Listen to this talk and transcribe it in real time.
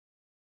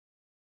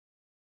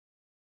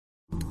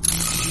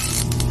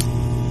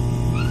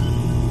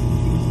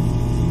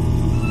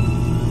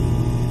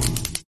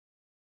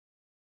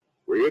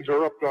we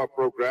interrupt our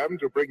program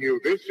to bring you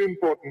this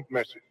important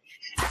message.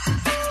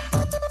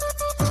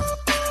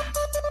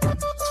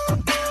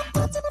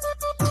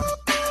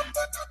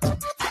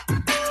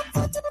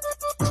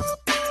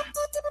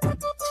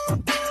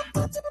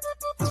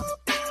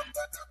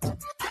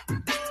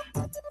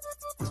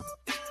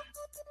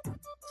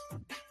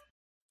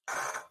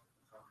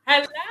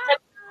 Hello.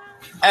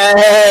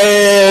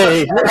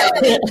 Hey,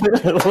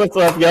 what's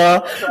up,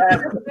 y'all? What's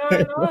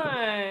going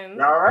on?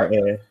 All right.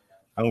 Yeah,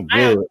 I'm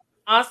good.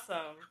 Awesome.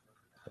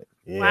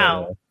 Yeah,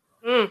 Wow.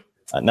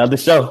 another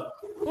show.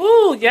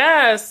 Ooh,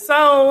 yes.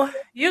 So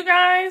you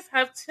guys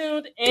have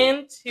tuned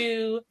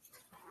into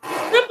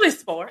Simply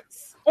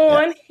Sports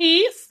on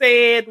He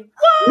Said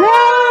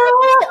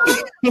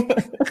What?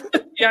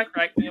 Yeah,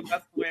 correct me if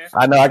I swear.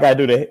 I know I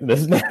gotta do the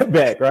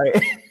snapback,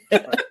 right?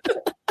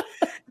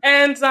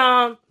 And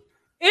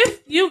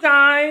if you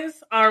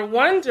guys are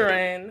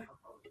wondering,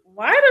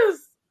 why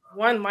does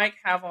one Mike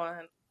have on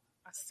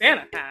a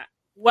Santa hat?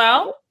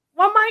 Well,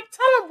 Mike,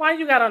 tell him why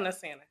you got on the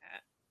Santa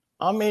hat.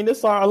 I mean, this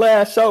is our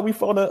last show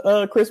before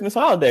the Christmas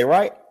holiday,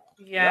 right?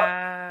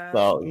 Yeah.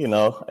 So,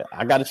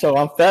 I got to show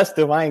I'm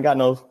festive. I ain't got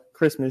no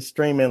Christmas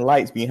streaming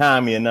lights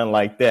behind me and nothing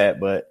like that,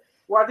 but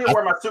well, I did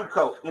wear my suit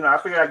coat. I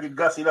figured I'd get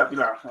gussied up.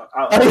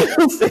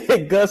 I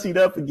said gussied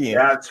up again.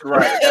 That's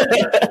right.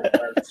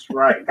 That's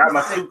right. Got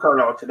my suit coat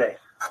on today.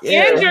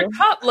 Yeah. And your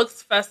cup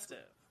looks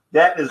festive.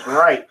 That is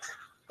right.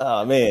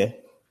 Oh man,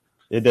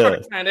 it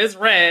does. It's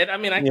red. I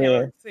mean, I can't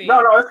really see.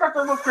 No, it's got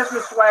the little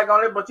Christmas swag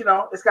on it, but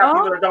it's got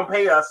people that don't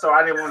pay us, so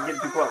I didn't want to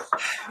get too close.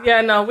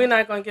 Yeah, no, we're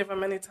not going to give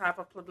them any type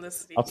of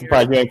publicity. I'm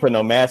surprised you ain't put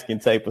no masking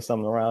tape or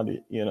something around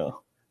it.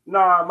 No,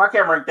 my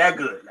camera ain't that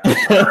good.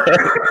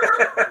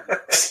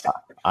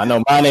 I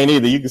know mine ain't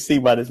either. You can see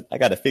by this. I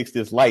got to fix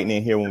this lighting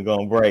in here when we're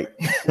going to break.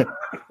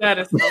 That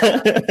is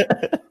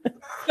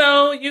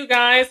so you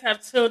guys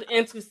have tuned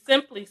into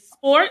Simply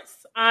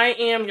Sports. I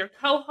am your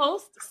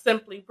co-host,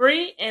 Simply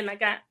Bree, and I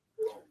got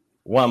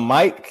one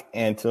Mike,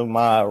 and to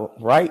my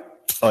right.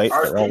 Oh,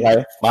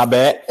 wait, my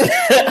bad.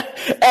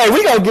 Hey,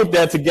 we going to get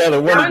that together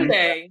one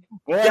day.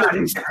 Got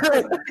it.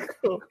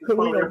 Put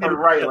it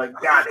right, like,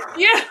 got it.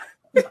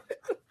 Yeah.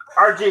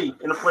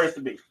 RG in the place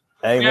to be.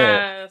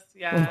 Amen.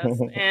 Yes.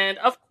 And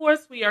of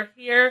course, we are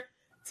here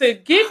to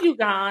give you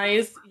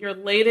guys your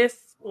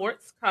latest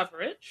sports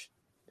coverage.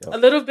 Yep. A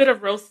little bit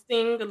of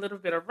roasting, a little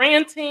bit of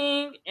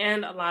ranting,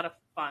 and a lot of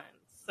fun.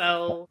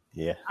 So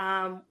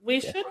we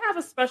should have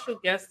a special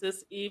guest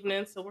this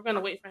evening, so we're going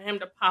to wait for him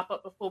to pop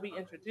up before we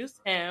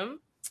introduce him.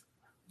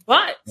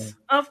 But,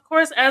 of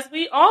course, as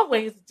we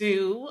always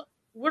do,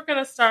 we're going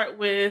to start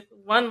with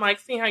one Mike,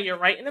 seeing how you're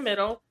right in the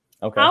middle.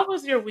 Okay. How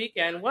was your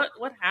weekend? What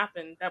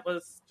happened that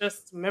was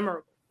just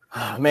memorable?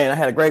 Man, I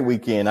had a great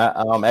weekend. I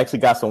actually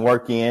got some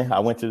work in. I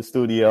went to the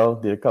studio,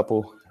 did a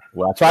couple.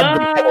 Well, I tried to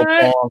do a couple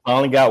songs. I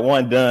only got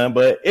one done,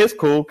 but it's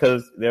cool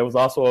because there was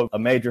also a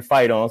major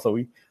fight on, so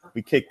we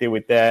kicked it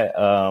with that.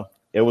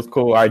 It was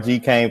cool.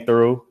 RG came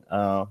through.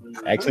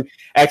 Actually,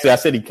 I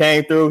said he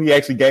came through. He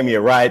actually gave me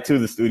a ride to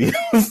the studio.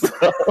 So.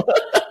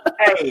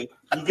 Hey,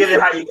 you get it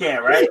how you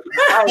can, right?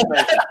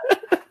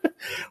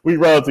 We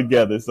rode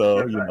together,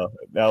 so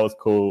that was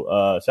cool.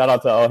 Shout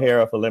out to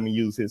O'Hara for letting me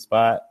use his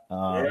spot.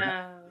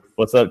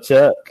 What's up,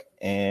 Chuck?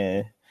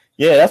 And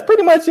that's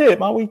pretty much it.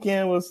 My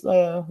weekend was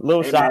a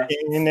little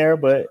shocking in there,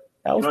 but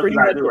that was pretty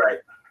much it. Right.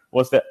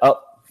 What's that?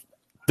 Oh,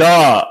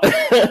 dog,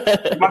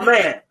 my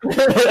man.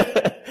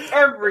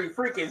 Every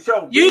freaking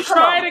show. You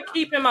try to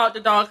keep him out the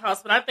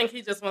doghouse, but I think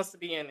he just wants to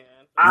be in there.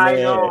 I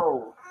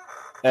know.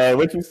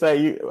 What you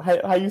say?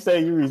 How you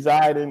say you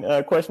reside in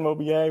questionable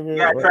behavior?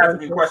 Yeah,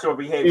 traffic and questionable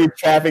behavior.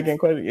 Traffic and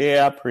question.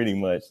 Yeah, pretty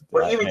much.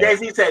 Well, even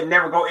Jay-Z said,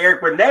 "Never go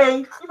Eric Benet.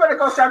 You better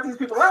go shout these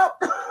people out."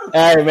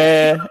 Hey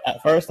man,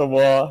 first of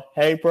all,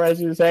 hey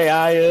Precious, hey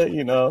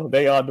Aya,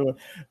 they all doing.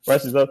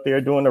 Precious up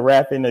there doing the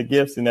wrapping, the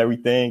gifts, and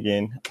everything,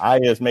 and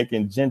Aya's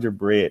making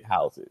gingerbread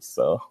houses,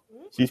 so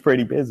she's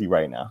pretty busy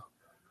right now.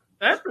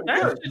 That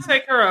should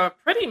take her a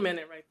pretty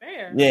minute right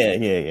there.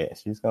 Yeah.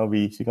 She's gonna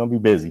be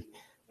busy.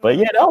 But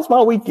that was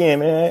my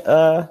weekend, man.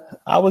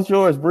 How was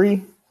yours,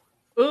 Bree?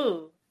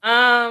 Ooh,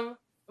 mine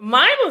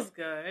was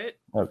good.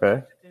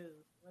 Okay.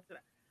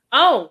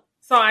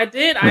 So I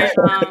did. I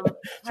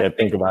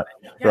think about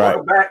it. Yeah.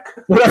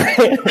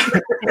 Right.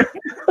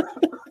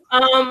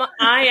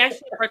 I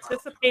actually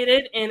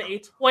participated in a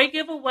toy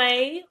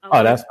giveaway.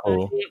 That's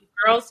cool.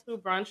 Girls Who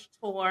Brunch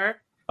tour.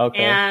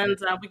 Okay. And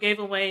we gave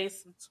away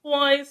some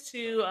toys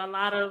to a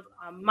lot of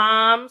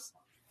moms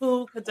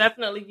who could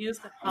definitely use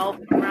the help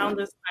around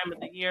this time of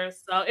the year.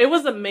 So it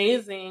was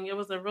amazing. It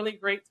was a really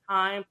great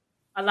time.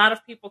 A lot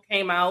of people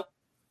came out,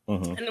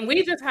 and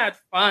we just had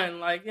fun.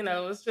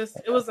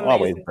 It was amazing.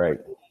 Always great.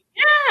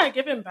 Yeah,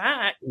 giving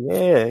back.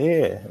 Yeah.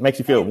 It makes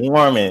you feel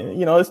warm,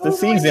 and it's the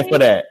season for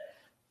that.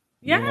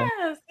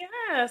 Yes.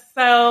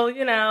 So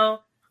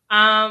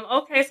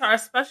okay. So our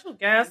special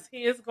guest,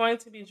 he is going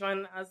to be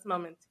joining us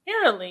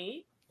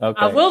momentarily.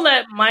 Okay. We'll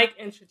let Mike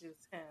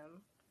introduce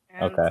him.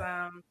 And, okay.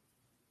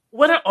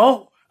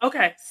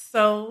 Okay.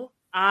 So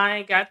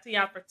I got the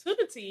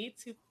opportunity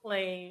to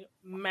play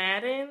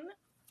Madden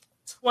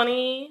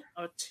 20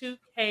 or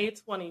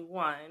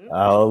 2K21.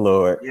 Oh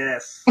Lord.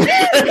 Yes.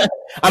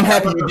 I'm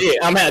happy you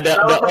did. I'm happy. The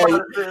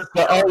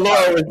oh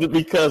Lord was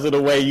because of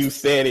the way you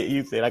said it.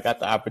 You said I got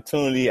the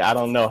opportunity. I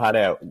don't know how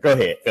that. Go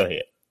ahead.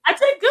 I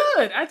did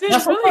good. I did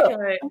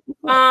really good.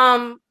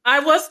 I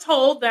was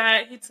told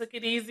that he took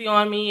it easy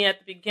on me at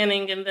the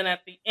beginning, and then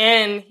at the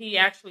end, he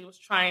actually was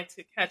trying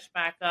to catch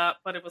back up,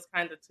 but it was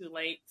kind of too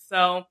late.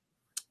 So,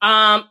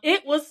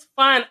 it was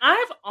fun.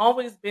 I've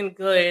always been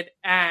good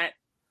at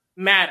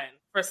Madden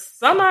for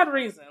some odd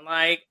reason.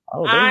 Like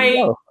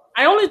I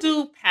only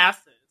do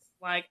passes.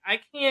 Like I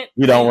can't.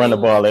 You don't run the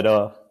ball at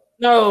all.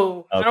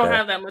 No, okay. I don't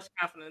have that much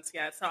confidence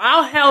yet. So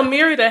I'll Hail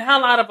Mary the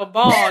hell out of a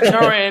ball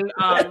during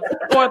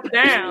fourth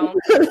down.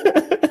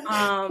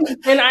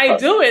 And I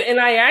do it, and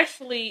I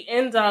actually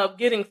end up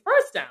getting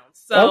first down.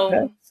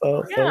 So,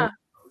 okay.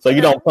 So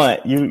you don't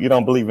punt. You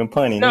don't believe in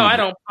punting. No, I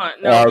don't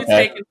punt. No, we're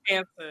taking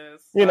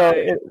chances. You know,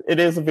 it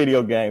is a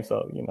video game,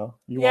 so you know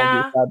you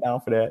won't get shot down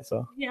for that.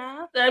 So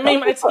yeah, I mean,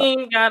 my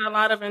team got a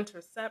lot of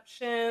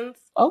interceptions.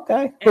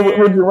 Okay,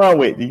 who'd you run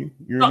with? Do you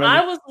remember?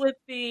 I was with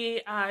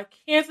the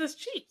Kansas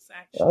Chiefs,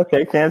 actually.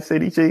 Okay, Kansas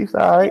City Chiefs.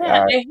 All right.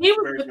 Yeah, and he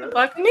was with the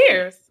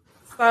Buccaneers.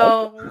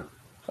 So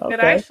it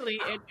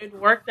actually it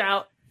worked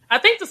out. I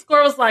think the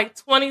score was like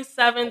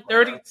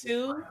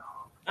 27-32.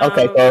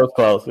 Okay, so it was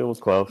close. It was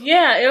close.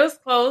 Yeah, it was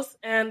close,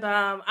 and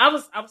I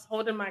was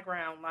holding my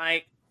ground.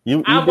 Like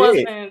you I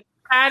wasn't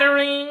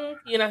pattering.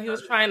 You know, he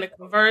was trying to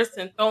converse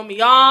and throw me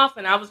off,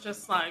 and I was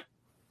just like,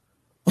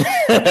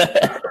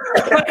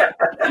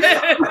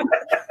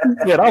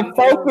 "Good, I'm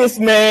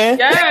focused, man."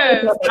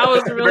 Yes, I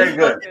was really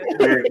focused.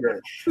 Very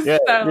good.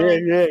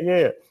 Yeah,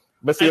 yeah.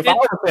 But see, if I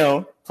was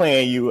him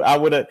playing you, I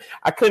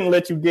couldn't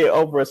let you get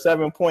over a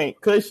 7-point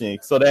cushion,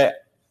 so that.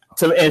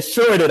 To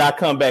ensure that I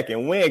come back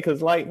and win,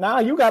 because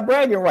you got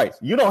bragging rights.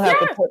 You don't have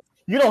to.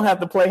 You don't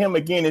have to play him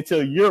again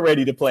until you're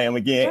ready to play him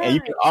again, and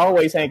you can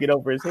always hang it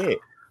over his head.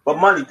 But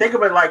Money, think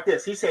of it like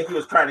this: he said he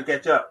was trying to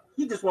catch up.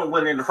 He just wasn't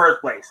winning in the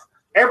first place.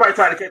 Everybody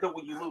trying to catch up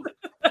when you lose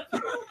it.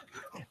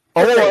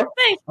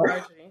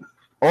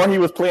 Or he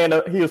was playing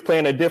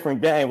a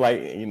different game.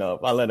 Like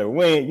if I let her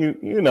win,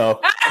 you know.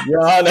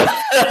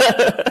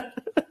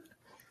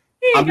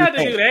 He ain't got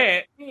to do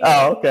that.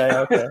 Oh, okay.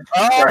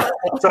 Right.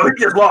 So he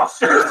just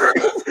lost.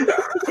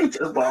 He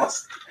just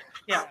lost.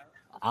 Yeah.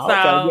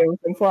 I'll give him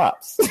some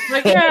props.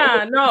 Like,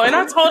 and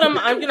I told him,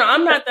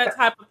 I'm not that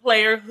type of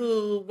player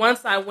who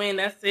once I win,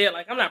 that's it.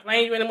 Like, I'm not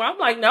playing you anymore. I'm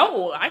like,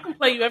 no, I can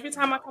play you every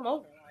time I come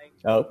over. Like,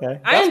 okay.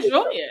 I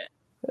enjoy it.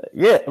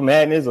 Yeah,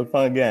 Madden is a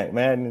fun game.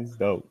 Madden is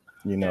dope.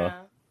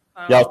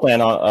 Y'all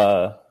playing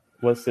on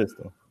what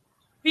system?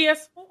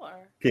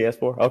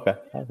 PS4. Okay.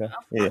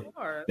 Yeah.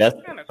 That's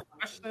what kind of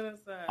question is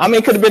that? I mean,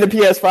 it could have been a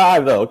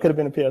PS5 though. It could have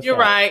been a PS5. You're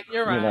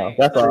right.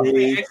 That's all.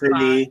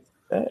 Hey.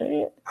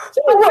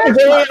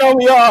 On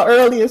me all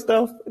early and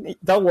stuff.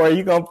 Don't worry,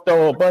 you're gonna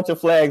throw a bunch of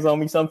flags on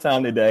me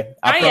sometime today.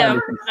 I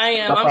am.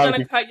 I'm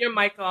gonna cut your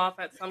mic off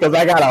at some point. Because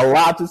I got a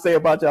lot to say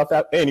about y'all.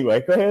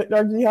 Anyway, go ahead,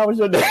 RG. How was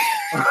your day?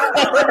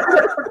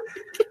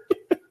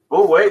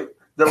 Oh wait,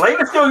 the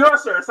lane is still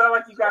yours, sir. It sounds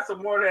like you got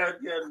some more to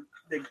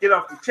get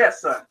off the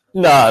chest, son.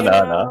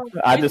 No.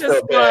 I just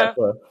feel bad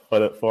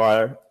for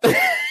our.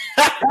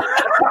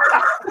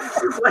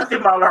 Left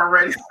him out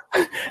already.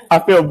 I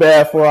feel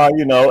bad for our,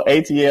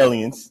 AT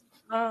aliens.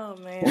 Oh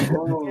man,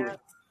 yeah.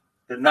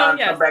 The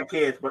non-comeback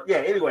kids. But yeah,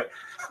 anyway.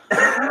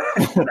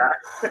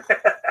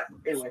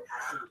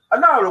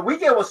 No, the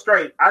weekend was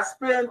straight. I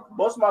spent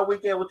most of my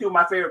weekend with two of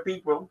my favorite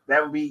people.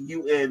 That would be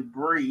you and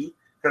Bree.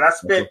 Because I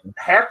spent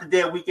half the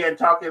damn weekend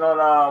talking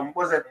on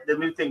what's that the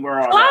new thing we're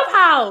on?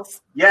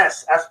 Clubhouse.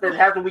 Yes, I spent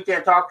half the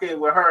weekend talking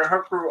with her and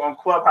her crew on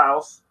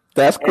Clubhouse.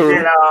 That's cool.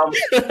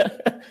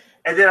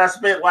 And then I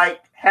spent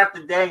like half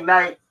the dang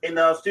night in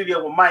the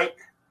studio with Mike.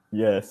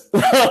 Yes.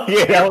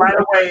 Yeah. And by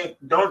the way,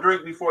 don't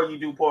drink before you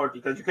do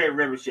poetry because you can't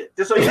remember shit.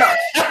 Just so you know.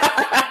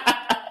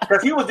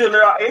 Because he was doing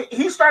it.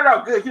 He started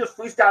out good. He was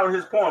freestyling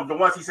his poems, the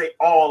ones he say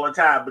all the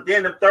time. But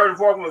then the third and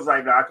fourth one was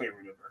like, no, I can't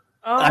remember.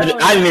 I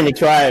didn't even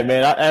try it,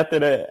 man. I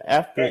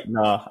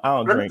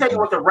don't Let drink. me tell you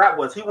what the rap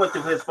was. He went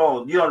to his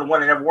phone. The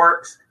one that never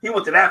works. He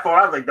went to that phone.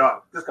 I was like,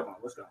 dog, just come on,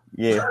 let's go.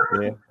 Yeah.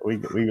 We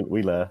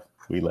left.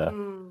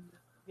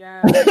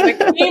 Yeah.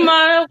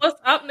 Nakima, what's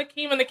up,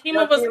 Nakima?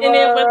 Nakima was in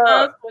there with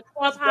us with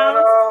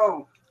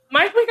Clubhouse.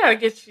 Mike, we gotta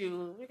get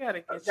you. We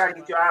gotta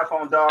get your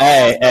iPhone, dog.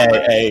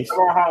 Hey. Come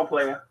on home,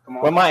 player. Come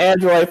on. Where my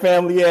Android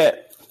family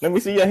at? Let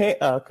me see your hand.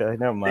 Oh, okay,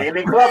 never mind.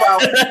 They in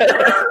Clubhouse.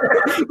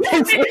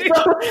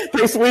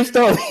 They switched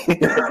on. They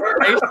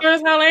sure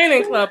as hell ain't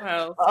in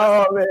Clubhouse.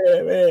 Oh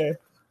man.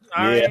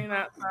 Sorry,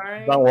 not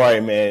sorry. Don't worry,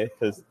 man.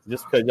 Because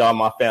y'all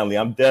my family,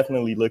 I'm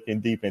definitely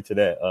looking deep into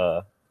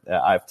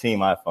that team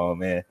iPhone,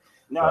 man.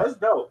 No, it's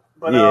dope.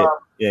 But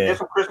did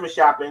some Christmas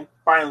shopping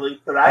finally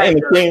because I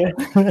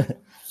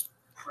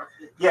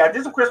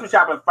did some Christmas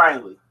shopping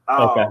finally.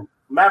 Okay.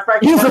 Matter of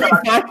fact,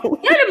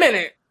 wait a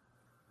minute.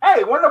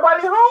 Hey, wasn't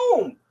nobody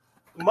home.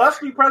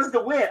 Must be present to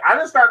win. I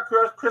didn't start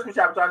Christmas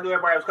shopping until I knew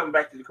everybody was coming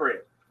back to the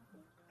crib.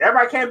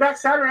 Everybody came back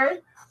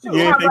Saturday. I'm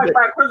like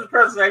buying Christmas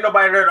presents. Ain't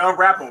nobody there to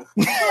unwrap them.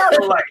 I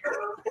was like,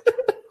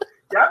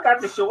 y'all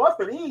got to show up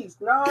for these.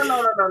 No.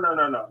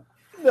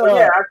 But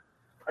yeah,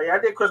 I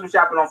did Christmas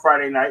shopping on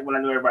Friday night when I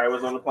knew everybody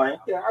was on the plane.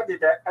 Yeah, I did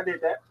that.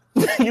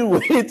 You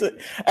waited to,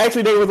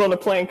 actually, they was on the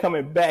plane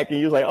coming back, and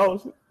you was like,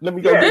 "Oh, let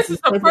me go." Yeah, this is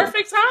the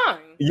perfect time.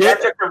 Yeah, I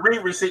checked the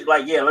receipt.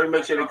 Like, yeah, let me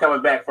make sure they're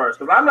coming back first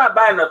because I'm not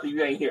buying nothing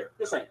you ain't here.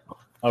 Just saying.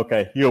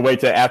 Okay, you'll wait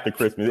till after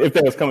Christmas if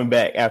they was coming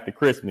back after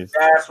Christmas.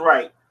 That's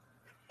right.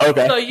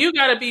 Okay. So you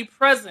got to be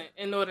present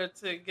in order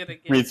to get a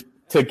gift.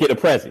 To get a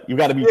present, you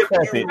got to be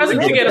present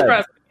to get a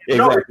present. Exactly.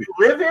 No, if you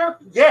live here,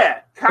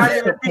 yeah,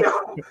 kind of.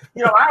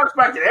 I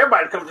expected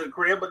everybody to come to the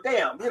crib, but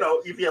damn,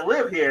 if you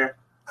live here.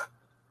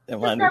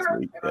 Nakima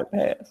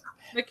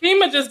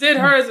just did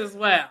hers as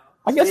well.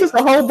 I guess it's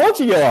a whole bunch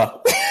of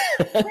y'all.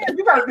 Man,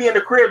 you gotta be in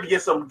the crib to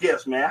get some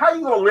gifts, man. How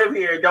you gonna live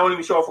here and don't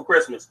even show up for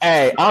Christmas?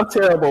 Hey, I'm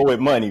terrible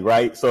with money,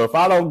 right? So if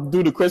I don't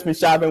do the Christmas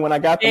shopping when I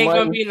got the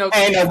money, ain't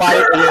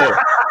nobody. Yeah.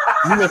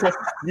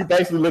 You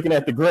basically looking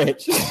at the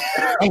Grinch.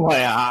 I'm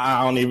like,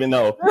 I don't even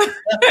know.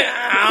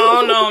 I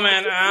don't know,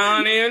 man. I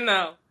don't even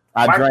know.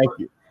 I drank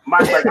it.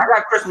 Mike's like, I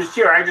got Christmas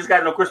cheer. I ain't just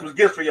got no Christmas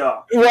gifts for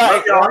y'all. Right.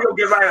 Like, y'all, he'll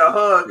give me a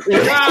hug.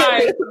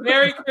 Right.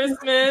 Merry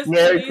Christmas.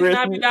 Merry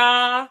Christmas.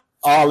 Navidad.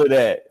 All of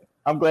that.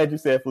 I'm glad you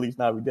said Feliz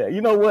Navidad.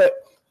 You know what?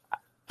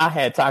 I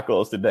had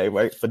tacos today,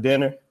 right, for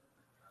dinner.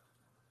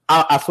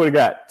 I swear to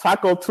God,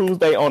 Taco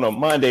Tuesday on a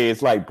Monday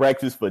is like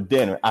breakfast for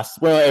dinner. I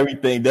swear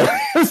everything does.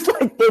 It's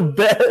like the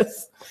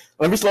best.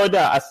 Let me slow it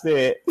down. I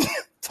said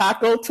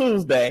Taco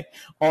Tuesday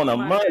on a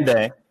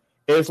Monday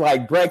is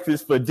like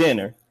breakfast for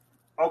dinner.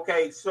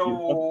 Okay,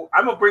 so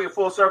I'm gonna bring it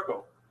full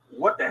circle.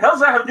 What the hell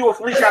does that have to do with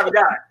Feliz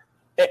Navidad?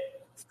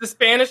 It's the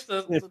Spanish,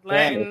 the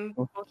Latin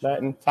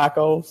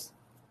tacos.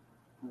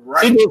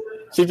 Right.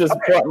 She just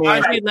brought me.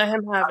 RG, let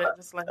him have it.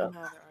 Just let him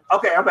have it.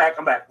 Okay, I'm back.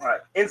 All right.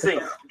 In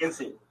sync.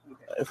 Okay.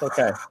 It's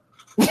okay.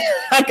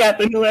 I got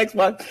the new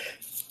Xbox.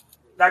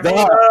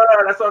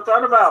 That's what I'm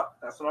talking about.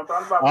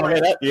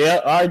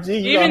 RG.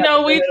 Even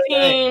though we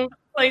team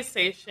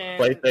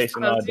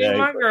PlayStation all day.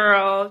 My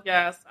girl,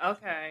 yes,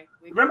 okay.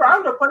 Remember,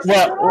 I'm the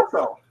PlayStation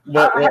also.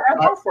 I had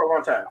both for a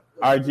long time.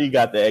 RG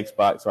got the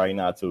Xbox right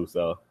now too,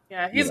 so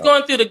yeah, he's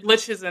going through the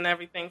glitches and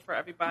everything for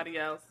everybody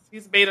else.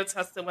 He's beta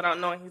testing without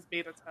knowing he's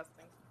beta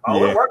testing.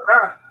 Oh, it worked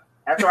out.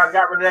 After I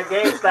got rid of that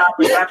GameStop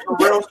and got the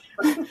real.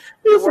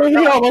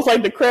 He almost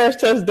like the crash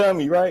test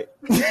dummy, right?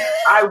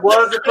 I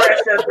was a crash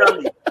test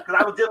dummy because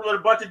I was dealing with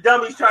a bunch of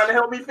dummies trying to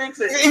help me fix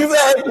it.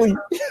 Exactly.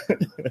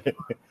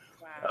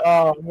 Wow.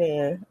 Oh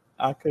man,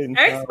 I couldn't.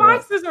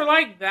 Xboxes are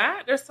like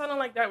that. They're something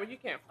like that where you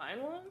can't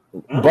find one.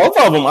 Both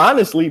of them,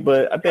 honestly,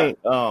 but I think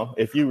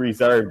if you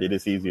reserved it,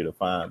 it's easier to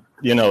find.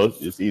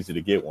 It's easy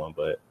to get one,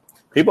 but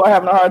people are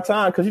having a hard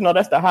time because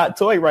that's the hot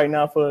toy right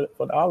now for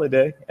the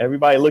holiday.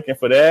 Everybody looking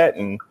for that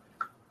and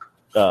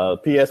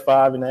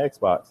PS5 and the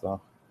Xbox.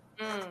 Okay.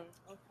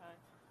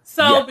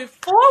 So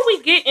before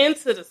we get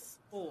into the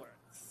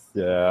sports,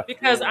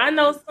 because I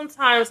know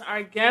sometimes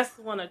our guests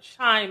want to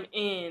chime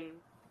in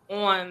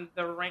on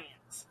the rant.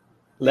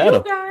 Do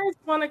you guys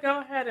want to go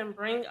ahead and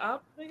bring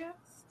up the guest?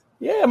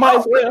 Yeah, might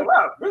as well.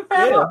 I'm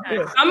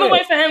going to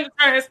wait for him to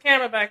turn his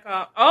camera back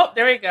on. Oh,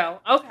 there we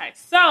go. Okay,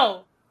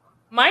 so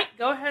Mike,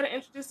 go ahead and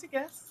introduce your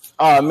guest.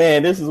 Oh,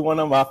 man, this is one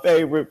of my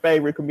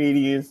favorite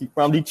comedians. He's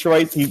from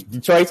Detroit. He's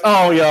Detroit's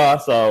own, y'all.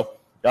 So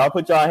y'all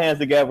put y'all hands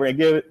together and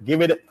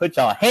put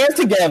y'all hands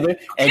together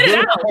and give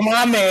it up for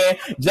my man,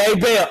 Jay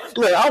Bell.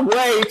 Look, I'm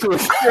way too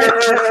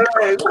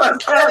excited.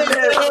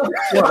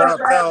 What up,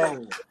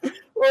 though?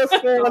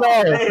 What's going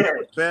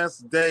on?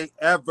 Best day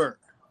ever.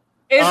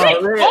 Is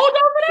it cold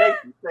over there?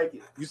 Thank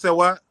you. You said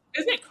what?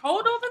 Is it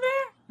cold over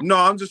there? No,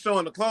 I'm just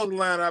showing the clothing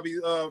line I be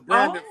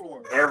branded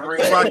for. Every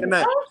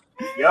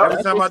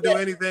time I do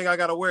anything, I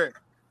gotta wear it.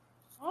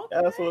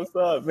 Okay. That's what's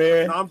up,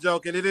 man. No, I'm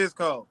joking. It is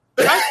cold.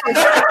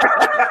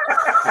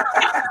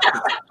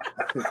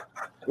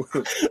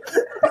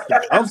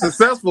 I'm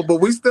successful, but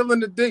we still in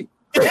the deep.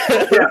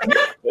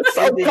 It's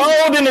so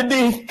cold in the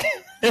deep.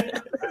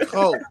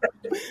 Cold.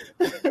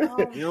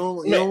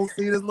 You don't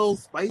see this little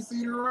space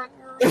eater right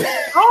here?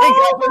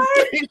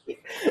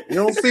 You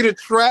don't see the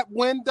trap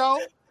window?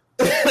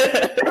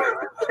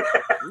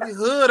 We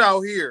hood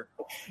out here.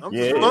 I'm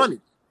just funny.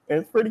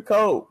 It's pretty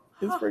cold.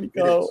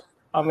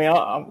 I mean,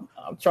 I'm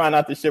trying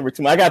not to shiver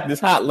too much. I got this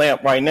hot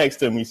lamp right next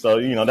to me, so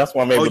that's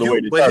why I'm able to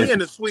wait. But he in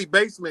the sweet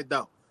basement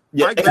though.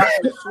 Yeah. My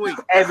basement is sweet.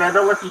 Hey man,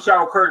 don't let these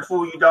shower curtains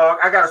fool you, dog.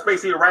 I got a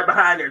space heater right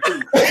behind there too.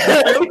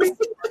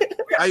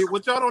 Hey,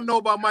 what y'all don't know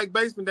about Mike's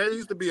basement? There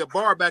used to be a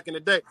bar back in the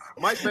day.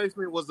 Mike's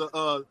basement was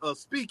a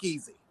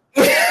speakeasy.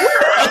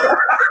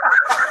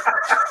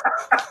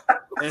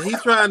 And he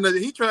trying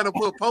to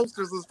put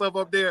posters and stuff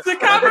up there.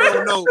 I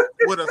don't know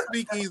what a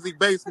speakeasy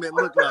basement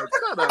look like.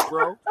 Shut up,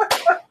 bro.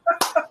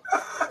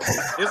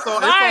 It's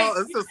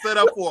a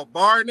setup for a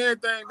bar and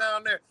everything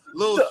down there.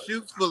 Little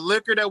shoots for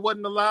liquor that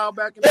wasn't allowed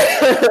back in the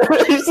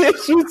day. He said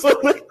shoots for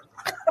liquor.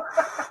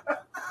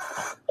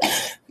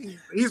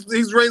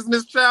 He's raising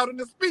his child in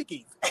the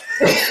speakeasy.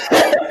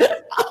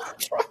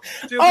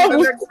 She'll be the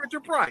next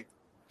Richard Pryor.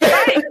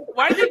 Right.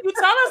 Why didn't you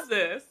tell us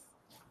this?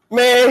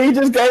 Man, he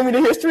just gave me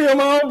the history of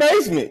my own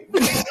basement.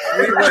 Wait.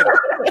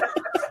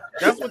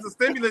 That's what the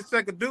stimulus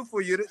check could do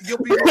for you. You'll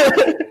be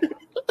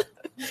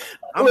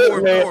I'm more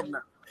informed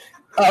now.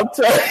 I'm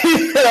telling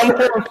you, I'm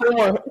more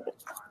informed.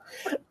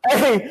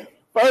 Hey,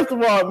 first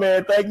of all,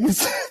 man, thank you.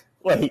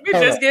 Wait,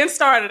 we're just getting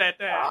started at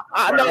that.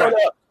 I know.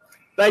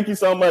 Thank you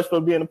so much for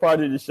being a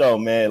part of the show,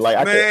 man.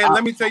 Like,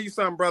 let me tell you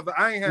something, brother.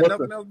 I ain't had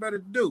nothing else better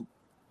to do.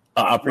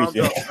 I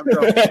appreciate it. I'm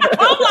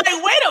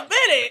like, wait a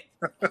minute.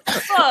 We're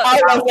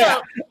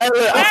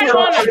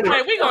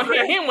going to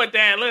hear him with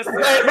that. Listen.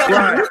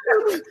 Right.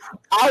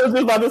 I was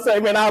just about to say,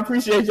 man, I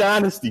appreciate your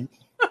honesty.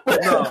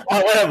 No,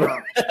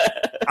 however.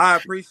 I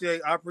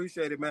appreciate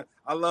it, man.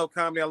 I love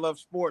comedy. I love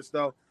sports,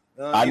 though.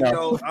 I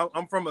know.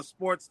 I'm from a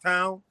sports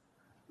town.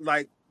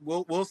 Like,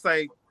 we'll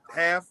say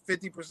half,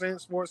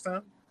 50% sports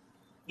town.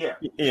 Yeah.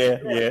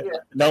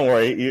 Don't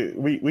worry.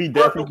 We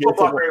definitely get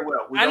football very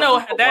well. I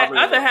know that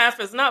other half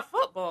is not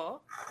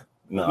football.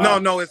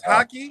 No, it's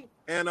hockey,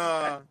 and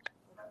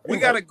we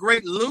got a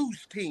great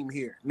luge team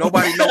here.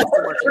 Nobody knows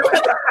too much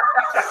about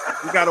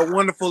it. We got a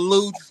wonderful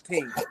luge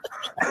team.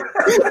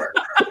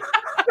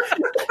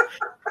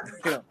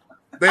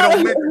 They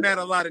don't mention that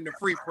a lot in the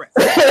free press.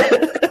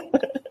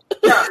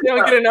 They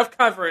don't get enough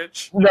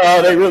coverage.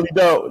 No, they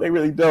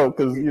really don't.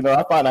 Because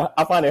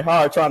I find it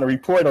hard trying to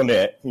report on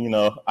that.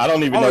 I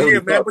don't even know. Oh yeah,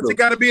 man, but you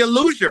got to be a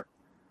loser.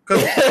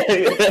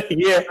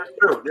 Yeah,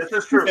 this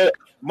is true.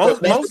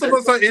 Most of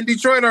us in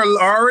Detroit are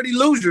already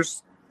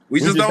losers. We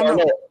just don't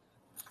know.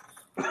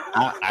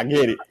 I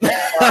get it.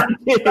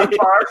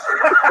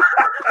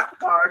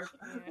 Bars.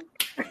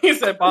 He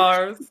said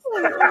bars.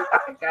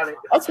 Got it.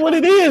 That's what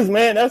it is,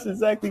 man. That's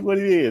exactly what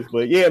it is.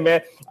 But yeah,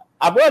 man,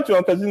 I brought you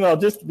on because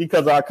just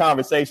because of our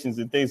conversations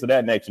and things of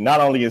that nature, not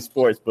only in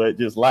sports but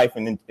just life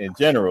in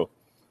general.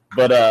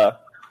 But I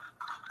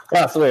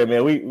swear,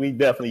 man, we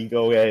definitely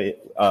go at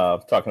it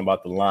talking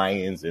about the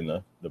Lions and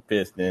the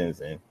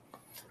Pistons and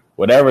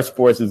whatever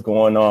sports is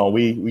going on.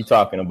 We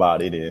talking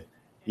about it,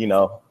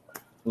 and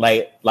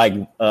like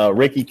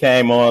Ricky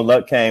came on,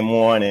 Luck came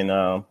on, and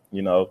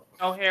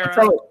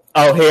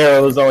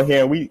O'Hara was on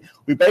here. We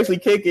basically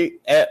kick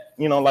it at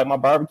like my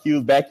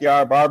barbecues,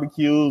 backyard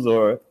barbecues,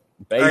 or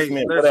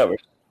basement, whatever.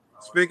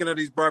 Speaking of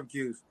these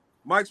barbecues,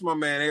 Mike's my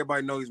man.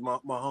 Everybody knows he's my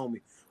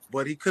homie,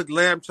 but he cooked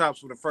lamb chops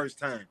for the first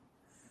time,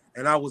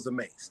 and I was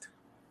amazed.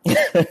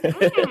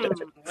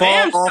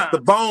 Fall off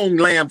the bone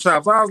lamb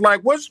chops. I was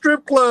like, what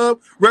strip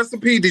club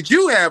recipe did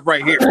you have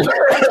right here?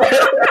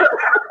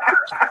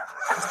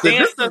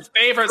 Dance's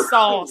favorite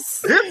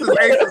sauce. This is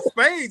Ace of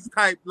Spades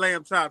type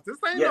lamb chops. This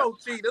ain't no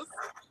cheetahs.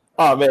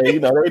 Oh man,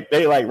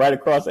 they like right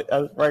across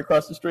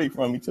the street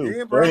from me too.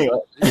 Yeah, but anyway.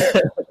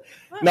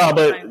 No,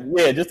 but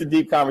yeah, just a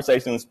deep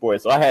conversation in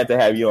sports. So I had to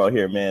have you on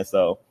here, man.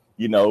 So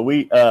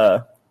we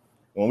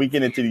when we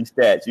get into these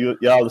stats,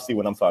 y'all will see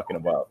what I'm talking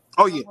about.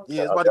 Oh yeah,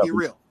 it's about to get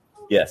real.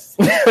 Yes.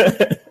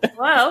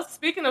 Well,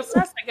 speaking of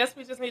stats, I guess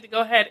we just need to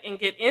go ahead and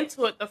get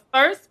into it. The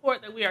first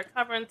sport that we are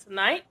covering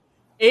tonight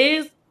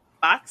is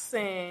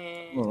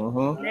boxing.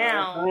 Mm-hmm.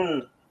 Now,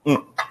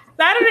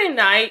 Saturday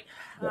night,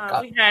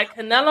 we had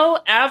Canelo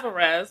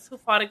Alvarez, who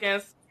fought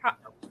against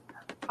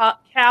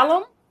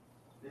Callum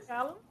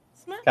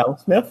Smith. Callum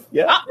Smith,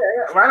 yeah.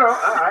 Right on. All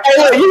right. Hey,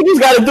 look, you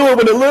just got to do it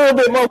with a little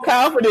bit more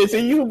confidence,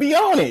 and you'll be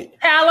on it.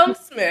 Callum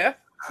Smith.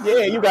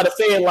 Yeah, you got to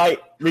say it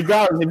like,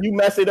 regardless, if you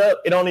mess it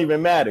up, it don't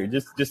even matter.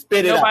 Just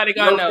spit it out. Nobody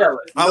gonna know.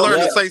 I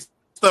learned to say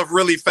stuff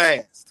really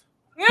fast.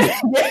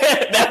 That's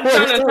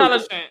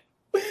intelligent.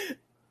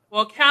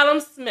 Well,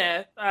 Callum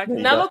Smith,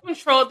 Canelo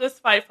controlled this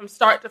fight from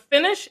start to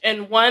finish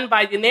and won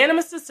by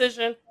unanimous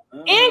decision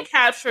and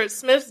captured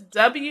Smith's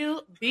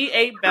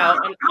WBA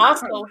belt. And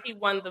also, he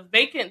won the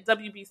vacant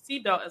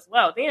WBC belt as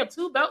well. They have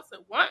 2 belts at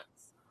once.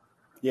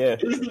 Yeah.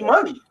 Easy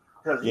money.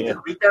 Because he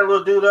just beat that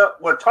little dude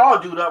up, tall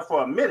dude up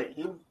for a minute.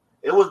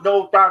 It was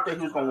no doubt that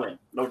he was going to win.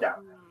 No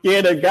doubt.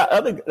 Yeah, the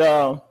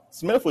guy,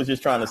 Smith was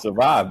just trying to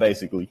survive,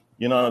 basically.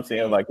 You know what I'm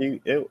saying? Like,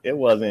 it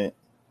wasn't.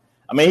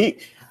 I mean,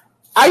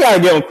 I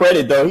gotta give him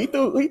credit though. He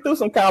threw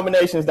some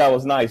combinations that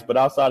was nice, but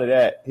outside of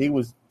that, he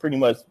was pretty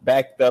much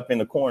backed up in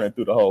the corner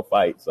through the whole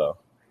fight. So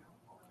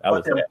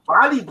but the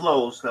body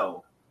blows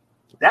though,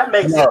 that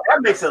makes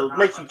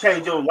you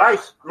change your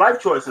life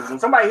choices. When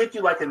somebody hits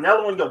you like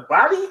Canelo in your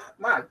body,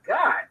 my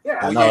God, yeah,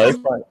 I know it's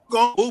funny.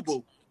 Go boo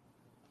boo.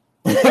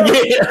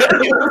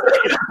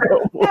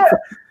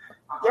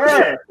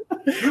 Yeah.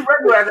 You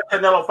regular at the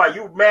Canelo fight.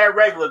 You mad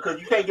regular because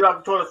you can't get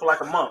off the toilet for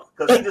like a month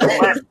because he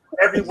just went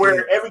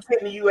everywhere. Every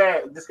kidney you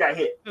had just got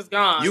hit. It's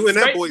gone. You and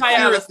that boy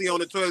seriously on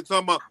the toilet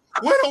talking about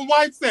where them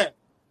whites at?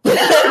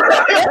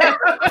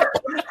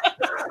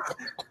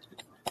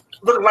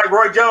 Looking like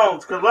Roy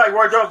Jones because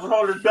Roy Jones was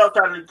holding his belt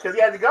out because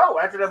he had to go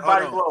after that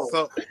body blow.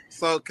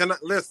 So can I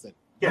listen?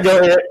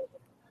 Yes.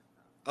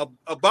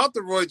 About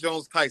the Roy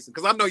Jones Tyson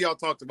because I know y'all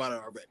talked about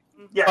it already.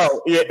 Yes.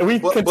 Oh yeah, we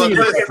continue.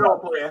 Never gets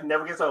old, player.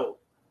 Never gets old.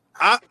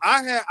 I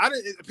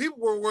didn't. People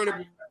were worried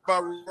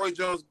about Roy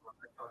Jones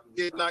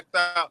getting knocked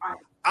out.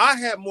 I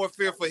had more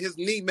fear for his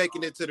knee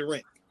making it to the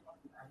ring.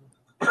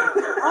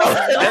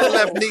 That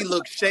left knee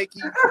looked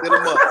shaky than a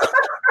mother.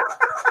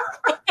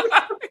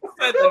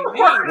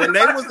 When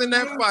they was in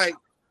that fight,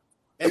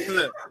 and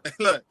look,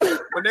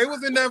 when they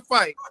was in that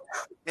fight,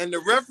 and the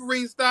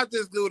referee stopped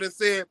this dude and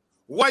said,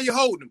 "Why you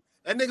holding him?"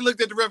 That nigga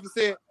looked at the ref and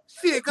said,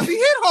 "Shit, because he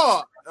hit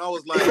hard." I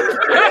was like,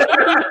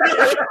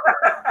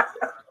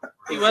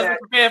 he wasn't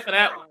prepared for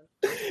that one.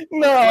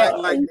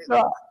 No,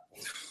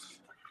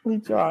 he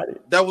tried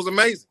it. That was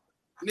amazing.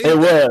 It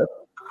was.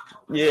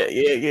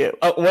 Yeah.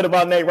 What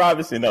about Nate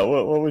Robinson though?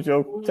 What was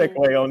your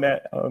takeaway on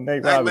that?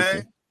 Nate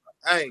Robinson.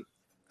 Man,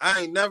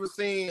 I ain't never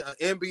seen an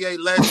NBA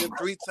legend,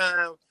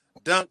 3-time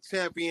dunk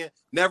champion,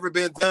 never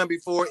been done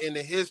before in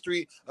the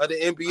history of the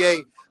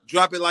NBA.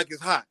 Drop it like it's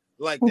hot,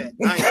 like that.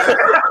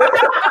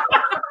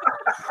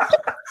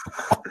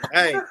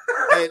 Hey,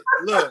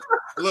 look,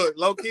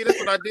 low key, that's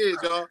what I did,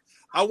 y'all.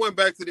 I went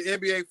back to the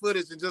NBA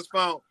footage and just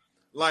found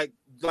like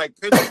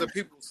pictures of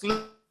people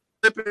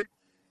slipping,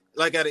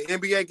 like at an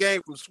NBA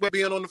game from sweat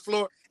being on the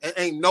floor, and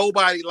ain't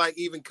nobody like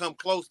even come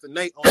close to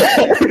Nate on the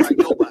floor, like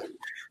nobody.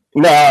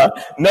 Nah,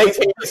 Nate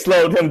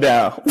slowed him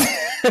down.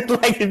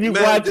 Like if you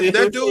watch it,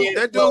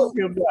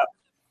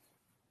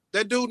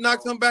 that dude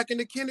knocked him back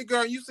into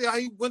kindergarten. You see how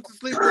he went to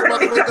sleep and was about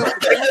to wake up?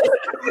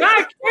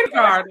 Not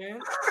kindergarten.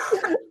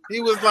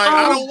 He was like,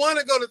 I don't want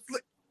to go to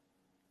sleep.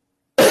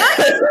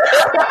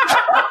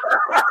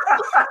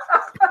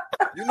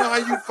 You know how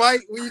you fight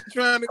when you're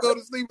trying to go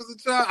to sleep as a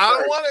child? I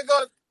don't want to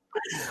go.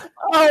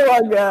 Oh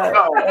my God.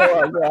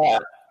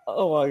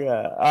 All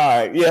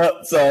right.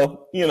 Yeah.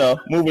 So,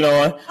 moving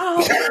on.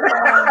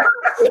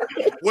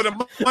 Where the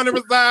money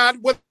reside?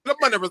 What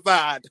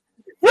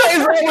is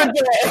wrong with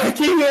that? I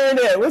keep hearing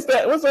that. What's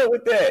up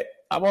with that?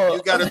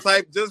 You gotta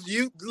type just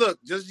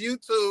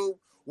YouTube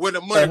where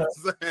the money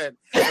reside.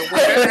 And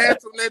when that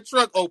hatch on that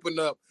truck open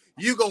up,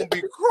 you gonna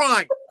be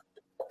crying.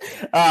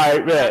 All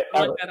right, man.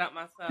 I look that up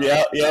myself.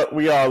 Yeah,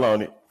 we all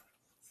on it.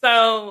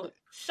 So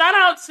shout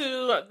out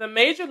to the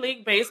Major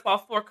League Baseball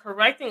for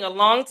correcting a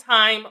long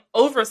time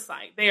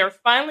oversight. They are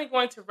finally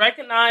going to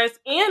recognize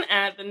and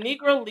add the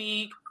Negro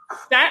League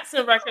stats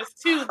and records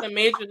to the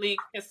Major League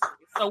history.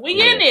 So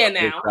we in there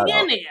now. We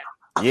in there.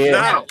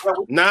 Yeah.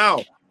 Now.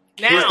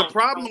 Here's the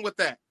problem with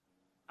that.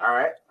 All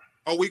right.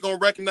 Are we gonna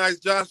recognize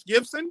Josh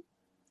Gibson,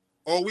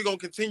 or are we gonna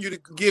continue to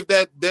give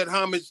that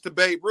homage to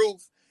Babe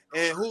Ruth?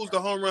 And who's the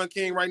home run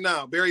king right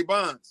now? Barry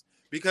Bonds.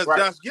 Because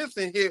Josh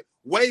Gibson hit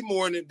way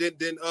more than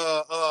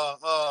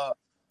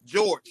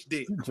George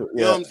did. You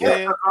know what I'm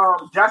saying?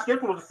 Josh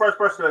Gibson was the first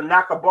person to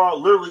knock a ball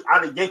literally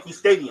out of Yankee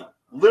Stadium.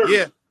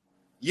 Literally.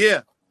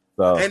 Yeah.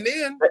 So, and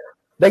then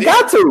they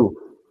got to.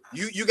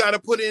 You got to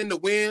put in the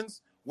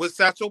wins with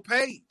Satchel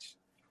Paige.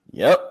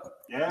 Yep.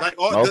 Yeah. Like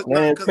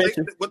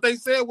what they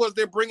said was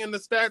they're bringing the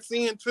stats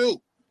in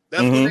too.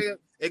 That's what they're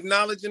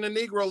acknowledging the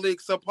Negro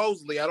League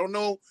supposedly. I don't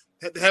know.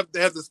 Have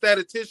the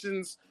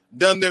statisticians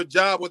done their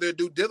job or their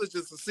due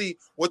diligence to see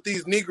what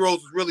these Negroes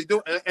is really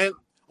doing? And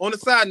on a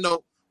side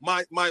note,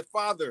 my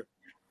father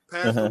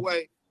passed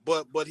away,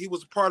 but he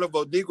was part of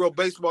a Negro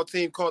baseball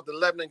team called the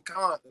Lebanon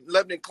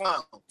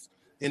Clowns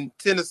in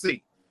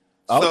Tennessee.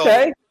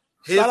 Okay.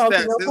 So his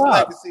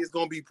legacy is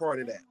going to be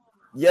part of that.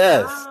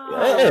 Yes.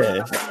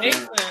 Yeah.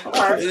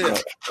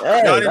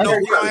 Y'all didn't know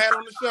who y'all had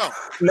on the show.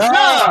 No.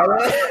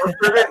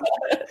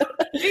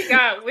 We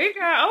got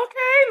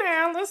okay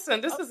now.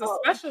 Listen, this is a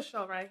special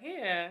show right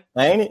here.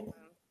 Ain't it?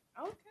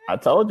 Okay. I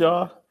told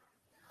y'all.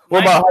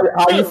 What about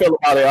how you feel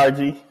about it,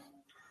 RG?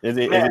 Is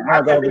it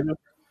I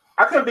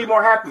couldn't be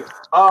more happier.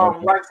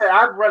 Like I said,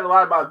 I've read a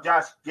lot about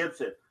Josh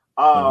Gibson.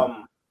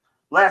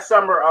 Last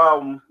summer,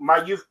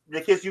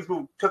 the kids' youth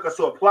group took us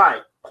to a play.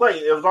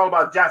 It was all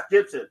about Josh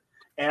Gibson.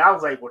 And I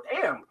was like, well,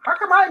 damn, how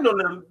come I didn't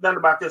know nothing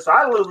about this? So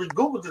I literally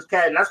Googled this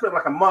cat, and I spent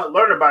like a month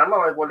learning about him. I'm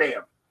like, well,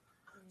 damn.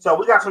 So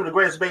we got some of the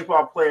greatest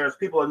baseball players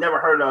people have never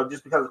heard of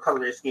just because of the color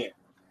of their skin.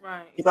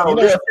 Right. So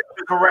this should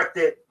be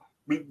corrected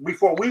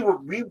before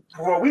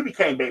we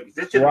became babies.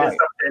 This should have been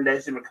something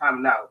that should have been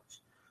common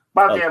knowledge.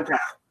 About damn time.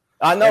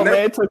 I know, man.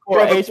 It took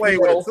for played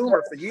with a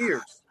tumor for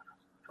years.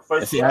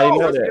 See how you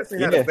know that?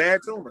 He had a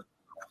bad tumor.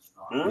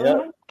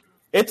 Yeah.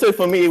 It took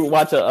for me to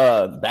watch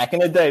back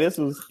in the day. This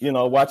was,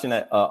 watching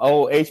that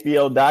old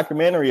HBO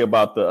documentary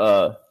about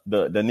the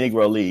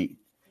Negro League,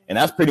 and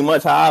that's pretty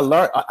much how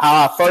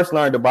I first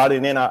learned about it.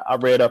 And then I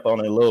read up on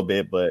it a little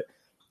bit. But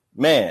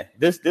man,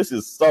 this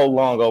is so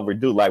long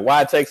overdue. Like,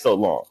 why it take so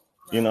long?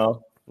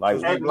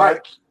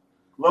 Like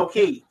low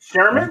key,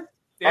 Sherman.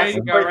 There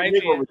you go, right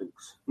there.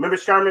 Remember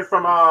Sherman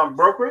from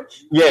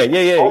Brokerage? Yeah.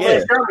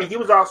 Sherman, he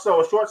was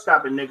also a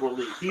shortstop in Negro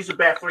League. He used to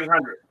bat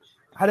 300.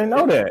 I didn't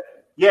know that.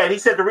 Yeah, and he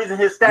said the reason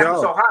his stats were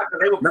so high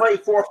because they would play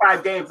 4 or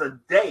 5 games a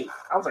day.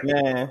 I was like,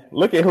 man,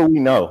 look at who we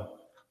know.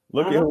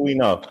 Look at who we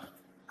know.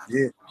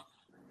 Yeah.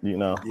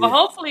 Well,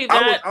 hopefully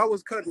that I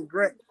was cutting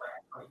Greg.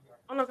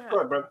 Oh no, go ahead. Go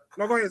ahead, brother.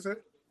 No, go ahead, sir.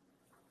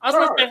 I was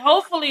going to say,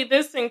 hopefully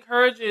this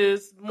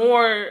encourages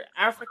more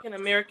African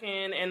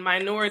American and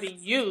minority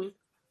youth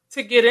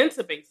to get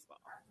into baseball.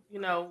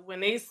 when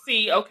they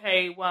see,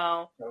 okay,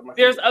 well,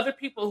 there's other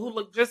people who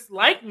look just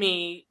like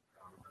me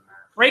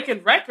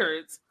breaking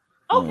records.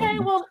 Okay,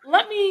 well,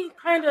 let me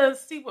kind of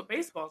see what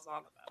baseball's all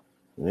about.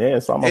 Yeah,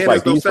 it's almost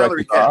like these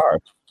records are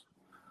ours.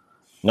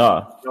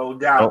 No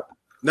doubt.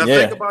 Now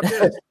think about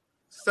this.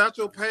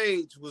 Satchel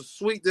Paige was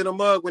sweet to the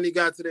mug when he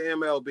got to the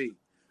MLB,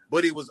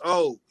 but he was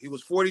old. He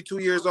was 42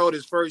 years old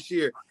his first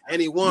year,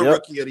 and he won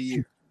Rookie of the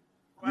Year.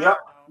 Wow. Yep,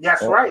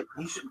 that's right.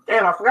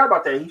 Damn, I forgot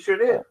about that. He sure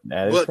did.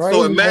 Crazy,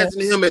 so imagine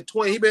him at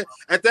 20.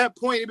 At that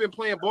point, he'd been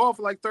playing ball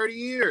for like 30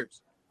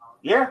 years.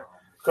 Yeah,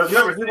 because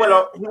remember he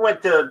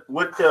went to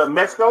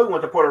Mexico. He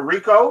went to Puerto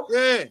Rico.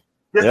 Yeah,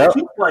 just to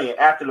keep playing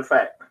after the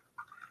fact.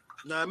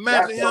 Now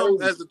imagine him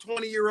as a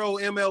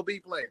 20-year-old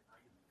MLB player.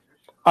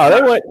 Oh,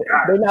 they're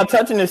not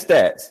touching his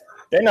stats.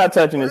 They're not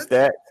touching his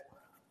stats.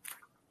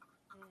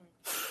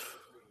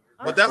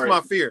 But that's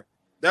my fear.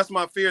 That's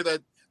my fear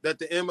that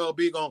the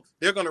MLB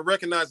they're gonna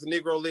recognize the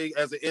Negro League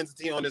as an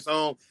entity on its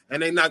own,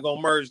 and they're not gonna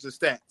merge the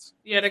stats.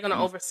 Yeah, they're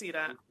gonna oversee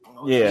that.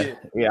 Yeah,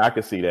 I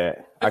could see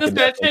that. Because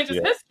that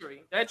changes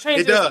history. That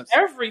changes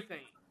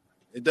everything.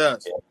 It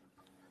does. Yeah.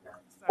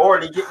 Or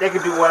they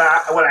could do what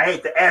I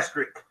hate, the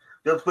asterisk.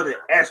 They'll put an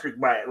asterisk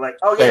by it, like,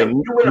 oh yeah,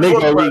 you win a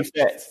Negro League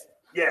stats.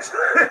 Yes,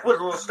 put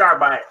a little star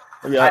by it.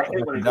 Yeah, I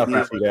definitely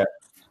see that.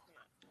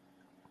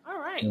 All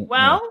right.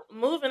 Well,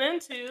 moving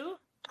into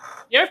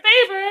your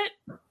favorite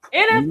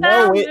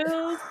NFL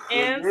news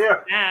and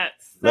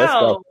stats.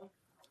 So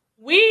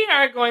we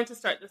are going to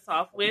start this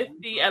off with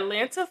the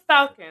Atlanta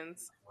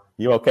Falcons.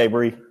 You okay,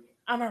 Bree?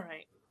 I'm all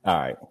right. All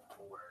right.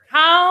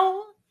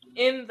 How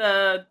in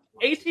the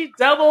HE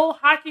double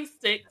hockey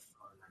sticks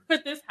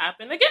could this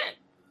happen again?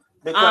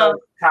 Because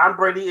Tom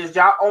Brady is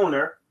your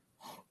owner.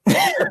 He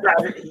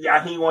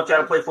wants y'all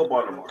to play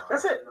football no more.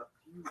 That's it.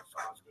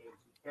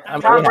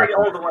 Tom Brady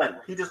owns the land.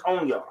 He just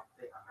owns y'all.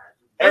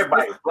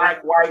 Everybody,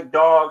 black, white,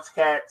 dogs,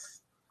 cats,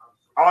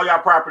 all y'all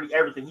property,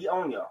 everything. He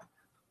owns y'all.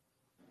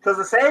 Because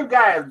the same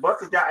guy has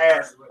busted your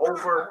ass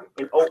over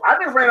and over. I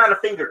just ran out of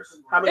fingers.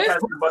 How many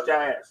times did you bust your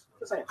ass?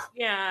 The same.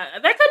 Yeah,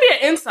 that could be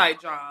an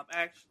inside job,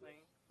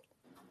 actually.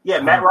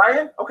 Yeah, Matt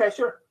Ryan? Okay,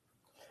 sure.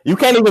 You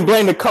can't even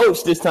blame the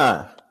coach this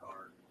time.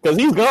 Because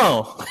he's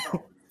gone.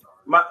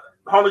 My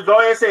homie, go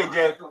ahead and say it,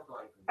 Jay.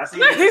 I see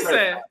what he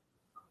said.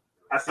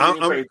 I'm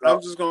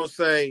just going to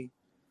say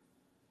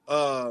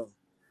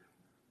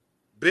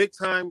big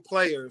time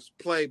players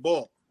play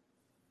ball.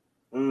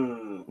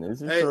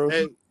 This is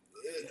true.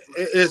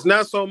 It's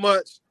not so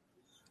much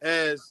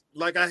as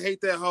like I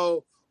hate that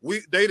whole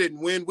they didn't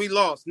win, we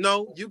lost.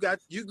 No, you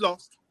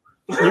lost.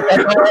 You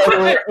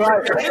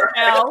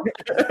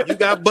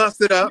got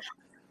busted up.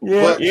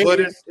 But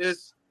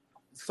it's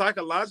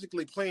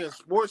psychologically playing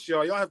sports,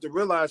 y'all have to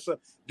realize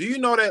something. Do you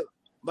know that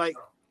like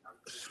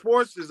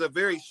sports is a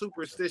very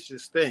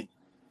superstitious thing?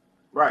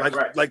 Right.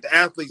 Like the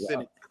athletes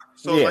in it.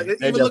 So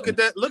even look at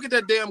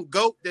that damn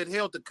goat that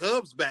held the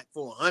Cubs back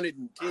for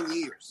 110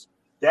 years.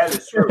 That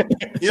is true.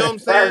 You know what I'm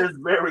saying? That is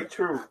very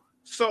true.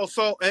 So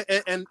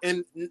and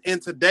in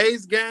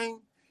today's game,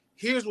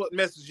 here's what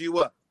messes you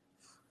up.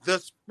 The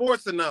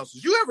sports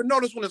announcers. You ever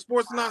notice when the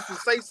sports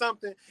announcers say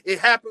something, it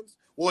happens?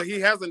 Well,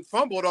 he hasn't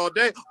fumbled all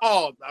day.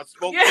 Oh, I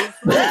spoke too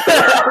soon.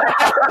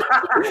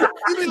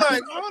 You be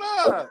like, hold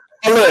up.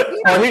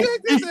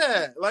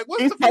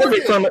 What's the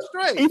perfect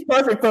He's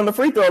perfect from the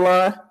free throw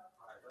line.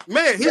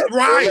 Man, he's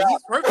right.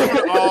 He's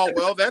perfect. Oh,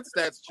 well, that's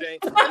changed.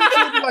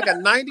 He's like a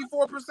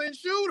 94%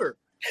 shooter.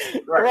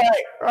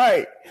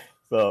 Right.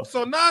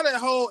 So now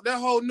that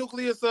whole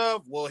nucleus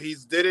of, well,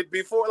 he's did it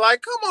before.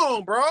 Like, come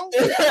on, bro.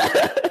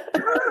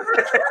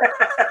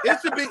 It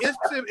should be. If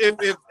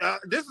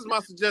this is my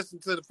suggestion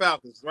to the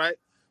Falcons, right?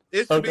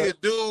 It should be a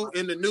dude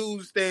in the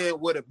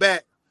newsstand with a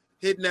bat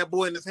hitting that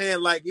boy in his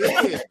hand, like,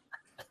 yeah.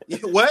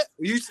 What?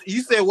 You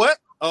said what?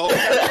 Oh,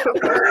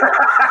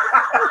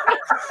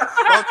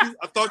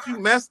 I thought you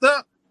messed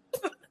up.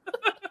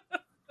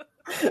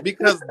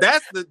 Because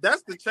that's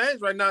the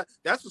change right now.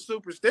 That's a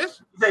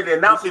superstition. They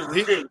announced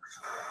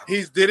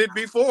he's did it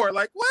before.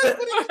 Like what are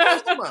you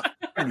talking about?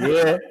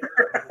 Yeah.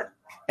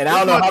 And I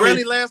don't know how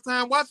Granny last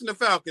time watching the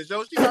Falcons,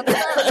 yo. She got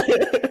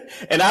the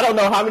and I don't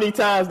know how many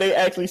times they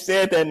actually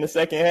said that in the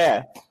second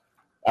half.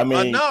 I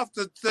mean, enough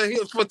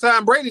for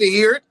Tom Brady to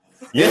hear it.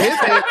 Yeah, his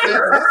helmet.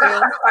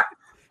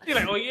 He's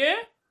like, oh yeah.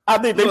 I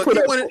think they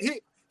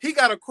he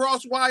got a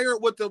cross wire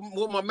with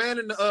my man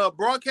in the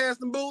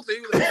broadcasting booth. He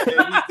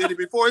did it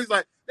before. He's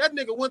like, that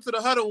nigga went to the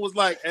huddle and was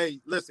like,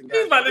 hey, listen, guys.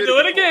 He's about to do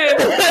it again.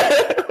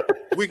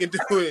 We can do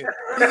it.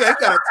 He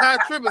got a Ty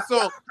Tribbett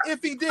song.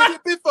 If he did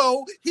it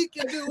before, he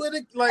can do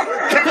it like.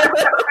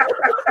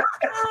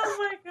 Oh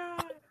my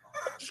God.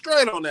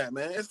 Straight on that,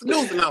 man. It's the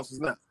news announcers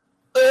now.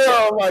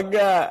 Oh my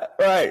God.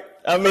 Right.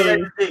 I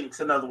mean, thinks,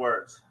 in other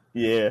words.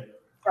 Yeah.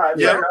 All right,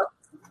 yeah.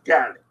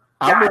 Got it.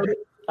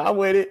 I'm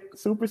with it.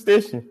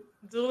 Superstition.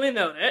 Duly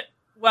noted.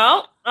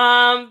 Well,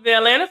 the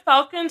Atlanta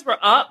Falcons were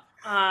up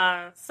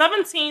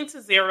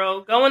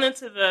 17-0 going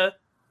into the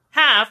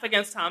half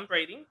against Tom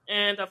Brady.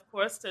 And, of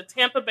course, the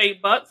Tampa Bay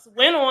Bucks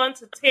went on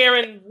to tear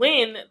and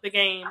win the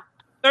game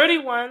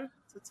 31-17.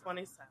 to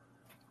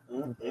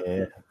 27.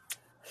 Yeah.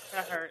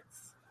 That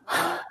hurts.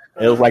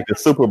 It was like the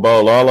Super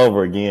Bowl all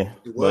over again.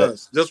 It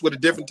was just with a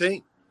different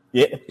team.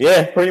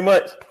 Yeah, pretty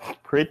much.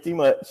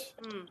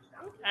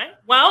 Okay.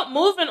 Well,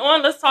 moving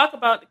on, let's talk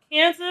about the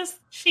Kansas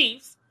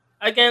Chiefs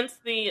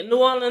against the New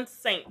Orleans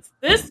Saints.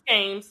 This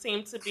game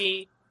seemed to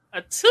be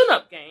a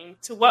tune-up game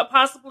to what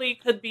possibly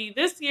could be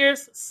this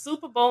year's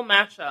Super Bowl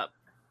matchup.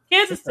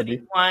 Kansas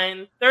City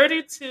won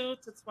 32-29.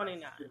 I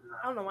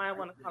don't know why I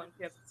want to call them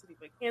Kansas City,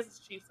 but Kansas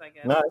Chiefs, I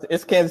guess. No,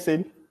 it's Kansas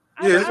City.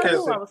 It's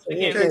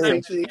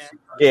Kansas City.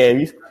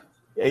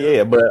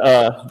 Yeah.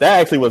 But that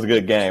actually was a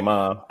good game.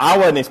 I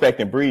wasn't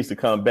expecting Breeze to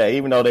come back,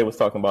 even though they was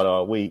talking about it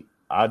all week.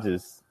 I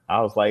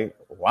was like,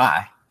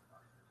 why?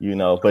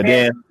 But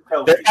then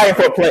they're fighting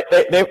for play.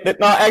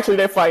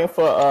 They're fighting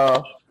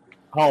for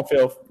home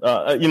field.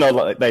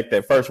 Like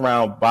that first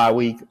round bye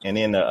week, and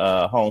then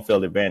the home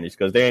field advantage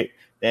because they're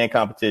in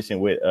competition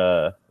with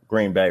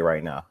Green Bay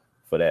right now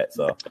for that.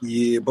 So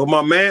yeah, but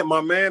my man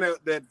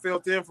that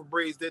filled in for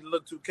Breeze didn't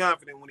look too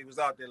confident when he was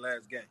out there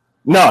last game.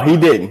 No, he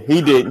didn't.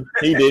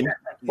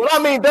 Well, I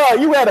mean, dog,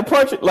 you had a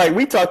punch. Like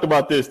we talked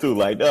about this too.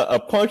 Like a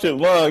punctured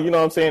lung. You know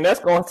what I'm saying? That's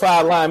going to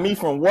sideline me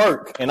from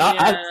work, and I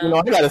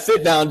got a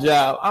sit down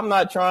job. I'm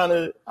not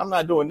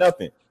doing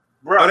nothing.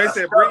 Bro, they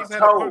said Breeze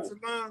had a punctured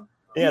lung.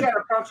 He had a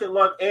punctured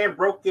lung and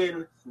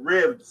broken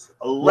ribs.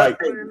 11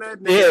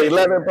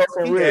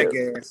 broken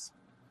ribs.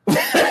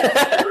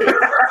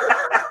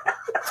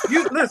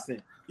 You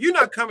listen. You're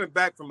not coming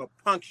back from a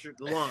punctured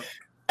lung.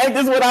 And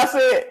this is what I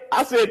said.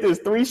 I said this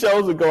 3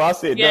 shows ago. I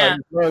said, "His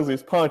lungs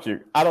is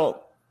punctured."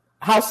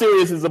 How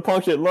serious is a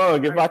punctured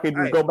lung? If I could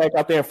just go back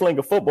out there and fling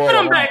a football, put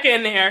him back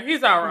in there.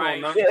 He's all right.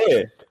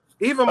 Yeah.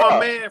 Even my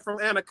man from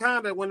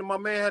Anaconda, when my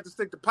man had to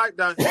stick the pipe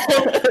down, he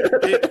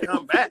didn't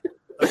come back.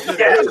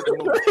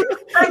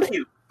 Thank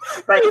you.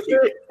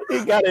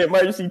 He got an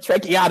emergency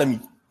tracheotomy.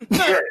 He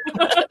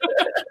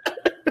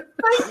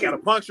got a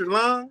punctured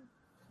lung.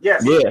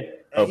 Yes. Yeah.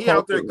 And he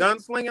out there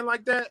gunslinging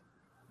like that.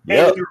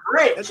 Yeah. And you're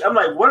rich. I'm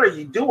like, what are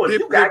you doing?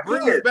 Did You got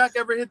Breeze back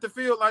ever hit the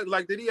field?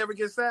 Like, did he ever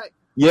get sacked?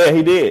 Yeah,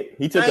 he did.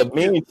 He took a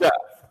mean shot.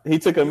 He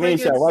took a mean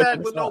shot. Right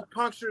with no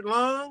punctured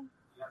lung.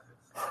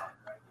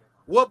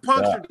 What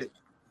punctured it?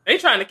 They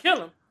trying to kill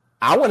him.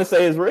 I want to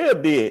say his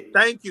rib did.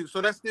 Thank you. So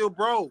that's still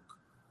broke.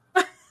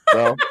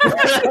 So.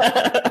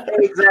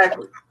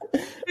 Exactly.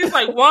 He's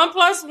like 1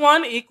 +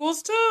 1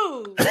 =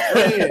 2.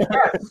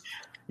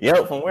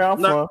 Yep, from where I'm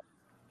from.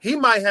 He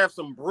might have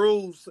some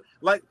bruise.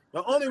 Like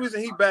the only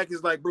reason he back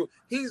is like bruise.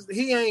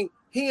 He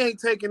ain't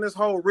taking this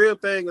whole rib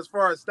thing as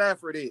far as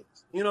Stafford is.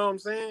 You know what I'm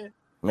saying?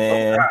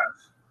 Man.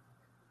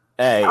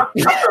 Hey. I'm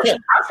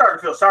starting to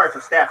feel sorry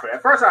for Stafford.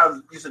 At first I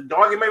was just a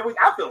dog him every week.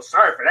 I feel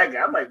sorry for that guy.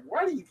 I'm like,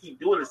 why do you keep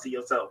doing this to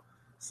yourself?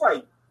 It's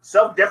like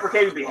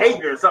self-deprecating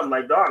behavior or something.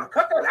 Like, dog,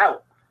 cut that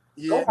out.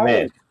 Yeah,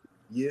 man.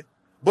 Yeah.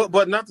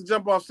 But not to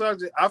jump off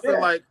subject, I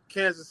feel like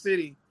Kansas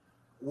City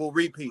will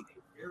repeat.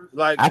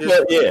 Like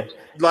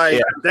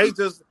they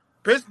just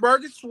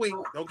Pittsburgh is sweet.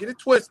 Don't get it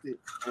twisted.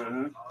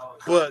 Mm-hmm.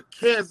 But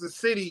Kansas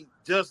City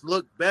just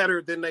looked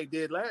better than they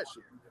did last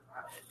year.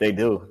 They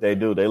do. They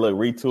look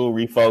retool,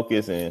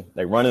 refocus, and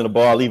they're running the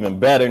ball even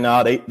better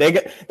now. They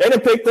done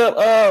picked up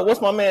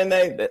what's my man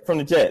name from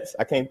the Jets?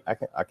 I can't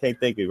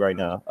think of it right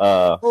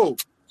now. Who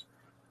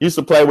used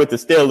to play with the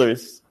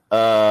Steelers?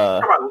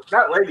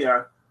 Not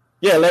Le'Veon.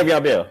 Yeah,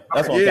 Le'Veon Bell.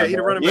 That's what I'm talking he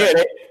the about. running back.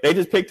 Yeah, they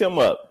just picked him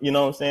up. You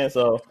know what I'm saying?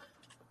 So,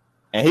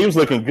 and he was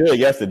looking good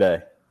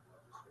yesterday.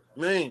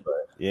 Man,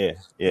 but yeah.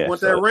 You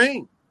want that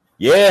ring?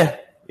 Yeah.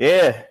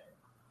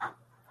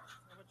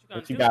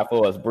 What you got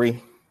for us,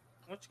 Bree?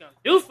 What you gonna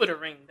do for the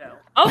ring, though?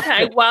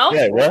 Okay, well.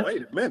 Yeah, what?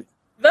 Wait a minute.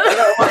 That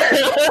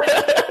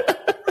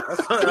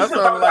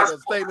sounded like a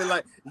statement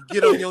like, you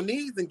get on your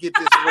knees and get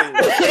this ring.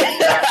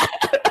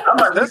 I'm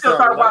like, we still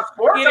talking about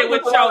sports? Get it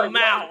with your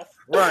mouth.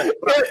 Right.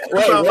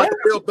 That sounds like a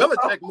Bill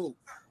Belichick move.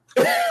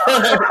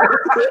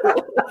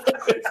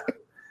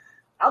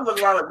 I'm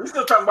looking around like, we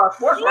still talking about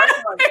sports, right?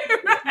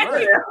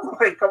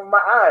 Like, come in my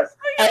eyes.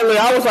 Hey,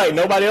 I was like,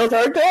 nobody else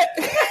heard that?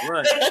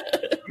 Right.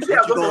 You see,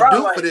 what you gonna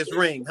do for this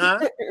ring, huh?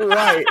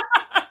 Right.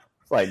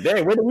 It's like,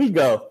 dang, where do we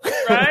go?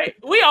 Right?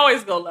 We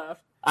always go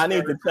left. I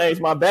need to change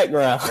my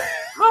background.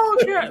 Oh,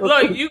 yeah.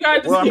 Look, you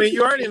got to Well, I mean,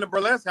 you already in the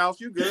burlesque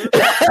house. You good.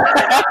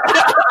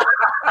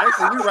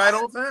 Actually, you right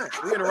on time.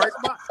 We in the right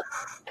spot.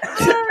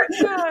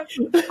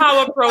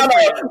 How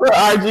appropriate.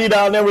 RG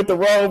down there with the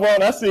robe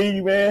on. I see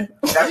you, man.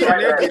 That's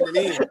right, man. Getting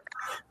it in.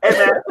 Hey,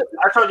 man,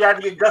 I told you I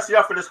had to get gussied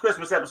up for this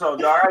Christmas episode,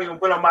 dog. I even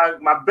put on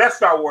my best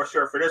Star Wars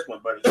shirt for this one,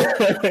 buddy.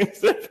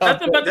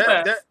 Nothing but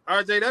the best.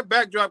 RJ, that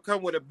backdrop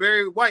come with a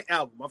Barry White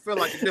album. I feel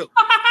like you do.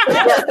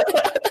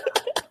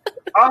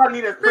 All I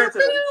need is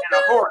princess and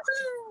a horse.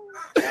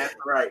 That's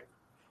right.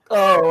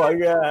 Oh, my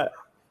God.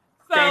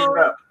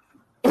 So,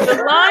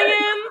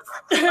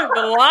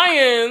 the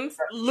Lions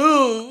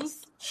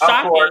lose.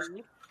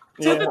 Shocking.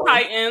 to the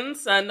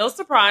Titans. No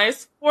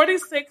surprise,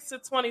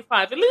 46-25.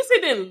 At least they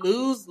didn't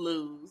lose.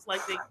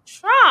 Like they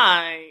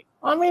tried.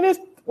 I mean,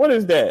 what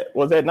is that?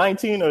 Was that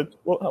 19 or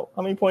how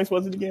many points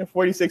was it again?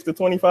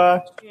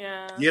 46-25.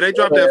 Yeah. Yeah, they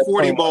dropped that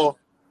 40 ball.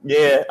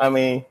 Yeah, I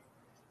mean,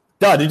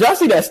 dog, did y'all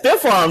see that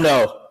stiff arm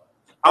though?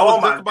 I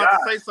was just about to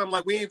say something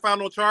like we ain't found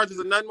no charges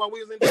or nothing while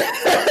we was in there.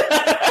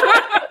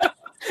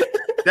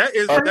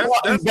 that's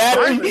violence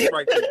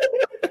right there.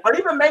 But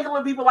even making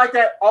with people like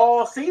that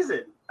all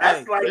season,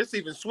 that's it's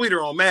even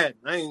sweeter on Madden.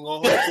 I ain't gonna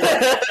hold you.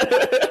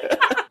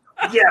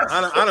 Yes,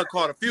 I done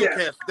caught a few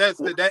cats. That's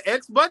that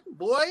X button,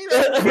 boy.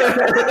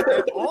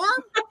 That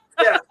arm.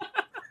 Yeah,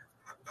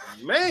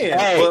 man.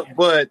 Hey.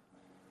 But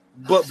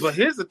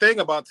here's the thing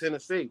about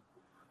Tennessee,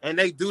 and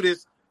they do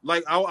this.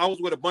 Like I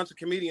was with a bunch of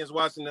comedians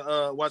watching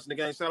the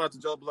game. Shout out to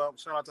Joe Blunt.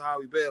 Shout out to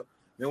Howie Bell.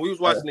 And we was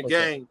watching the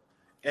game,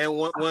 and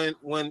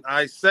when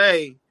I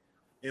say,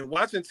 in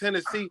watching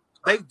Tennessee,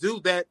 they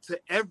do that to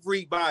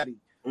everybody.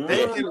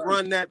 They can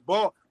run that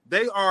ball.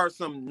 They are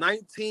some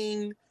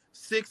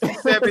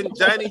 1967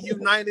 Johnny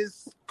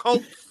Unitas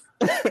Colts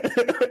running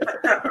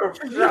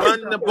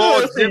the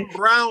ball, Jim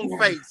Brown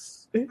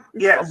face.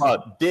 Yes,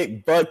 about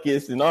Dick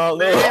Butkus and all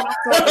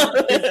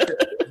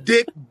that.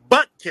 Dick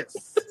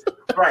Butkus.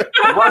 Right.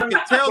 I can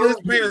tell his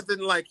parents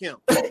didn't like him.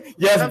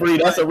 Yes, Bree,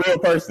 that's a real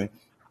person.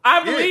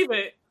 I believe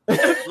it.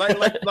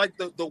 like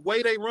the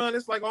way they run,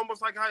 it's like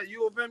almost like how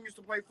U of M used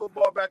to play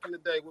football back in the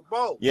day with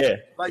Bo. Yeah.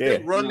 They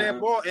run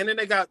that ball, and then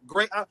they got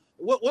great.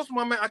 What's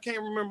my man? I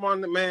can't remember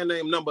the man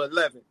named number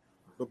 11.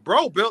 But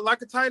bro built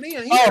like a tight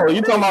end.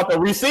 You talking about the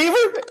receiver?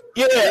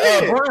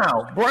 Yeah.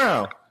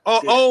 Brown.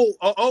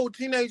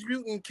 Teenage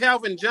Mutant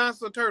Calvin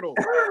Johnson Turtle.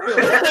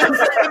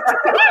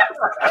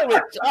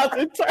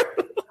 Johnson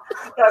Turtle.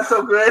 That's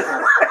so good.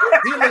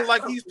 He looked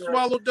like he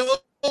swallowed the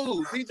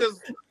ooze. He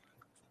just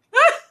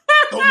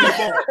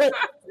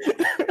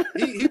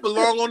he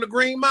belonged on the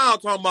Green Mile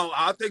talking about,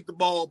 I'll take the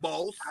ball,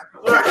 boss.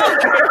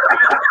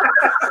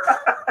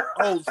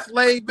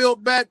 Slave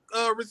built back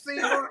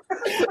receiver.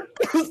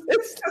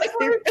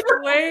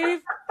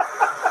 Slave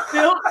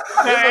built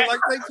back. Like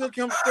they took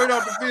him straight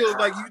off the field.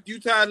 Like, you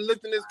tired of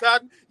lifting this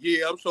cotton?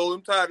 Yeah, I'm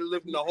tired of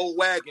lifting the whole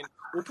wagon.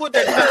 We'll put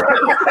that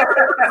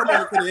come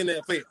on to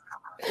the NFL.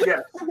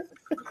 Yeah.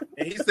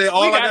 And he said,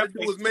 all I got to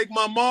do is make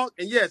my mark.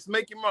 And yes,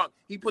 make your mark.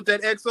 He put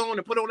that X on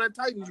and put on that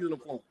Titans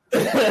uniform.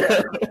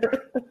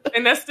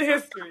 And that's the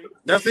history.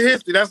 That's the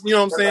history. That's, you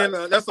know what I'm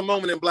saying? That's a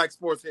moment in Black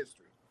sports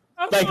history.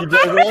 Thank you,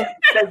 Joe.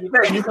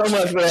 Thank you so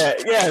much for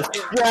that. Yes.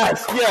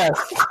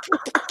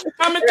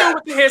 Coming through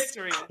with the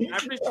history. I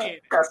appreciate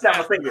it. Gotta snap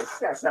my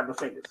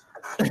fingers.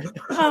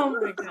 Oh,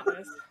 my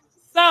goodness.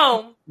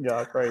 So,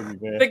 y'all crazy,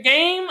 man. The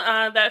game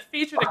that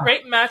featured a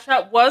great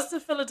matchup was the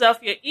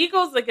Philadelphia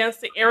Eagles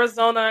against the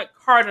Arizona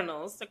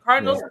Cardinals. The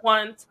Cardinals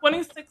won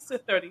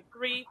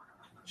 26-33.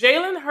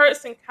 Jalen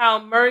Hurts and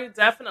Kyle Murray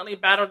definitely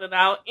battled it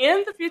out,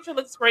 and the future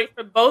looks great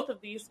for both of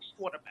these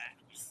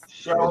quarterbacks.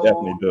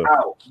 Definitely do.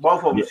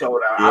 Both of them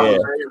showed out. I was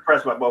very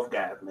impressed by both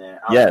guys, man.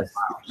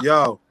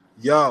 Yo,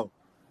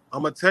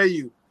 I'm gonna tell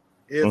you,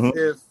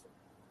 if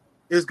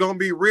it's gonna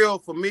be real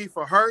for me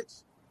for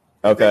Hurts,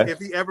 if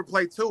he ever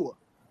played Tua.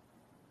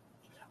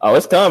 Oh,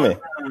 it's coming.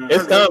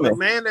 It's coming. The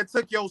man that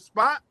took your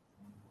spot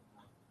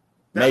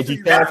made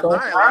you pass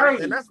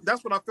on. And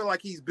that's what I feel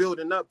like he's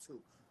building up to.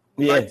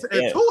 Yeah.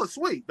 And Tua's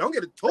sweet. Don't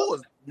get it.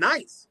 Tua's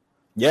nice.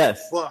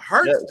 Yes. But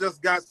Hurts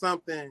just got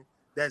something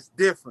that's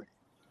different.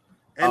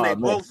 And they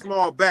both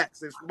small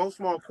backs. It's both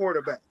small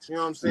quarterbacks. You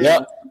know what I'm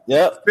saying?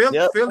 Yep.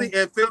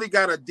 Philly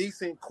got a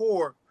decent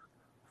core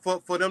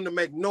for them to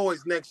make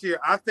noise next year.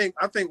 I think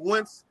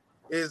Wentz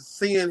is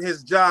seeing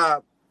his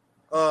job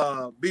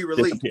be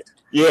released.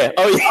 Yeah.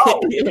 You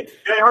ain't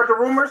heard the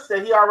rumors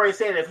that he already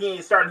said if he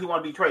ain't starting, he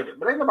want to be traded.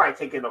 But ain't nobody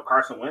taking no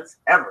Carson Wentz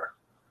ever.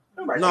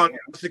 No,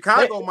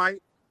 Chicago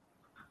might.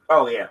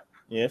 Oh yeah.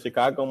 Yeah,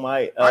 Chicago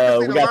might. I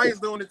can see the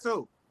Lions doing it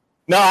too.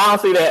 No, I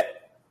don't see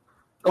that.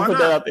 Why put not?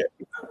 That out there.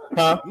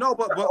 Huh? No,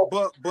 but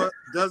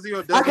does he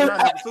or does he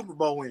not have a Super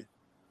Bowl win?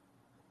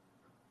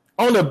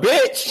 On the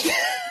bench.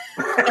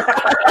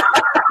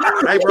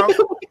 Hey, bro.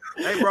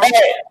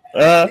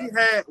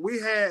 We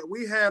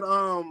had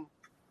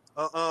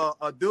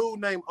a dude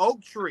named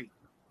Oak Tree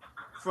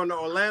from the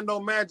Orlando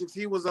Magic.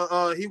 He was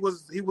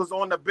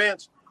on the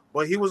bench,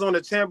 but he was on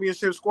the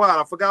championship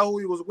squad. I forgot who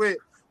he was with,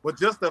 but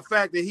just the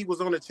fact that he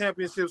was on the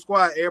championship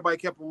squad, everybody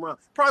kept him around.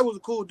 Probably was a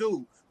cool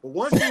dude. But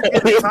once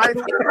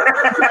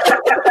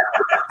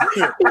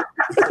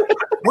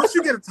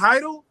you get a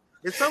title,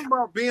 it's something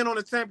about being on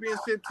a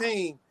championship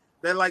team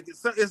that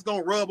it's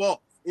gonna rub off.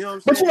 You know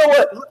what I'm saying? But you know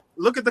what?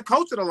 Look at the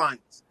coach of the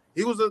Lions.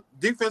 He was a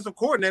defensive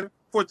coordinator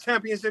for a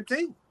championship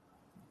team.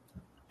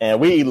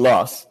 And we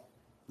lost.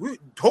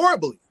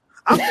 Horribly.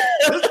 This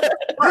is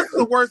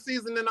the worst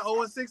season in the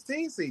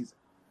 0-16 season.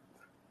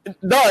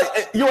 No,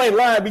 you ain't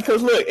lying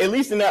because look, at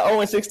least in that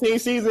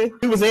 0-16 season,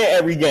 we was in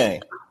every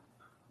game.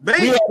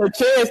 Baby. We had a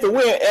chance to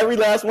win every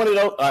last one of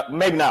those.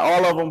 Maybe not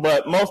all of them,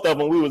 but most of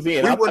them we was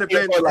in. We would have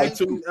been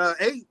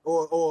 8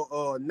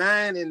 or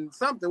 9 and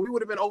something. We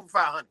would have been over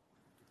 500.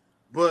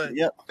 But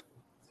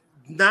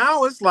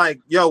now it's like,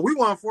 yo, we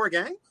won 4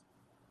 games.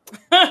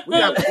 We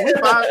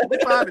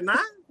 5-9.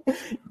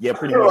 Yeah,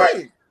 pretty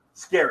much.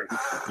 Scary.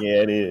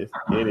 Yeah, it is.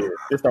 It is.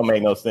 This don't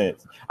make no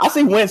sense. I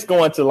see Wentz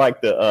going to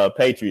like the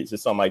Patriots or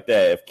something like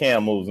that if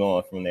Cam moves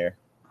on from there.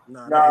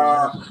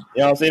 No.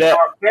 You don't see that?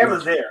 Cam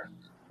is there.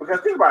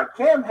 Because think about it,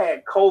 Cam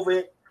had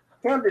COVID.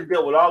 Cam didn't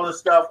deal with all this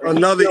stuff.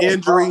 Another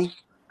injury.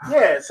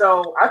 Yeah,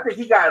 so I think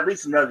he got at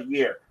least another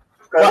year.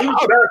 Because even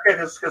Belichick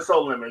can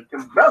console him.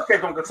 Because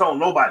Belichick don't console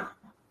nobody.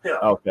 Hell.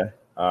 Okay.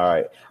 All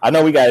right. I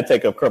know we got to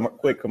take a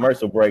quick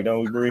commercial break,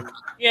 don't we, Bree?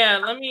 Yeah,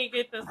 let me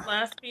get this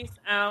last piece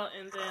out,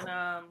 and then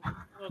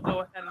we'll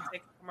go ahead and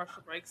take a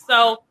commercial break.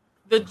 So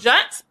the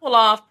Jets pull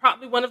off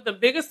probably one of the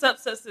biggest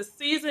upsets this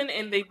season,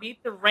 and they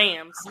beat the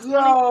Rams. Yo,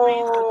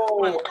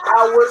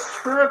 I was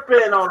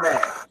tripping on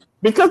that.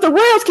 Because the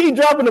Rams keep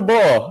dropping the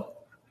ball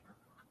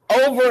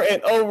over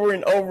and over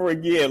and over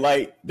again.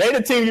 Like, they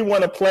the team you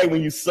want to play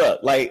when you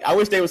suck. Like, I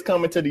wish they was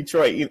coming to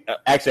Detroit.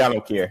 Actually, I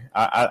don't care.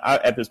 I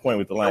at this point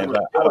with the Lions,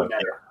 I don't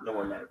care. No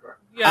one matter, bro.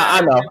 Yeah,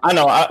 I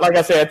know. Like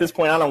I said, at this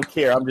point, I don't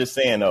care. I'm just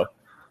saying, though.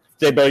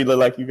 J-Bell, you look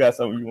like you got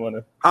something you want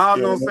to. I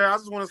was going to say, I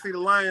just want to see the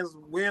Lions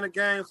win a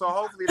game, so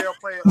hopefully they'll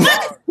play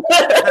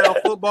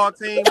a football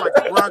team like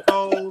the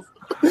Broncos,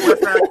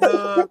 Westside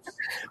Cubs.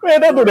 Man,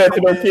 don't do that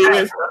to those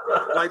kids.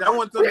 Like, I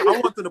want them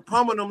to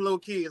pummel them little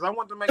kids. I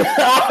want them to make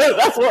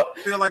them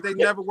feel like they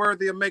never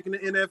worthy of making the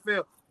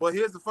NFL. But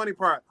here's the funny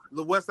part.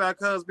 The Westside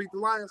Cubs beat the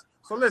Lions.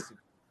 So listen,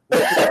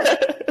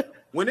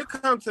 when it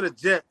comes to the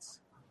Jets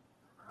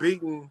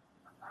beating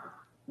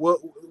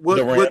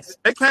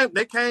they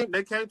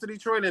came to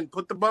Detroit and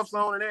put the buffs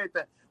on and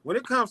everything. When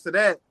it comes to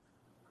that,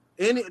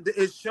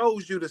 it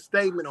shows you the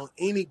statement on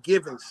any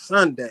given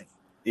Sunday.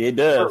 It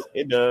does.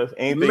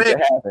 Anything can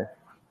happen.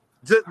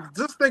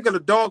 Just think of the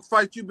dog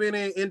fight you've been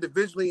in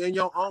individually in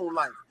your own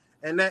life,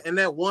 and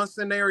that one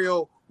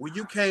scenario where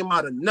you came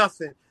out of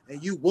nothing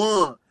and you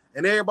won,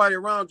 and everybody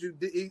around you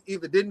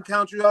either didn't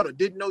count you out or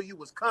didn't know you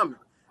was coming,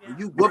 and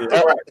you whooped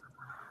them.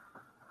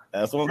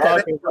 That's what I'm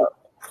talking about.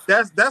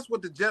 That's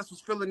what the Jets was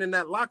feeling in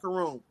that locker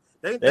room.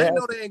 They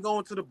know they ain't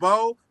going to the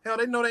bowl. Hell,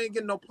 they know they ain't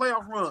getting no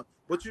playoff run.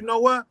 But you know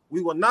what? We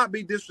will not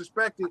be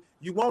disrespected.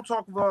 You won't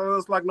talk about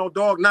us like no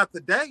dog. Not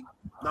today.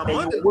 Not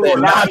Monday.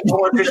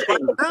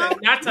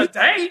 Not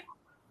today.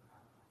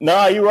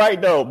 No, you're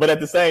right though. But at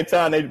the same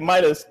time, they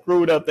might have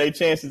screwed up their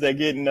chances at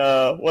getting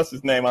what's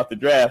his name out the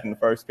draft in the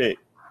first pick.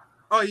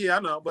 Oh yeah, I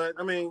know. But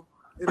I mean,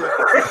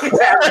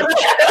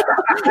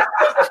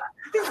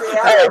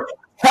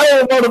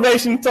 How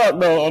motivation talk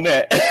though on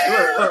that?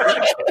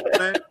 Look,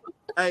 man,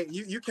 hey,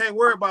 you can't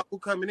worry about who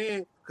coming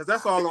in because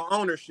that's all on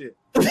ownership.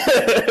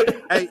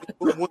 Hey,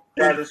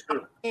 that is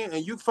true.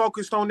 And you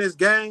focused on this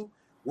game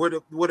with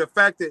the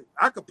fact that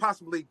I could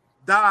possibly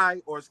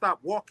die or stop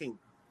walking.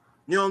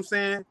 You know what I'm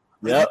saying?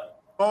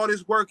 Yep. All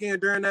this work in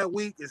during that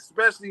week,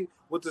 especially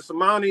with the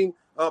surmounting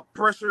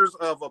pressures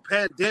of a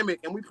pandemic,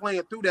 and we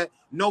playing through that,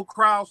 no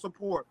crowd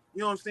support.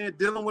 You know what I'm saying?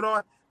 Dealing with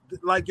all,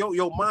 like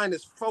your mind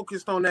is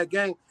focused on that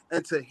game,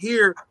 and to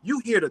hear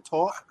the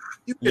talk,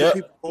 you hear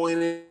people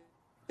going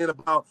in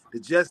about the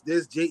just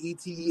this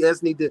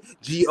JETES need to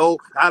GO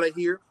out of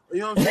here.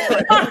 You know what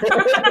I'm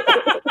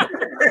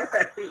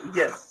saying?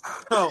 Yes.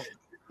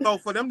 So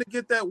for them to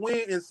get that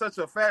win in such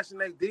a fashion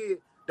they did,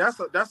 that's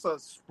a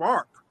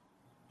spark.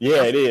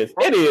 Yeah, it is.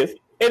 It is,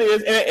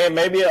 and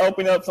maybe it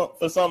open up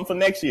for something for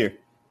next year.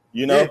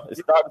 You know,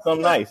 it's starting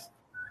something nice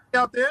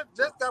out there.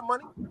 Just got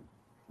money.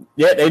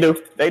 Yeah, they do.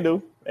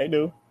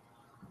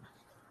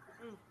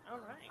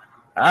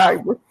 All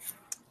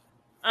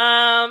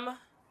right.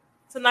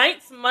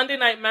 Tonight's Monday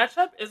night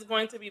matchup is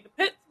going to be the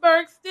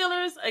Pittsburgh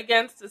Steelers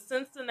against the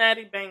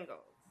Cincinnati Bengals.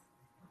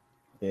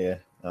 Yeah,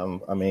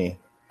 I mean,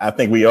 I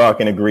think we all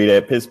can agree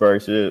that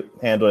Pittsburgh should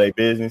handle their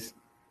business.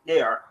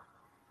 They are.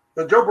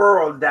 But Joe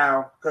Burrow is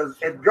down. Because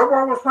if Joe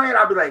Burrow was playing,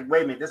 I'd be like,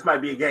 wait a minute, this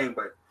might be a game,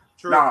 but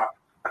nah.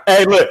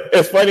 Hey, look,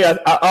 it's funny.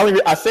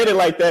 I said it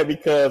like that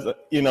because,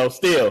 you know,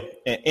 still,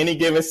 any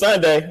given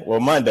Sunday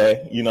or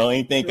Monday, you know,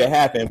 anything could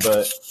happen.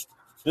 But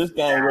this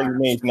game really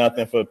means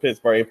nothing for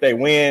Pittsburgh. If they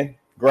win,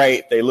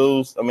 great. If they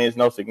lose, I mean, it's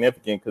no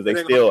significant because they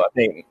still, I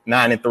think,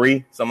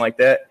 9-3, something like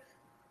that,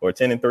 or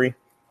 10-3.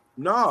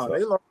 No,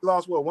 they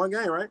lost one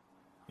game, right?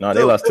 No,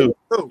 they lost two.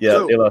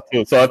 Yeah, they lost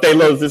 2. So if they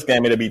lose this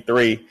game, it'll be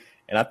 3.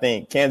 And I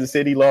think Kansas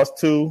City lost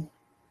 2.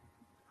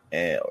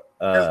 And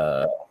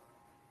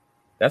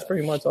that's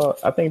pretty much all.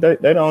 I think they're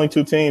the only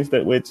 2 teams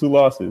that with 2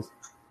 losses.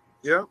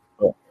 Yeah.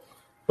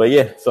 But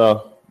yeah,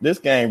 so this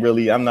game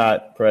really, I'm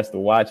not pressed to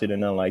watch it or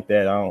nothing like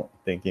that. I don't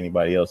think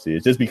anybody else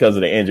is, just because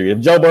of the injury. If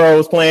Joe Burrow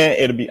was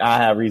playing, I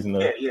have reason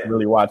to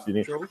really watch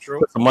it. True.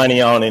 Put some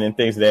money on it and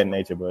things of that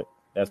nature. But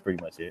that's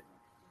pretty much it.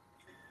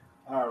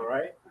 All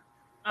right.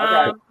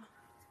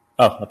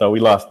 Oh, I thought we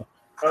lost him.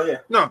 Oh yeah.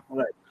 No. All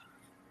right.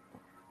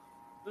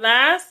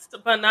 Last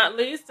but not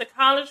least, the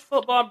college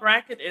football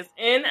bracket is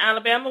in.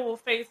 Alabama will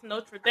face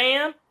Notre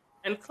Dame,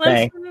 and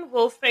Clemson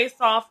will face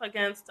off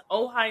against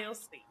Ohio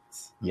State.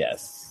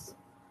 Yes.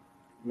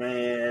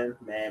 Man.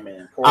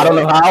 I don't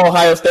know how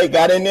Ohio State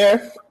got in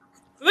there.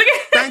 Look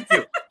at Thank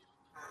you.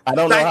 I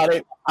don't know how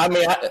they. I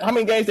mean, how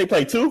many games they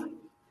play? 2?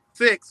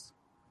 6.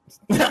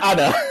 I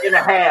know. In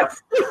a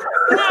half.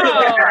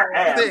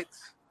 No.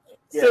 6.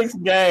 6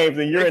 games,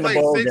 and you're They in the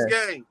play bowl 6 game.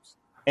 games.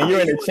 And you're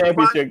in the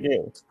championship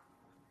game.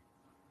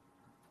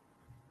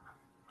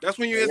 That's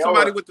when you hit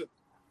somebody with the.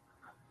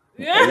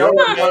 Yeah.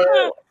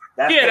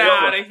 That's Get the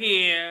out of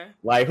here.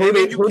 Like And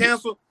then you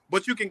cancel,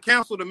 but you can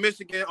cancel the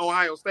Michigan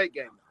Ohio State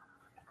game.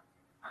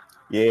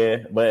 Yeah,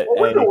 but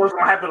Well, we know what's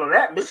gonna happen on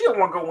that. Michigan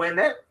won't go win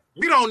that.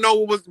 We don't know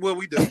what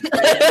we do. Come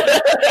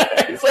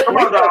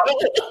on, dog.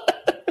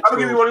 I'm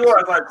gonna give you one of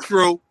yours. Like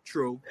True.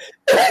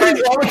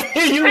 I'm gonna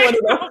give you one of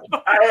those.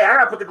 Hey, I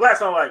gotta put the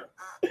glass on. Like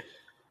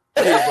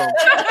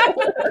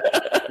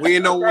We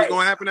didn't know what was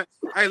gonna happen.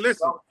 Hey,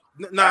 listen.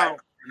 Now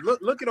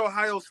look at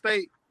Ohio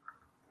State.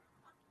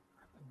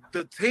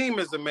 The team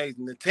is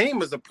amazing. The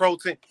team is a pro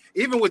team.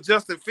 Even with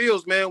Justin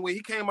Fields, man, when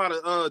he came out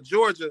of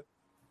Georgia,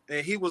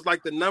 and he was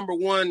like the number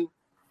 1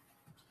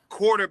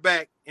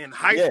 quarterback in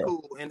high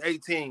school in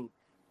 18,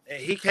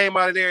 and he came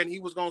out of there and he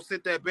was gonna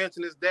sit that bench,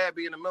 and his dad,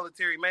 being a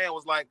military man,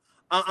 was like,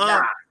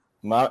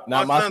 my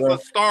son's a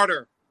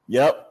starter.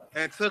 Yep.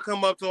 And took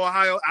him up to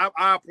Ohio.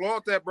 I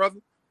applaud that, brother.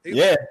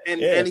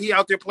 And he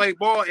out there played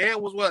ball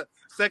and was what,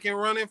 second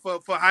running for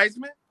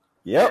Heisman.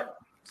 Yep.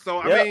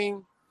 So I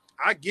mean,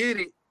 I get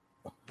it,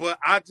 but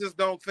I just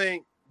don't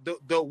think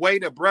the way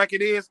the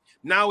bracket is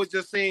now, it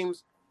just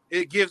seems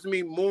it gives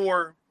me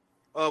more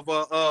of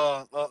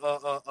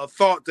a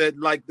thought that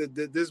like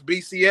this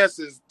BCS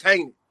is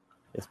tainted.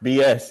 It's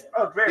BS.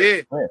 oh,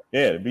 very.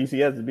 Yeah, the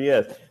BCS is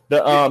BS.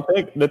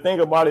 The thing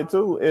about it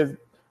too is,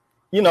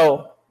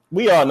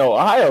 we all know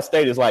Ohio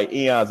State is like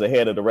eons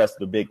ahead of the rest of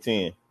the Big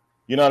Ten.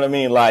 You know what I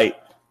mean? Like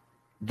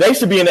they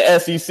should be in the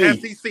SEC.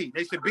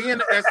 They should be in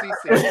the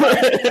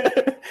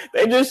SEC.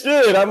 They just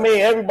should. I mean,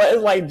 everybody.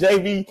 It's like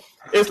JV.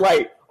 It's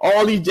like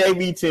all these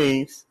JV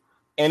teams,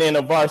 and then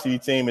the varsity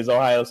team is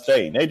Ohio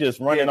State. They just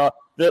running off.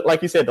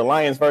 Like you said, the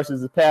Lions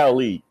versus the Pal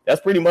League.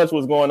 That's pretty much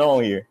what's going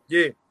on here.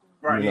 Yeah,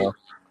 right. You know?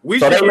 We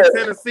should get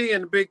Tennessee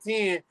in the Big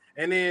Ten,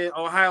 and then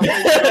Ohio State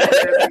in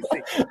the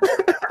SEC.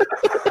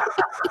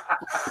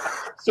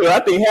 So I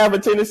think half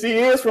of Tennessee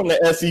is from the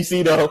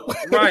SEC, though.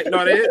 Right?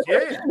 No, they is.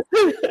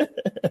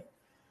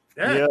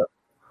 Yeah.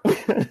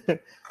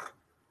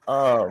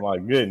 Oh my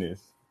goodness.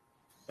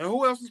 And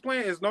who else is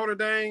playing? Is Notre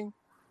Dame?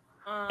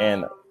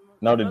 And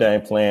Notre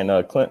Dame playing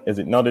Clinton. Is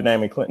it Notre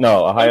Dame and Clinton?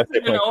 No, Ohio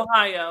State in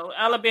Ohio,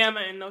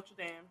 Alabama, and Notre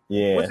Dame.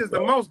 Yeah, which is the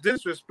most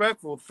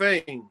disrespectful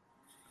thing.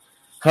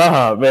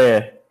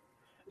 Man.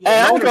 Hey,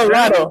 I'm gonna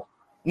lie though.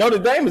 Notre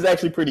Dame is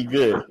actually pretty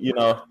good, Hey,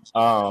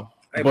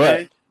 but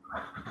man.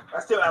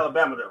 That's still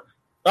Alabama though.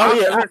 Oh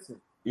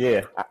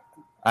yeah,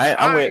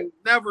 I ain't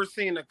never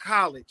seen a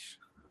college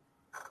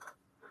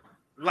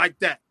like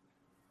that.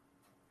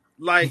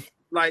 Like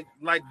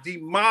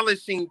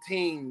demolishing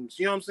teams.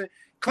 You know what I'm saying?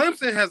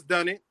 Clemson has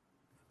done it.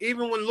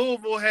 Even when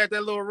Louisville had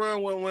that little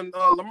run when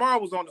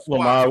Lamar was on the squad.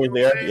 Lamar was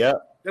there. Yeah,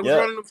 they was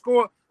running the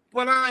score.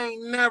 But I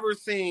ain't never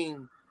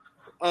seen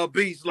a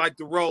beast like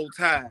the Roll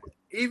Tide.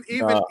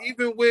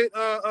 Even with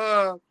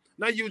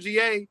not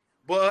UGA,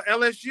 but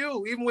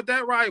LSU. Even with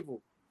that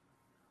rival.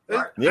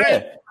 Right.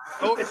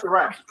 It's a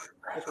wrap.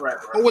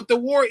 But with the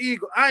War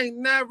Eagle, I ain't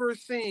never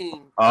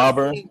seen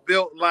Auburn a team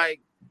built like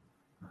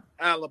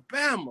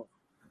Alabama.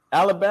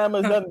 Alabama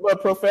is nothing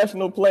but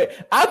professional play.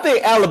 I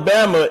think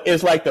Alabama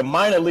is like the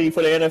minor league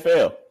for the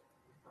NFL.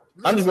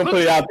 I'm just gonna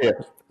put it out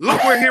there.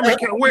 Look where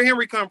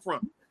Henry come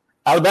from.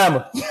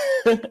 Alabama.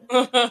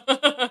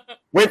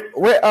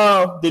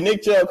 where did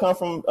Nick Chubb come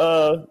from?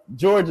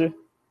 Georgia,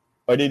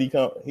 or did he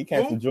come? He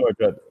came from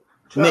Georgia.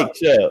 Nick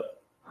Chubb.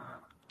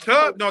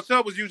 Chubb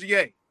was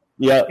UGA.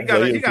 Yeah, he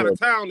got a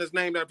town that's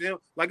named after him.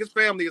 Like his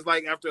family is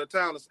like after a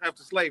town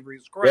after slavery.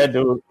 It's crazy. That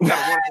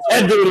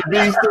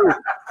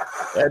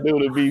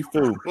dude a beast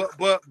too.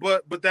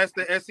 But that's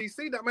the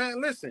SEC. That man,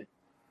 listen.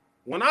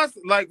 When I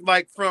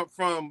like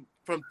from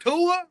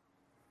Tua,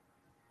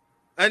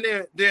 and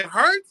then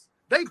Hurts,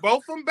 they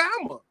both from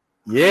Bama.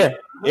 Yeah.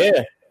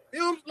 You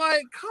know,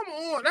 like, come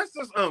on, that's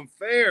just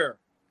unfair.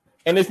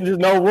 And there's just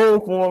no room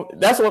for them.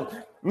 That's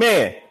what,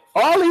 man.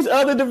 All these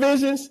other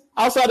divisions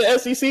outside the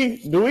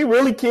SEC, do we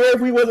really care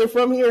if we wasn't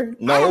from here?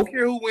 No. I don't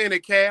care who win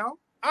at Cal.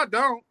 I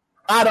don't.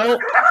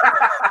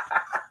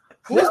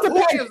 Who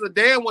gives a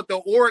damn what the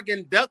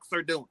Oregon Ducks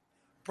are doing?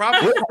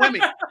 Probably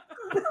swimming.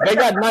 They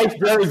got nice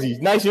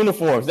jerseys, nice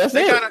uniforms. That's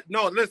it.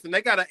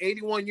 They got an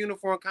 81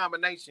 uniform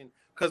combination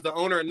because the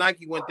owner of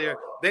Nike went there.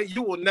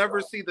 You will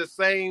never see the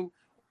same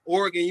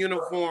Oregon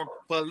uniform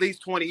for at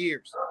least 20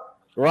 years.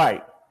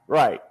 Right.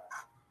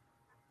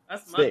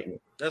 That's money.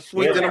 That's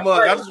sweet in the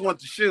mug. I just want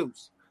the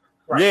shoes.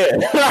 Right.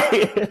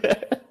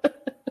 Yeah.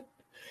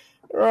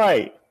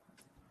 Right.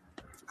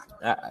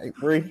 I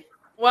agree.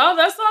 Well,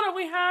 that's all that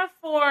we have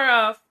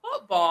for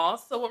football.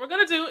 So what we're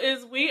going to do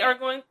is we are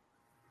going...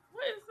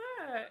 What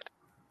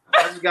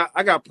is that?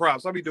 I got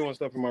props. I'll be doing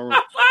stuff in my room.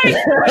 What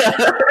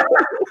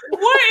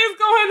is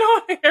going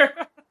on here?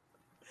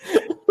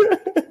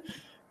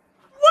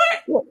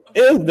 What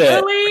is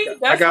that? Really?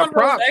 That's I got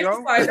props,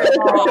 yo.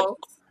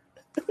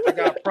 I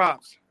got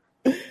props.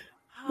 This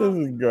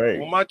is great.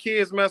 When my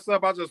kids mess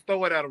up, I just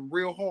throw it at them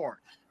real hard.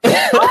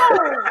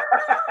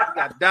 I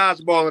got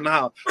dodgeball in the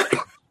house.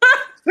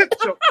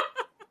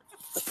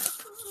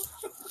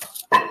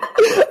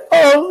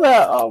 Oh,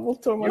 that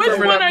almost tore my Which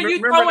camera. one are you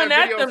throwing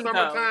at them, though?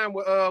 Summertime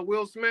with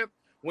Will Smith,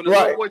 when the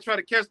Right. little boy tried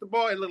to catch the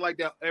ball, it looked like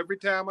that every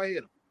time I hit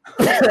him.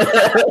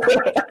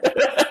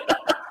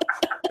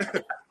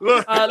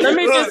 Look, Let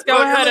me just go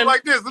ahead and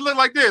like this. It looked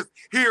like this.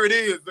 Here it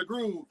is, the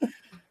groove.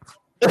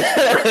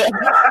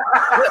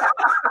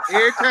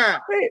 Every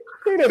time.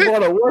 He done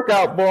bought a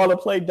workout ball to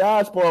play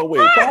dodgeball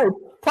with.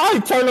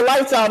 Probably turn the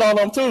lights out on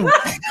them too.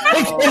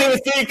 They can't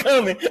even see it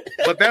coming.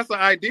 But that's the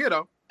idea,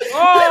 though.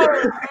 oh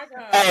my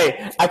God.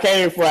 Hey, I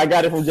came for. I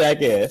got it from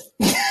Jackass.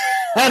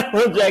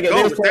 From Jackass. Go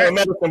They was with playing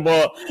that. medicine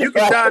ball. You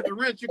can dodge the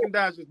wrench, you can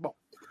dodge this ball.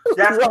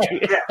 That's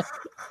Right.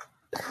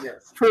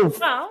 yes. Proof.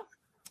 Well,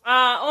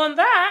 on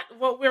that,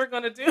 what we're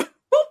going to do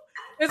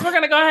is we're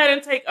going to go ahead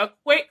and take a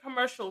quick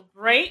commercial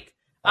break.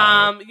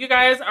 You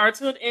guys are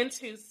tuned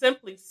into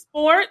Simply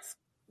Sports.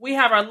 We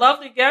have our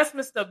lovely guest,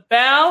 Mr.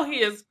 Bell.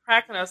 He is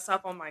cracking us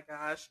up. Oh my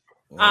gosh.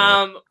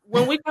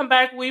 When we come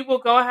back, we will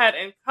go ahead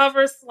and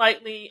cover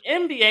slightly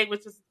NBA,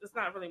 which is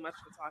not really much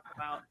to talk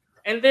about.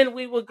 And then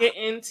we will get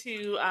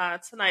into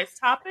tonight's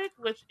topic,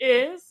 which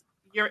is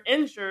you're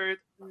injured,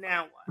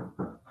 now what?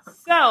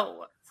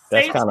 So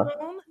stay tuned.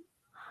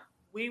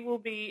 We will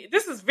be,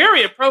 this is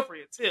very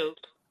appropriate too.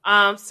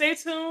 Stay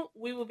tuned.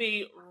 We will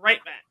be right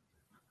back.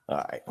 All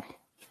right.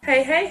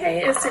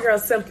 Hey, it's your girl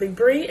Simply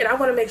Bree, and I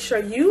want to make sure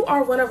you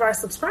are one of our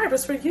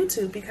subscribers for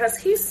YouTube because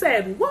he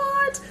said,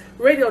 what?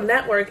 Radio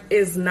Network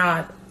is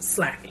not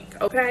slacking,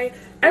 okay?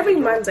 Every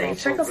Monday,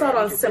 check us out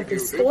on Simply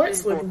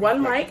Sports with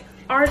One Mike,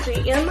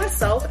 RG, and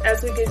myself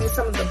as we give you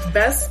some of the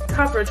best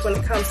coverage when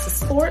it comes to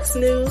sports,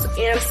 news,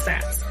 and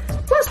stats.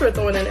 Plus, we're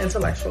throwing in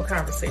intellectual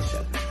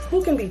conversation.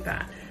 Who can beat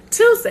that?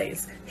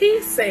 Tuesdays, He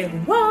Say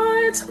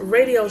What?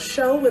 Radio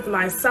show with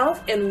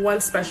myself and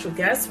one special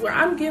guest where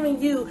I'm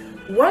giving you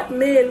what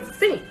men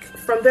think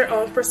from their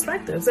own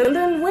perspectives. And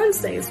then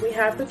Wednesdays, we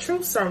have the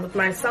Truth Serum with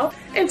myself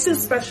and two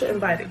special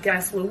invited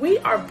guests where we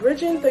are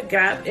bridging the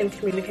gap in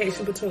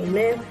communication between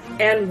men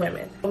and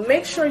women.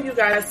 Make sure you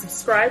guys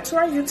subscribe to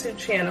our YouTube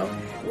channel.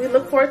 We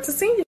look forward to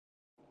seeing you.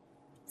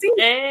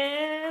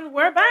 And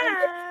we're back.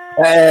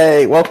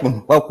 Hey,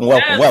 welcome. Welcome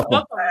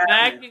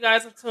back. You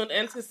guys have tuned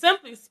into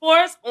Simply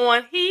Sports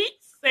on Heat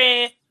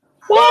saying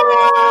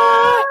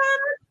what?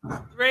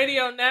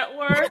 Radio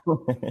Network.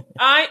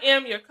 I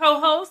am your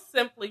co-host,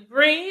 Simply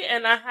Bree,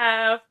 and I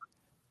have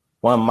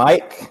One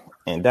Mike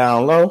and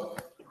down low.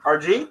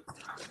 RG.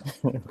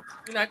 You're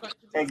not going to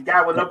And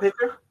guy with no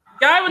picture.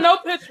 Guy with no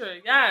picture,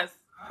 yes.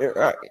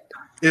 Right.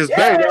 It's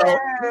back.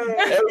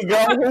 There we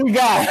go. Who we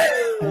got?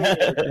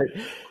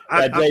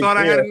 I thought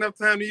I had enough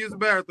time to use the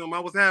bathroom. I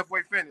was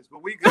halfway finished,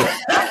 but we good.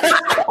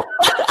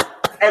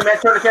 Hey man,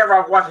 turn the camera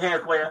off. Wash your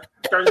hands, player.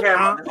 Turn the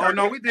camera off. Oh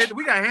no, we did.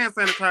 We got hand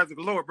sanitizer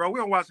galore, bro. We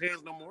don't wash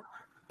hands no more.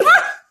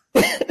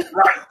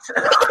 Right.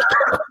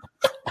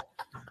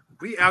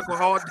 We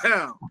alcohol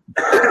down.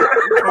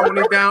 We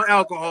only down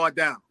alcohol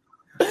down.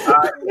 Hey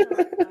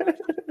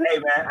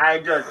man, I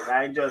ain't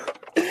judging.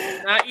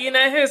 Not eating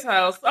at his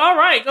house. All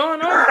right,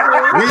 going on.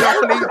 We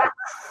don't need.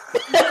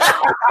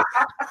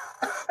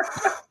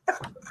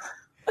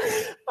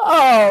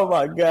 Oh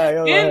my God.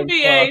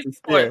 NBA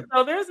sports.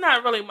 So there's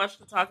not really much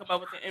to talk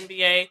about with the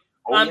NBA.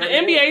 The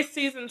NBA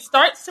season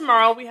starts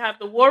tomorrow. We have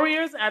the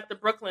Warriors at the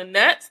Brooklyn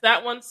Nets.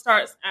 That one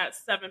starts at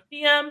 7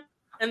 p.m.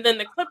 And then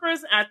the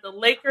Clippers at the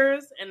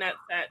Lakers, and that's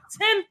at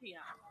 10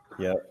 p.m.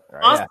 Yep.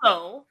 Right.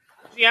 Also,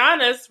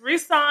 Giannis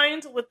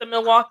re-signed with the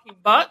Milwaukee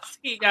Bucks.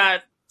 He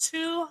got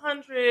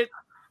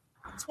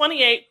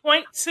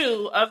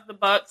 $228.2 of the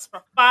Bucks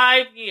for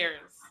 5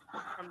 years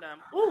from them.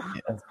 Ooh,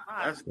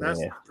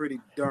 That's pretty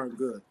darn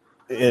good.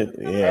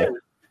 Yeah.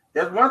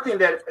 There's one thing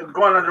that is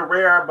going under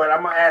radar, but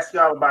I'm gonna ask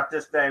y'all about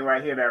this thing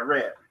right here that I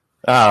read.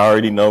 I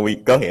already know.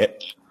 Go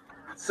ahead.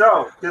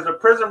 So there's a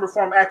prison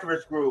reform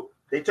activist group.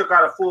 They took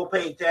out a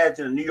full-page ad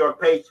in the New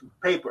York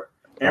paper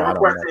and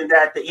requesting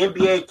that the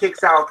NBA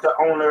kicks out the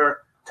owner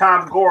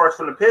Tom Gores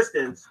from the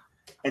Pistons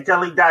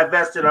until he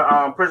divested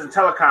a prison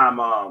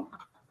telecom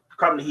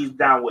company he's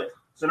down with.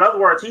 So in other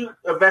words, he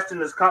invested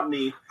in this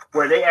company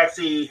where they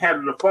actually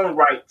handle the phone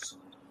rights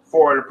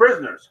for the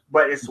prisoners,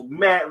 but it's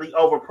madly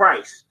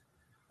overpriced.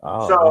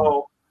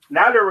 So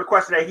now they're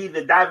requesting that he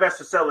either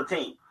divest or sell the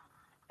team.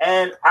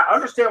 And I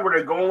understand where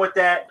they're going with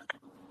that,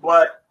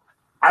 but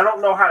I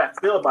don't know how to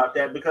feel about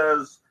that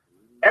because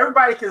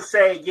everybody can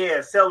say,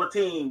 yeah, sell the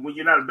team when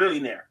you're not a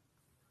billionaire.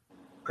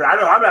 Because I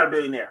know I'm not a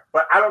billionaire,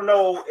 but I don't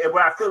know if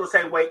I feel the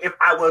same way if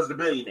I was the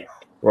billionaire.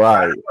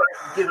 Right.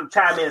 Get them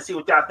chime in and see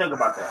what y'all think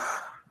about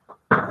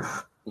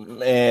that.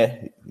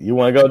 Man, you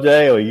want to go,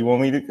 Jay, or you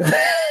want me to?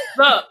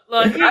 Look,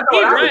 he's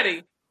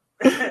ready.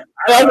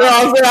 That's what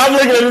I'm saying. I'm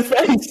looking at his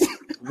face.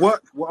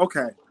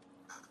 Okay.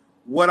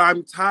 What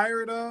I'm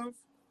tired of,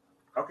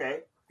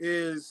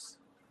 is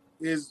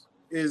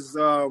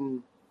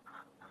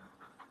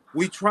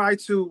we try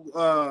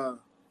to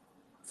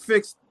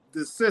fix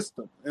the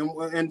system,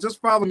 and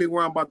just follow me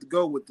where I'm about to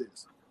go with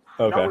this.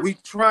 Okay. We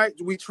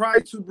try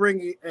to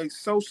bring a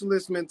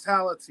socialist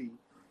mentality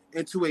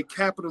into a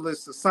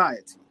capitalist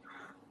society,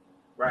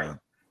 Right.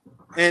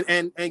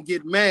 and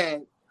get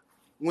mad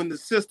when the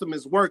system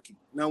is working.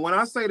 Now, when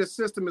I say the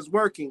system is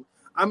working,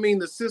 I mean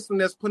the system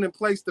that's put in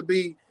place to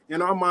be,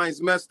 in our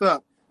minds, messed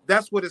up.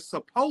 That's what it's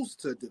supposed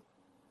to do.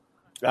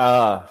 You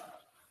know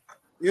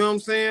what I'm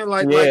saying?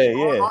 Like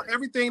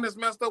everything that's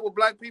messed up with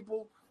black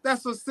people,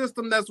 that's a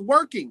system that's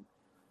working.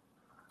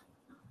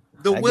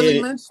 The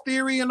Willie Lynch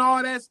theory and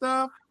all that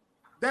stuff,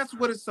 that's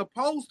what it's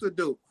supposed to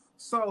do.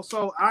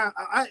 So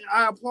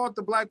I applaud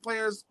the black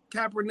players,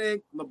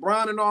 Kaepernick,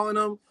 LeBron, and all of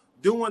them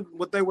doing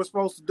what they were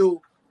supposed to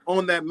do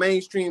on that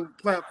mainstream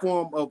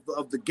platform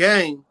of the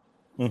game.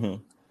 Mm-hmm.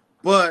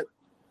 But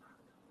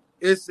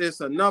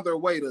it's another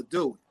way to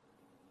do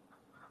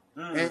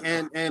it.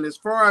 And as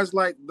far as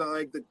like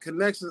the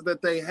connections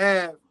that they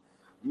have,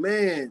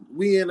 man,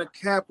 we in a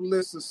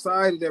capitalist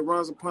society that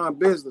runs upon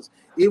business.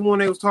 Even when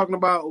they was talking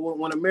about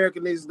when America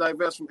needs to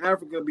divest from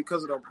Africa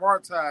because of the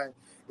apartheid,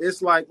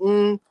 it's like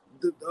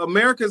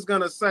America's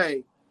gonna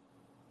say,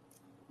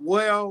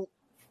 well,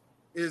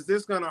 is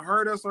this gonna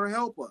hurt us or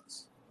help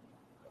us?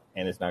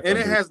 And it's not. And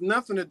it has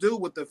nothing to do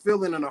with the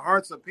feeling in the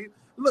hearts of people.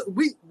 Look,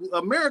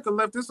 America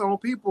left its own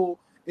people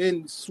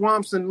in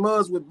swamps and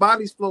muds with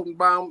bodies floating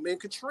by them in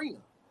Katrina.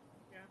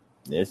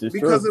 This is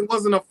because true. It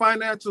wasn't a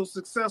financial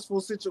successful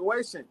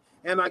situation.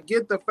 And I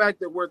get the fact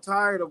that we're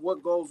tired of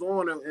what goes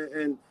on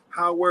and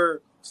how we're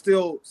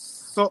still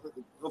so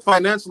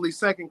financially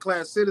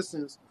second-class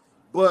citizens,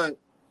 but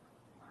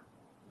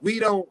we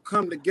don't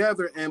come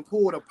together and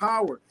pull the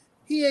power.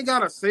 He ain't got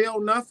to sell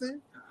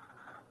nothing.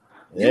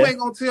 Yeah. You ain't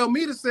going to tell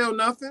me to sell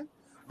nothing.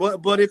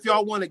 But if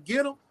y'all want to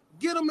get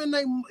them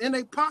in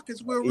they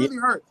pockets where it really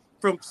hurt.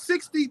 From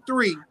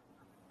 63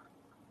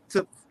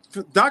 to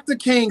Dr.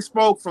 King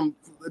spoke from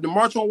the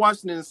March on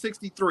Washington in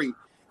 63,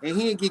 and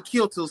he didn't get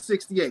killed till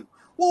 68.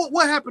 Well,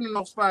 what happened in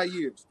those 5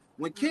 years?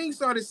 When King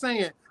started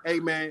saying, hey,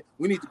 man,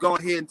 we need to go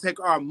ahead and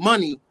take our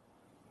money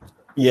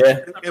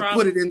and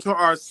put it into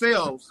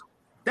ourselves,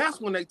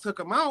 that's when they took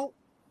him out.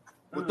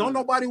 But don't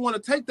nobody want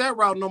to take that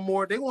route no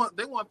more. They want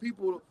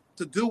people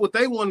to do what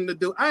they want them to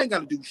do. I ain't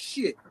got to do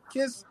shit.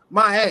 Kiss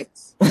my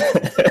ass. And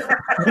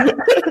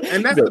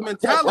that's the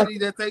mentality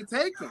that they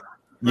taking.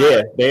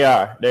 Yeah, they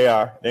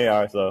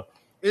are. So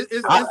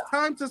it's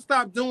time to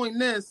stop doing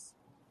this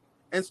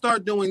and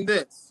start doing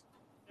this.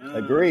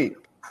 Agreed.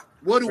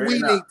 What do we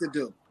need to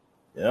do?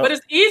 Yep. But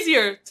it's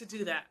easier to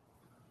do that.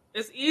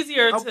 It's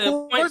easier to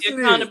point the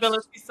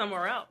accountability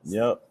somewhere else.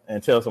 Yep,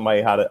 and tell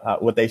somebody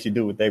what they should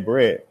do with their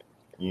bread.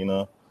 You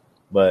know,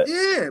 but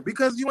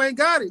because you ain't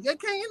got it.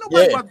 Ain't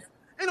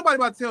nobody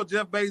about to tell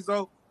Jeff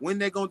Bezos when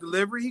they're gonna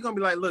deliver. He gonna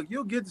be like, look,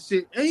 you'll get the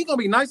shit, and he gonna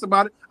be nice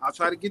about it. I'll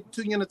try to get it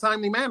to you in a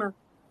timely manner.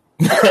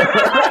 But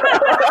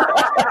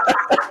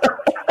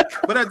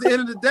at the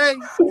end of the day,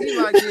 he's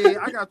like,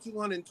 yeah, I got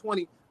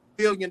 $220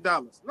 billion.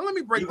 Now let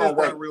me break this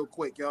down real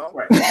quick, y'all.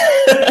 Right.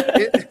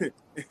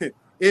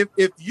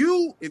 If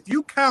you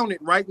count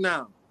it right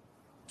now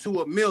to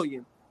 1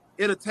 million,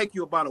 it'll take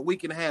you about a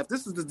week and a half.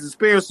 This is the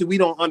disparity we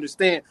don't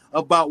understand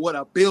about what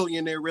a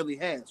billionaire really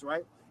has,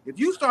 right? If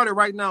you started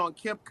right now and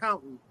kept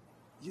counting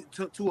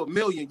to 1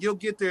 million, you'll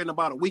get there in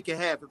about a week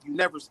and a half if you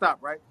never stop,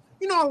 right?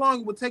 You know how long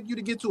it would take you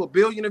to get to 1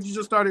 billion if you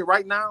just started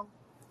right now?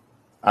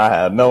 I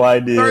have no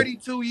idea.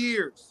 32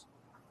 years.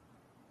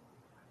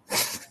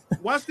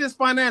 Watch this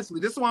financially.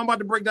 This is what I'm about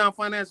to break down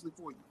financially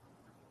for you.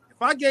 If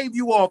I gave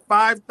you all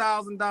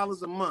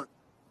 $5,000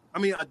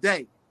 a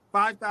day,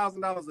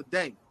 $5,000 a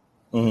day,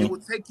 it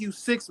would take you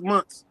 6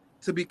 months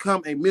to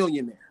become a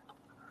millionaire.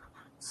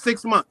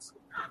 6 months.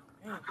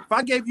 If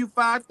I gave you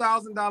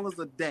 $5,000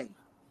 a day,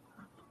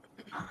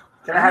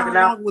 can I have it now?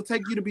 How long it would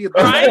take you to be a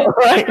billionaire?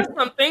 I got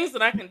some things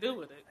that I can do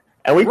with it.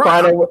 And we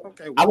find out.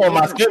 Okay, I want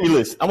my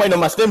stimulus. I'm waiting on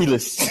my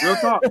stimulus. Real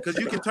talk, because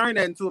you can turn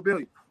that into $1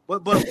 billion.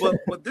 But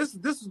this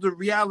is the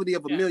reality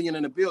of $1 million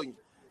and $1 billion.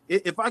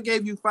 If I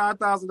gave you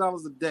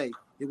 $5,000 a day,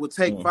 it would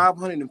take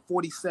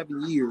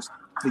 547 years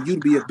for you to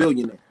be a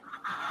billionaire.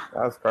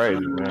 That's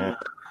crazy, man.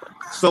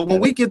 So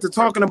when we get to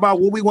talking about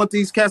what we want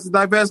these cats to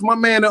divest, my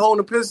man that owned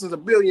the Pistons is a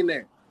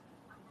billionaire.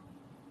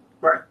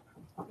 Right.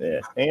 Yeah.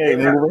 He ain't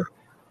moving.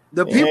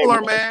 The people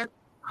are mad.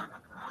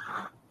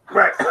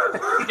 Right.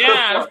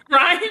 Yeah,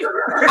 right.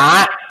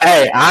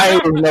 I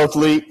ain't losing no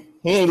sleep.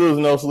 He ain't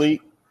losing no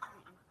sleep.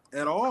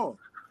 At all.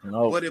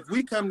 No. But if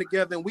we come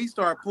together and we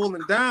start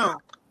pulling down,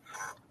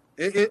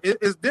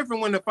 it's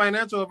different when the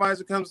financial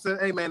advisor comes and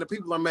says, hey, man, the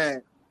people are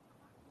mad.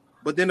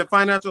 But then the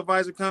financial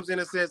advisor comes in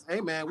and says,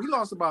 hey, man, we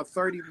lost about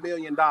 $30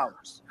 million.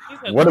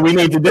 What do we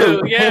need to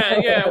do?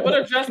 Yeah. What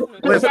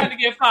adjustments? We're trying to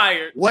get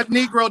fired. What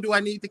Negro do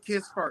I need to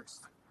kiss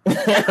first?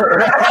 That's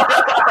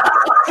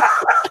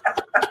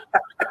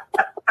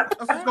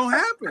what's going to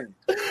happen.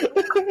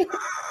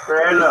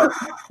 Fair enough.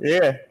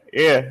 Yeah.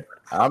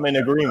 I'm in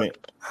agreement.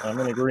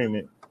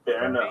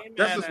 Fair enough.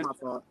 That's just my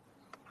thought.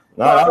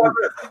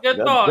 Good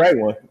thought.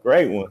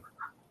 Great one.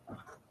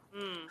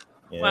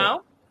 Yeah.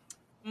 Well,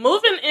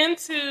 moving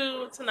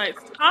into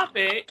tonight's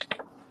topic,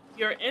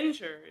 you're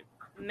injured.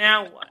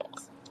 Now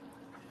what?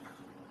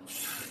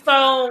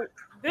 So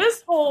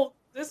this whole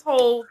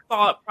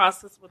thought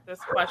process with this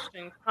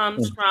question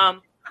comes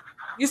from,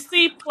 you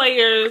see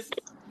players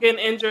getting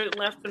injured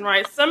left and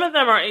right. Some of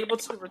them are able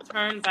to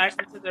return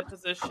back into their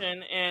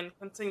position and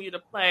continue to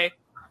play,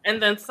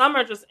 and then some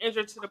are just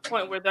injured to the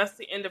point where that's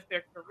the end of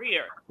their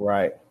career.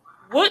 Right.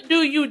 What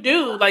do you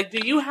do? Like, do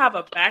you have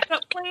a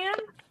backup plan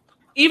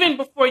even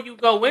before you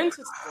go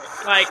into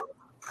sports? Like,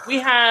 we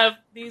have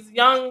these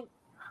young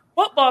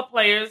football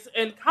players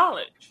in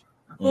college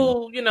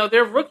who,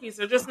 they're rookies.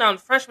 They're just now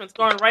freshmen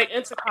going right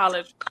into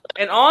college,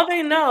 and all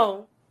they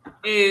know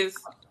is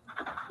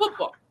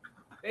football.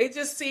 They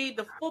just see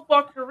the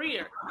football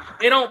career.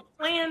 They don't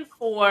plan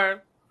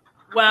for,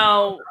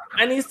 well,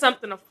 I need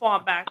something to fall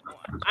back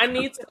on. I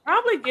need to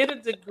probably get a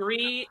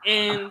degree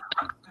in,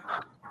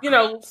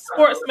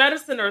 sports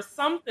medicine or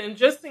something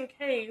just in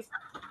case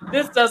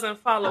this doesn't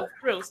follow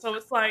through. So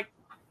it's like,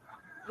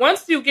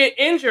 once you get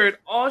injured,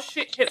 all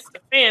shit hits the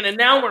fan. And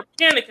now we're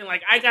panicking,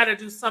 like, I got to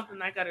do something.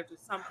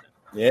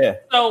 Yeah.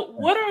 So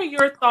what are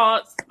your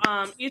thoughts,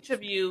 each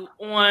of you,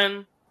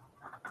 on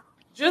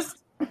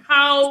just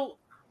how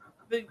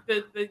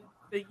the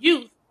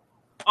youth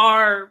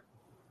are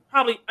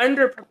probably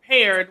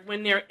underprepared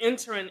when they're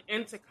entering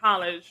into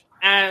college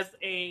as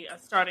a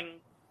starting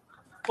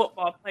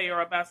football player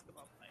or a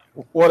basketball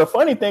player? Well, the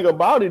funny thing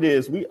about it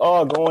is we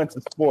all go into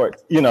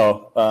sports,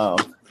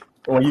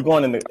 when you're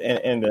going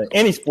into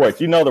any sports,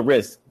 the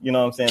risk, you know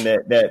what I'm saying,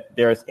 that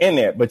there's in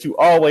there, but you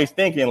always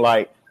thinking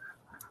like,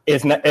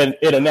 it's not,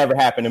 it'll never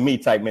happen to me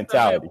type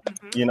mentality.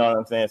 Mm-hmm. You know what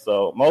I'm saying?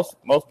 So most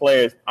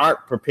players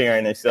aren't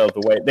preparing themselves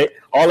the way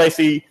all they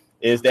see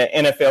is that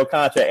NFL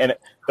contract. And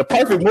the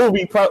perfect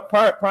movie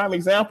prime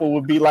example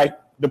would be like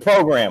The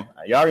Program.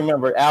 Y'all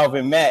remember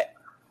Alvin Matt?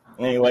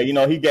 Anyway,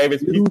 he gave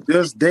his. You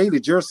just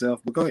dated yourself,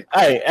 but go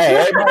ahead.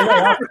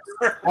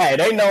 Hey,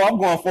 they know I'm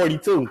going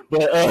 42,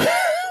 but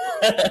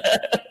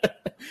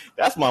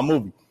that's my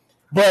movie.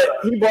 But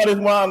he bought his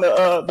mom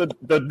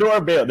the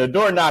doorbell, the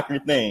door knocker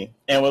thing,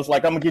 and was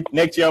like, "I'm gonna get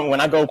next year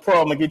when I go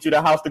pro, I'm gonna get you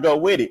the house to go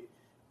with it."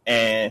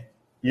 And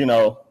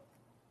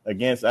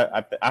against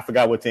I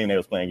forgot what team they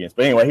was playing against,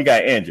 but anyway, he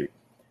got injured.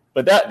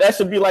 But that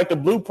should be like the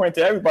blueprint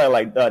to everybody.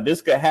 Like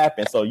this could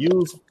happen, so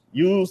use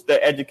the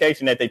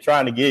education that they're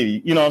trying to give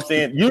you. You know what I'm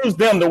saying? Use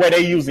them the way they're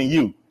using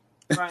you.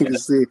 Right.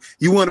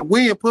 You want to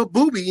win? Put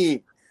Booby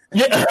in.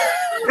 Yeah.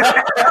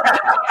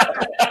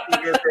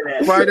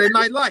 Friday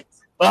Night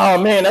Lights.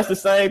 Oh man, that's the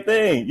same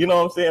thing. You know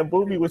what I'm saying?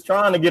 Booby was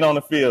trying to get on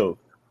the field,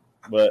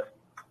 but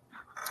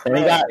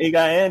he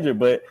got injured.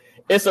 But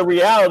it's a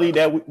reality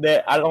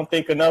that I don't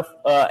think enough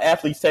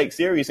athletes take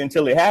serious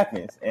until it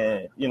happens.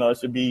 And it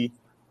should be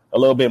a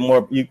little bit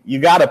more. You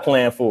got to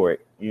plan for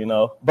it.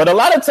 But a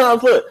lot of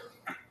times, look,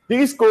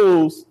 these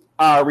schools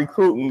are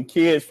recruiting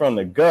kids from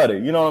the gutter.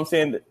 You know what I'm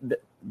saying? The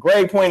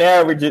grade point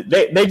average,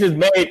 they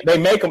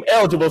make them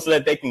eligible so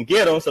that they can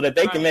get them, so that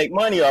they can make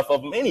money off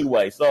of them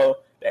anyway. So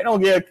they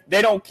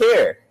don't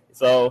care.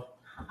 So,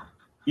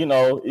 you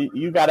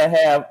gotta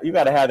have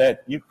that.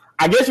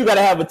 I guess you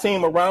gotta have a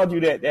team around you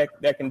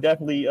that can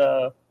definitely,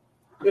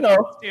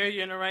 steer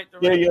you in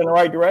the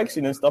right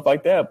direction and stuff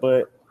like that.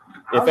 But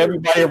if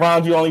everybody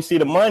around you only see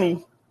the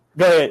money,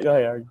 go ahead.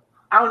 Ari.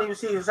 I don't even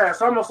see it.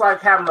 It's almost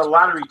like having a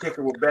lottery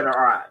ticket with better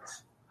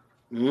odds.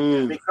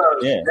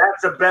 Because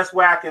that's the best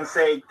way I can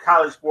say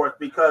college sports,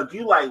 because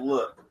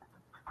look,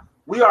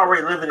 we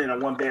already living in a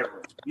one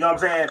bedroom. You know what I'm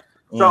saying?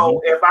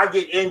 So if I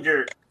get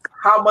injured,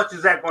 how much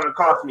is that going to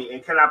cost me,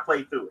 and can I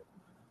play through it?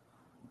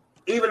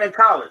 Even in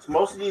college,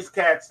 most of these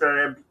cats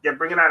that they're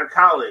bringing out of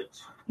college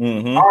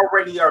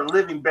already are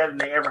living better than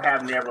they ever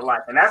have in their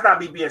life, and that's not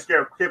me being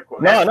stereotypical.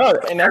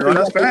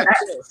 That's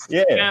facts.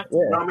 Yeah.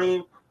 You know what I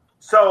mean?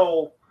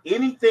 So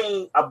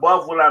anything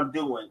above what I'm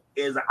doing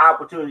is an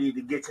opportunity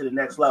to get to the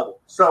next level.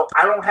 So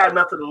I don't have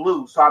nothing to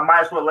lose, so I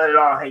might as well let it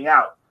all hang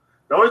out.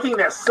 The only thing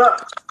that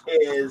sucks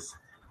is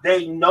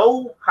they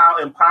know how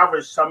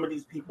impoverished some of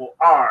these people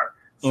are,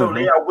 so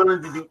they are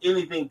willing to do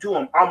anything to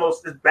them,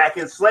 almost as back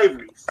in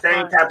slavery,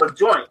 same type of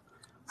joint.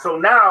 So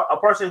now a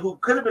person who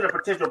could have been a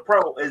potential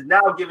pro is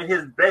now giving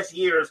his best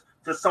years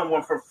to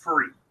someone for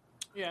free.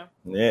 Yeah.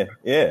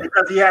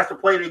 Because he has to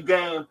play the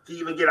game to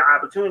even get an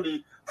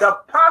opportunity to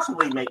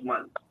possibly make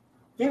money.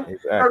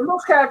 Exactly.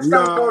 Most cats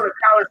don't go to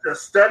college to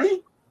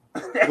study.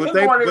 But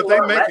they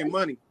making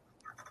money.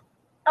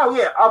 Oh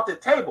yeah, off the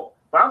table.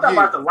 But I'm talking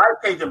about the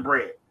life-changing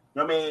bread.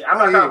 You know what I mean?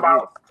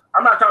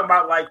 I'm not talking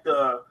about like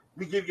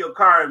we give you a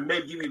car and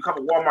maybe give you a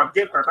couple Walmart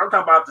gift cards. I'm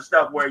talking about the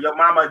stuff where your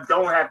mama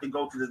don't have to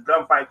go to this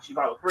gunfight. She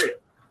call it crib.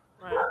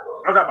 Right.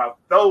 I'm talking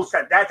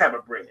about that type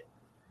of bread.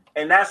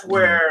 And that's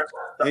where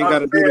they got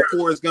to do the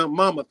Forrest Gump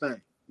mama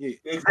thing. Yeah.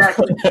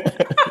 Exactly.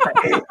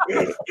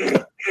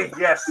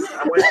 Yes,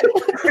 I'm with you.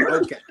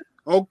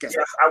 Okay.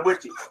 Yes, I'm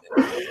with you.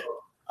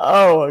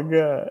 Oh my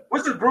God.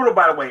 Which is brutal,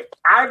 by the way.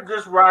 I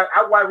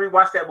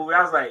rewatched that movie.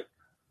 I was like,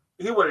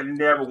 he would have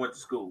never went to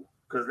school,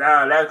 because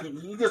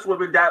he just would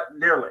have been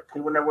derelict. He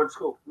would never went to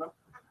school. No.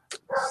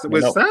 So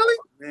with Sally,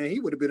 man, he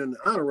would have been in the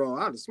honor roll.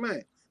 I'd have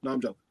smacked. No,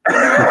 I'm joking.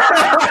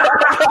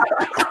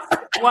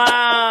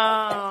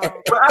 Wow.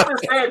 But I'm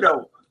just saying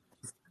though,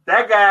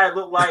 that guy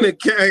looked like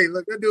okay,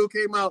 look, that dude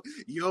came out.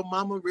 Your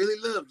mama really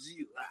loves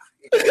you.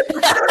 But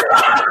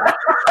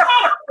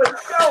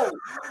yo,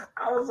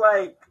 I was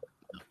like,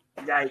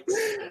 yikes.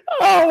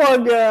 Oh my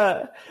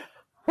god.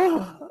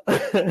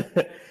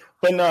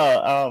 But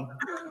no,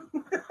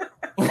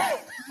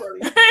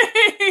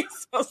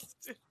 So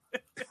stupid.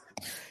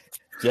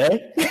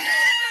 Jay.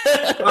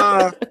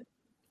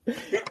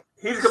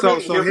 He's so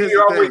here's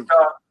the thing.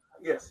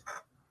 Yes.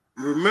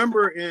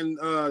 Remember in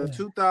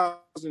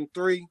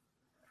 2003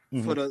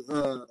 for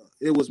the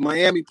it was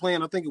Miami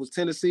playing, I think it was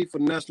Tennessee for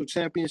the national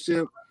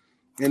championship,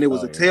 and it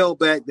was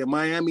tailback that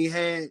Miami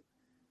had.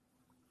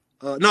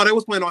 No, they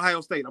was playing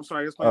Ohio State. I'm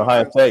sorry, they was playing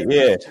Ohio State,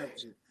 yeah.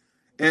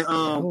 And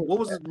what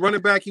was his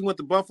running back? He went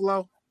to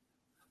Buffalo.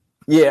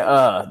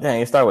 Yeah,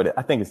 dang, it started with it.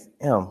 I think it's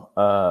him.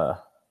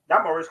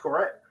 Not Maurice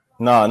Correct.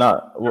 No.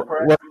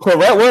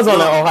 Correct was on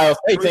the Ohio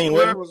State team.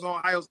 Correct was on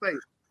Ohio State.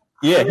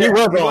 Yeah, he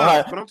was on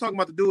Ohio. But I'm talking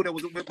about the dude that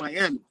was with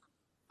Miami.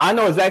 I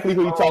know exactly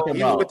who you're talking about.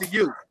 He was with the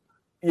youth.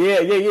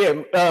 Yeah. He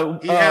had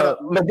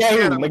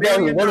McGahee.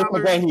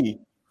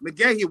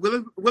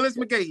 Willis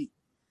McGahee.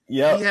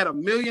 Yeah. He had $1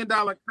 million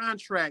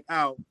contract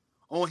out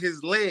on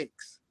his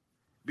legs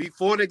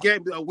before the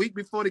game. A week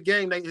before the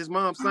game, his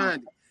mom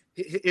signed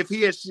it. If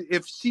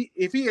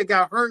he had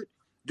got hurt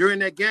during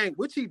that game,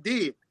 which he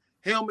did,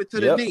 helmet to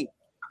the knee,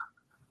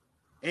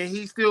 and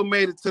he still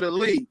made it to the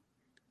league.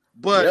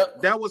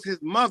 But that was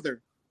his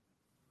mother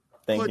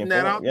putting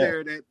that out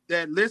there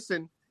that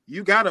listen,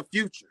 you got a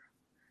future.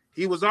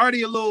 He was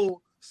already a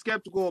little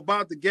skeptical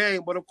about the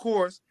game, but of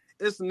course,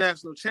 it's a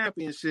national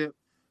championship.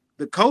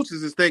 The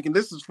coaches is thinking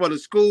this is for the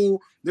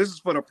school, this is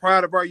for the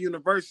pride of our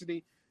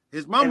university.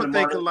 His mama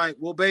thinking like,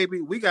 well,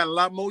 baby, we got a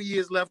lot more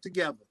years left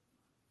together.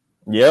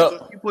 Yeah.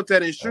 So you put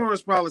that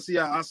insurance policy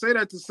out. I say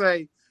that to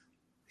say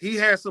he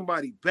had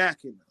somebody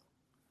backing him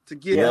to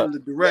get him the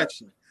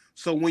direction.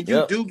 So when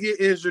you do get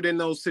injured in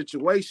those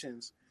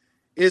situations,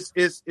 it's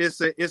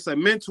a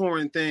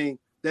mentoring thing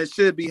that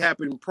should be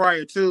happening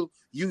prior to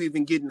you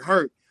even getting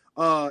hurt.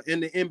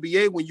 In the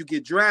NBA, when you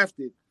get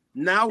drafted,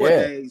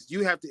 nowadays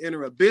you have to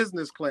enter a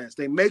business class.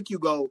 They make you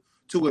go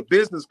to a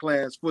business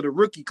class for the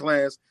rookie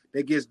class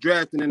that gets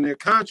drafted and they're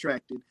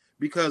contracted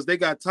because they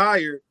got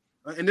tired.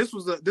 And this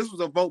was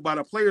a vote by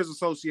the Players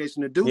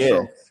Association to do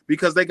so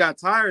because they got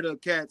tired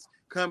of cats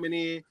coming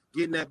in,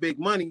 getting that big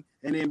money,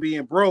 and then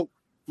being broke.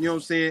 You know what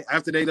I'm saying?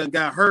 After they done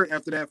got hurt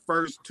after that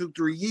first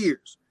 2-3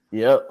 years.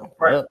 Yep.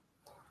 Right.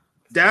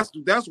 That's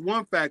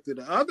one factor.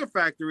 The other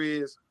factor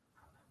is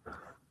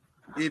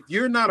if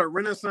you're not a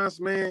Renaissance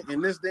man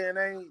in this day and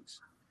age,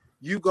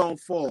 you gonna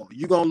fall.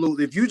 You gonna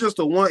lose. If you just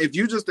an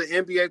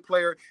NBA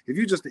player, if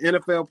you just an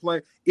NFL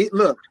player,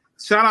 look.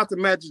 Shout out to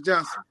Magic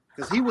Johnson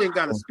because he went and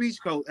got a speech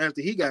coach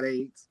after he got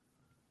AIDS.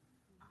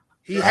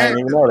 I didn't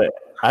even know that.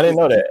 I didn't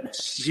know that.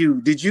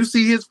 Shoot, did you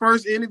see his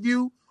first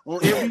interview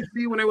on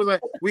NBC when they was like,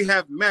 "We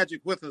have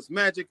Magic with us,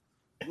 Magic.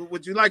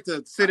 Would you like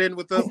to sit in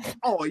with us?"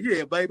 Oh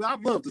yeah, baby,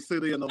 I'd love to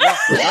sit in the watch.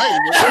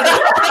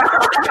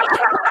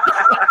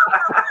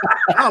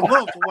 I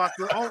love to watch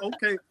it. Oh,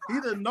 okay. He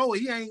didn't know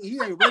he ain't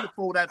ready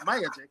for that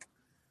magic.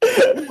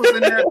 He was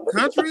in that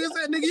country. Is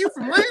that nigga? You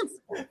from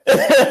Lansing?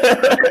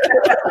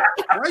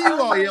 Why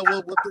you all here?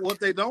 Well, what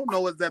they don't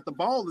know is that the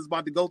ball is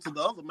about to go to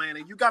the other man,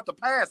 and you got to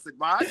pass it,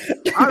 right?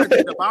 I didn't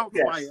think about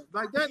it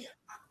like that.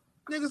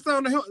 Nigga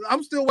sound the hell.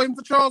 I'm still waiting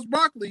for Charles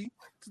Barkley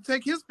to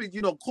take his speech.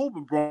 You know,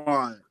 Kobe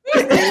Bryant.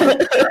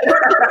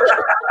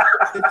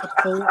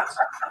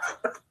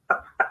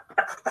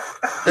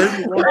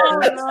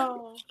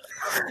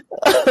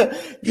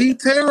 He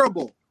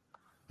terrible.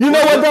 You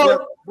know what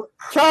though?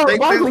 Charles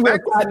Barkley has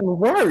gotten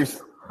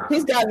worse.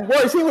 He's gotten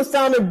worse. He was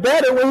sounding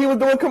better when he was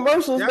doing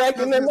commercials back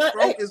in the night. His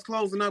throat is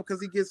closing up because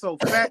he gets so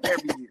fat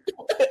every year.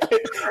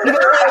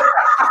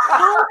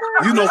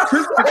 You know,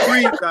 Krispy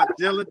Kreme got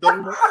jelly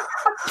donuts,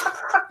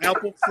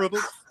 apple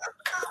fritters.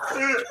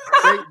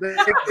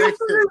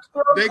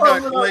 They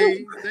got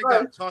glaze. They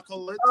got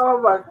chocolate. Oh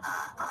my God.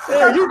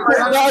 Yeah, you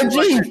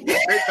RG.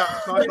 They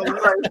got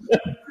chocolate.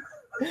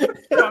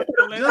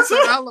 Just in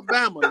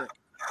Alabama.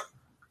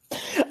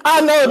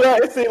 I know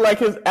that it seems like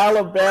his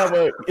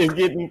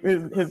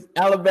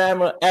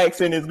Alabama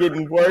accent is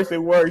getting worse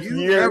and worse.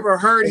 You ever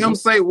heard him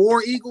say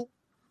War Eagle?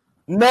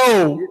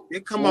 No.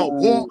 It come out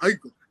War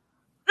Eagle.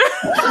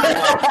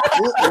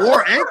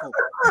 War Ankle.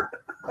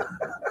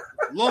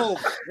 Louisville.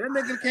 That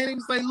nigga can't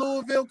even say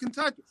Louisville,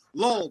 Kentucky.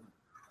 Louisville.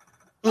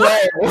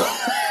 But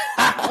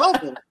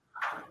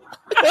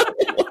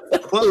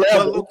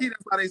low-key,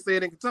 that's how they say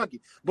it in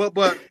Kentucky. But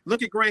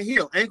look at Grant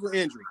Hill, ankle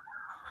injury.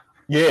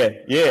 Yeah.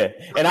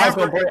 And I was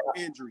going to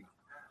injury.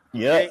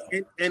 Yeah.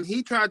 And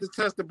he tried to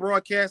test the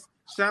broadcast.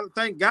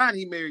 Thank God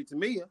he married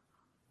Tamia.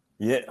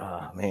 Yeah.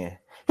 Oh man,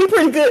 he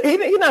pretty good.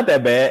 He not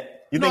that bad.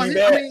 You think he's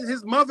bad? I mean,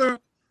 his mother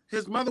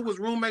was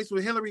roommates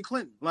with Hillary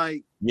Clinton.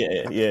 Like,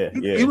 yeah.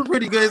 He was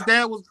pretty good. His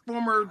dad was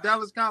former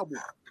Dallas Cowboy.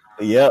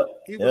 Yep.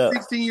 He was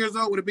 16 years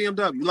old with a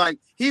BMW. Like,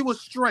 he was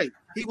straight.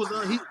 He was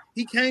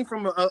he came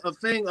from a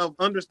thing of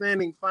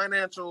understanding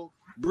financial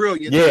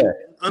brilliance,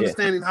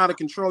 understanding how to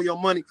control your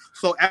money.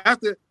 So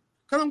because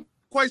I'm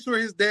quite sure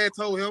his dad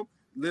told him,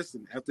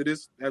 listen, after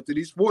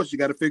these sports, you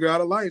got to figure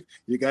out a life.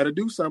 You got to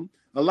do something.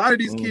 A lot of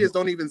these kids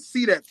don't even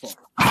see that far.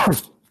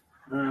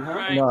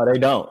 Right. No, they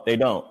don't. They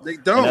don't.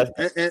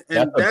 And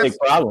that's a big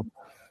problem.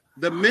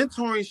 The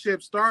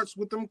mentorship starts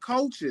with them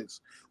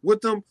coaches,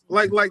 with them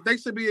like they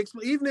should be.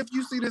 Even if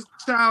you see this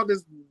child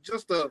is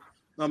just a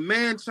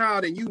man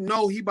child and you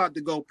know he about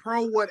to go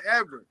pro,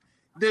 whatever,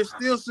 there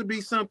still should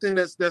be something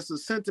that's a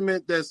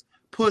sentiment that's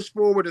pushed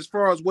forward as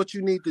far as what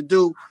you need to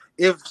do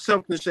if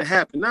something should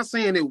happen. Not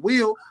saying it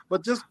will,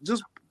 but just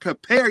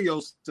prepare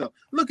yourself.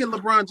 Look at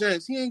LeBron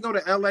James. He ain't go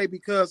to LA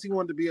because he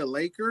wanted to be a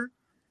Laker.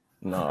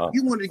 No,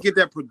 he wanted to get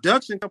that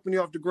production company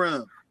off the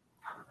ground.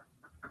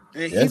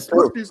 And he's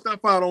pushing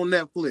stuff out on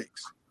Netflix.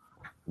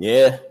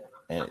 Yeah.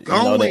 And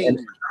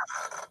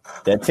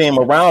that team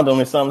around him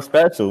is something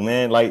special,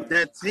 man. Like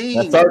that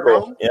team,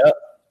 bro.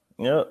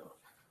 Yep.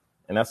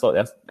 And that's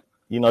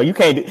you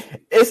can't do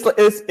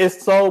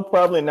it's so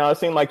prevalent now. It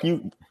seems like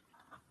you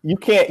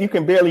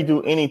can barely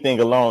do anything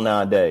alone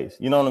nowadays.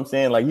 You know what I'm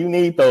saying? Like you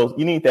need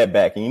that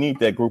backing, you need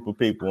that group of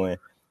people. And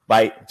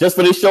like just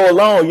for this show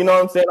alone, you know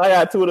what I'm saying? I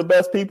got two of the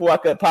best people I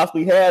could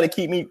possibly have to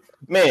keep me,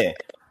 man.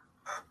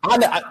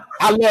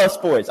 I love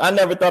sports. I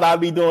never thought I'd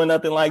be doing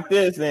nothing like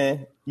this.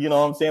 And you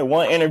know what I'm saying?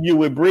 One interview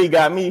with Bree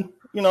got me,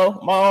 my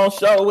own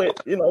show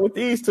with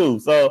these two.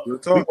 So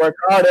we work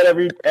hard at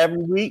every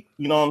week.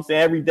 You know what I'm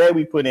saying? Every day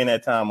we put in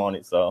that time on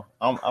it. So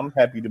I'm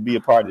happy to be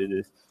a part of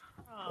this.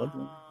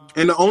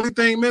 And the only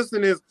thing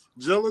missing is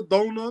Jilla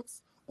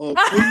Donuts or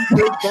Queen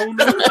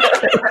Donuts.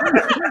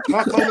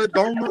 Chocolate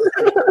Donuts.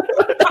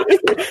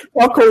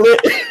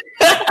 Chocolate.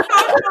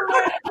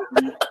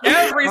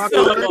 Every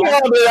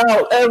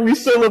syllable. Every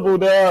syllable,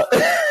 dog.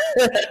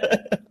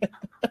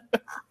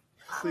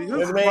 See,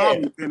 his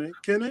problem,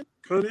 can it?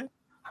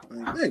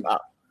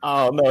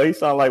 Oh no, he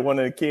sound like one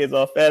of the kids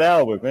off Fat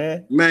Albert,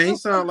 man. Man, he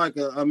sound like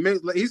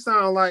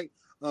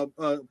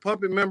a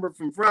puppet member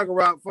from Fraggle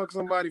Rock fuck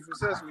somebody from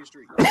Sesame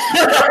Street.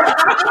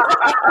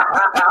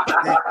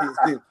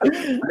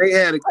 They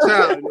had a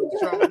child and it was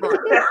Charles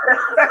Barkley.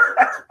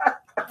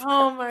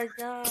 Oh my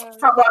God.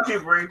 How about you,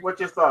 Bree? What's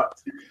your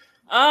thoughts?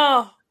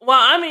 Oh, well,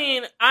 I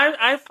mean,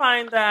 I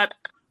find that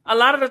a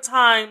lot of the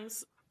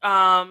times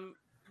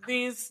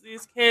these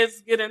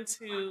kids get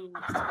into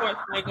sports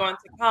when they go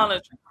into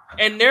college,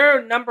 and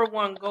their number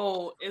one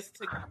goal is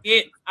to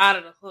get out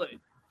of the hood.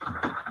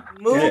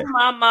 Move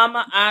my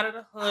mama out of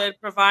the hood,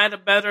 provide a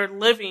better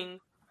living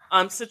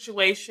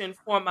situation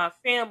for my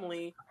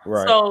family.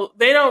 Right. So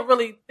they don't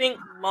really think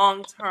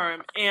long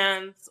term.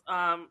 And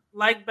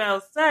like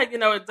Belle said,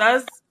 it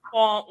does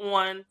fall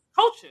on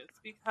coaches,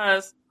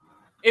 because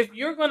if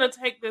you're going to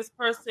take this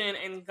person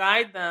and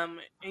guide them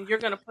and you're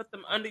going to put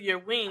them under your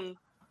wing,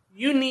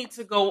 you need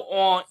to go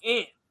all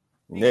in,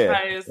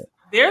 because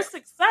their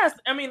success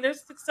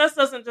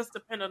doesn't just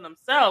depend on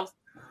themselves.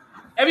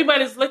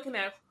 Everybody's looking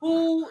at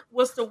who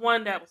was the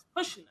one that was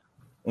pushing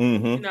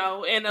them,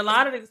 mm-hmm. And a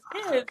lot of these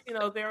kids,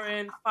 they're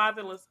in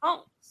fatherless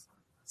homes.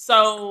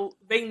 So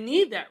they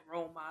need that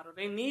role model.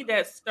 They need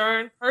that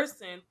stern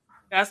person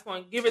that's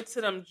going to give it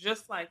to them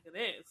just like it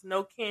is.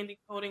 No candy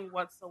coating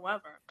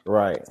whatsoever.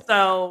 Right.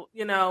 So,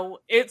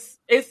 it's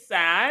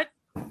sad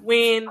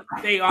when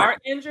they are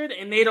injured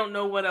and they don't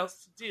know what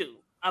else to do.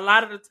 A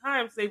lot of the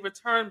times they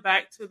return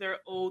back to their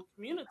old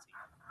community.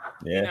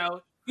 Yeah.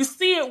 You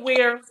see it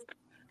where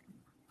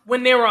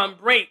when they're on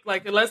break,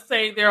 like let's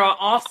say they're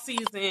off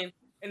season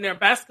and they're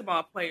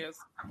basketball players,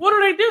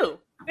 what do?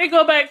 They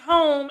go back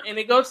home and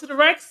they go to the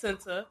rec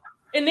center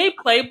and they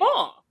play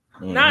ball.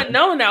 Mm-hmm. Not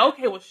knowing that,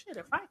 okay, well, shit,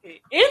 if I get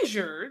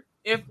injured,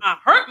 if I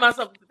hurt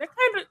myself,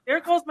 there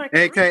goes my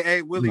career.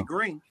 AKA Willie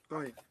Green.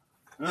 Go ahead.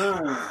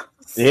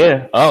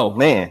 Yeah. Oh,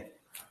 man.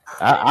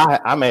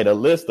 I made a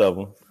list of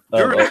them.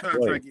 During the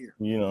contract year.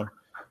 Yeah.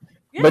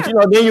 But,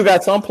 then you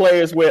got some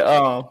players with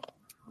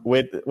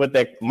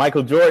that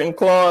Michael Jordan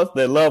clause,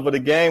 the love of the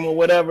game or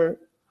whatever.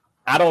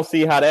 I don't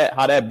see how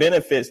that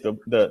benefits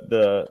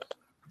the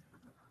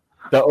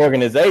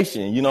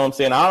organization. You know what I'm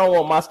saying? I don't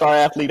want my star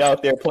athlete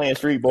out there playing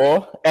street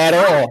ball at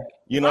all.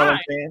 You know what I'm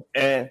saying?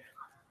 And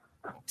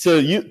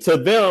to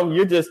them,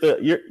 you're just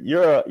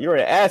you're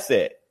an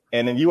asset.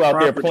 And then you out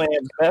there playing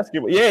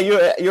basketball. Yeah,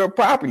 you're a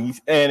property.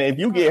 And if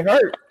you get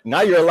hurt,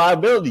 now you're a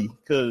liability.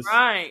 Because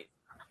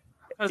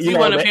you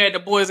want to be at the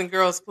Boys and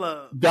Girls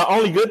Club. The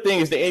only good thing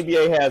is the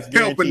NBA has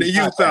helping the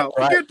youth out.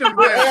 Right? Get them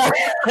back.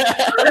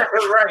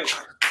 Right.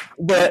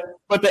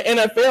 But the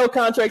NFL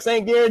contracts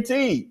ain't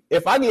guaranteed.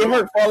 If I get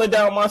hurt falling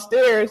down my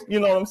stairs, you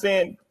know what I'm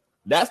saying?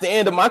 That's the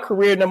end of my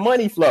career and the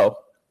money flow.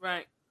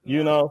 Right.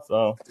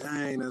 So.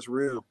 Dang, that's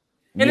real.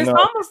 And it's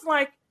almost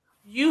like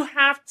you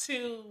have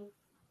to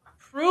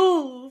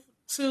prove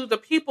to the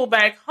people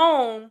back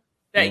home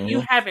that you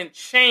haven't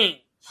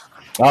changed.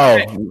 Oh,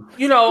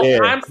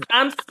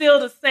 I'm still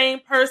the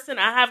same person.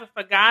 I haven't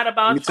forgot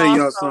about. Let me tell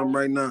y'all something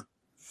right now.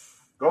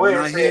 Go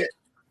ahead.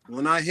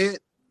 when I hit,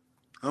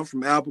 I'm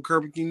from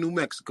Albuquerque, New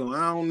Mexico.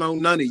 I don't know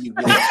none of you.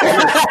 Not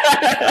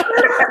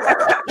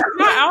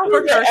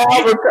Albuquerque.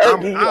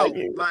 I'm out.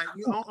 Like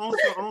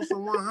on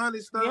some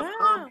 100 stuff.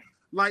 Yeah.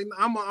 Like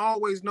I'm gonna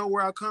always know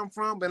where I come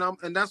from,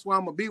 and that's why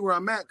I'm gonna be where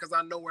I'm at because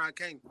I know where I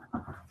came from.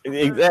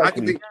 Exactly. I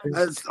can be.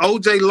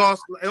 OJ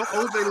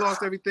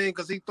lost everything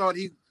because he thought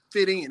he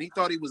fit in. He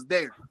thought he was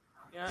there.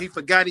 Yeah. He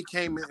forgot he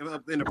came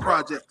in the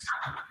projects.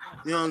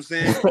 You know what I'm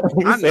saying?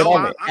 I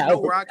know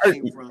where I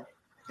came from,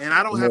 and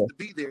I don't have to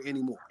be there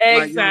anymore. Exactly.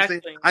 Like, you know what I'm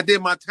saying? I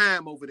did my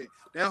time over there.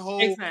 That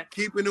whole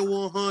keeping it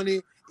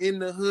 100 in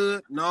the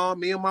hood. No,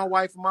 me and my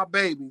wife and my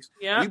babies.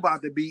 Yeah. We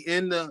about to be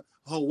in the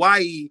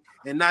Hawaii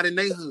and not in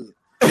their hood.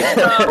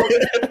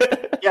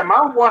 Yeah,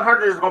 my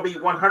 100 is going to be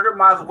 100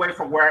 miles away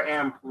from where I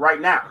am right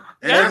now.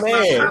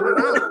 Amen.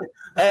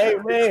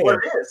 Amen.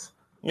 What it is.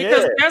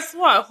 Because guess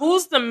what?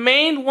 Who's the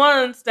main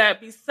ones that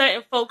be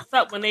setting folks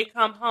up when they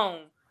come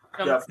home?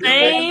 The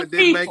same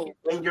people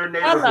in your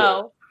neighborhood.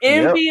 Hello,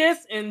 envious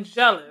and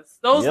jealous.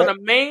 Those are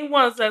the main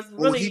ones that's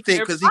really. He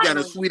think because he got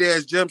a sweet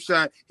ass jump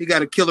shot, he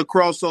got a killer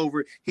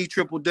crossover. He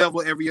triple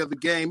double every other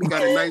game. He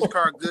got a nice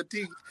car, good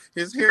teeth.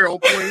 His hair on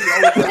point.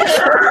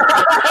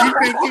 He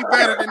think he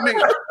better than me.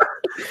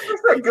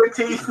 He good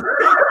teeth.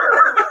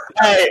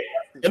 Hey,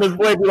 and this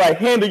boy be like,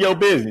 handle your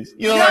business.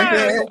 You know what I'm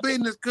saying? Your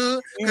business,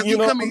 cuz. Because he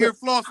coming here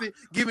flossing,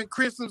 giving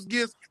Christmas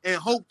gifts and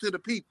hope to the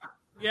people.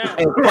 Yeah.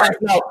 And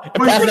passing out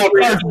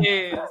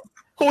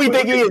who we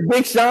think he is,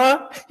 Big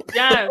Sean?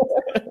 Yes.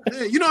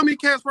 Yeah, you know how many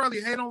cats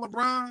probably hate on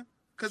LeBron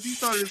because he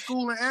started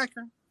school in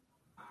Akron?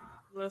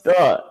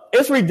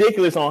 It's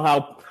ridiculous on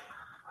how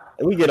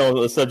we get on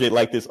a subject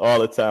like this all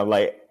the time.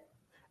 Like,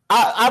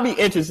 I'd be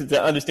interested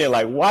to understand,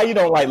 like, why you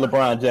don't like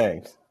LeBron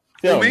James.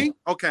 Tell me?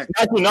 Okay.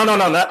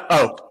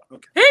 No.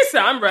 Okay. He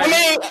said, I'm ready.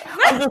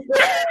 I'm just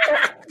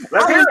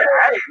let's hear it.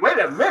 Hey, wait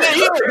a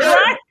minute.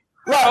 Right?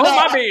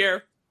 My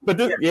beer. But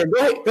go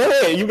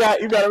ahead. You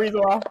got a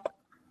reason why?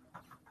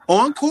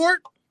 On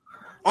court?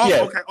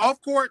 Okay. Off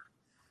court?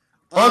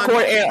 On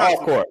court and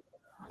off court.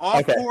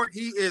 Off court,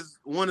 he is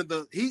one of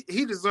the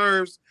he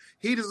deserved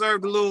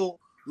the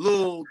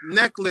little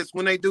necklace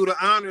when they do the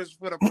honors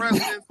for the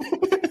president.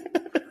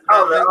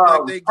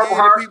 They gave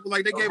the people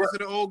like they gave it to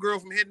the old girl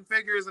from Hidden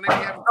Figures and they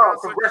have a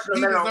concert.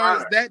 He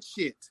deserves that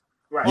shit.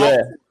 Right.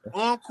 Yeah.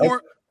 On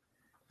court,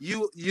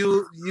 you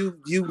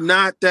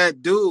not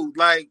that dude.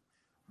 Like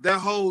that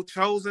whole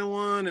Chosen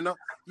One and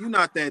you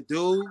not that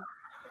dude.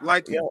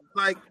 Like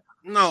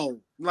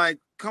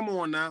come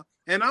on now.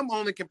 And I'm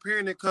only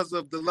comparing it because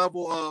of the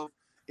level of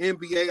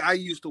NBA I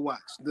used to watch.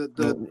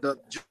 The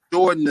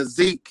Jordan, the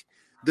Zeke,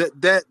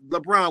 that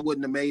LeBron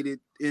wouldn't have made it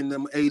in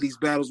them 80s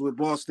battles with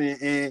Boston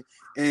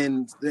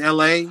and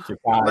LA.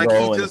 Chicago, like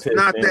he's just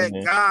not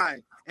that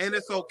guy. And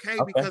it's okay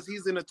because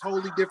he's in a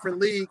totally different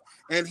league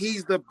and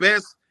he's the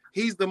best,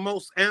 he's the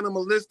most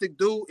animalistic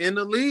dude in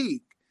the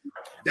league.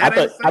 That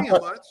ain't saying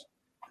much.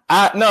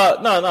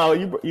 No.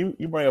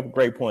 You bring up a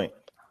great point.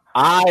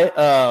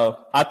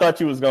 I thought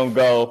you was gonna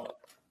go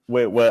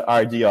with what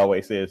RG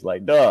always says,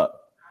 like, dog,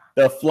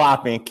 the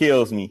flopping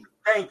kills me.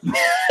 Thank you.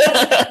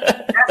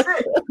 That's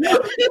it.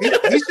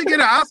 He should get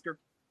an Oscar.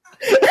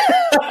 That's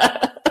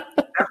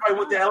why he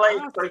went to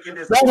LA. So he can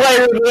just that's why he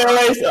went to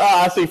LA.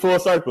 I see full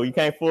circle. You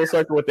came full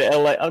circle with the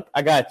LA.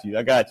 I got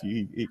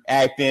you. He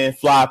acting,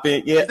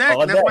 flopping. Yeah,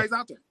 exactly. That's why he's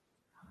out there.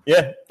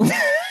 Yeah.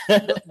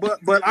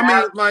 but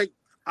I mean, like,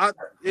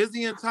 is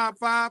he in top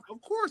 5?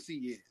 Of course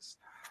he is.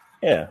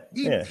 Yeah.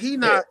 He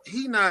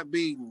not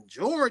beating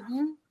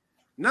Jordan.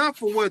 Not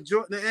for what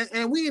Jordan,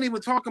 and we ain't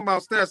even talking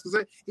about stats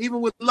because even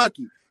with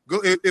Lucky,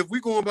 if we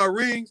going by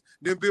rings,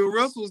 then Bill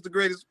Russell is the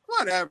greatest.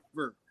 Whatever.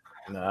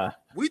 Nah.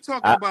 We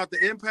talking about the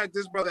impact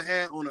this brother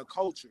had on a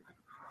culture.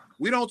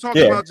 We don't talk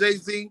about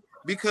Jay-Z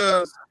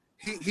because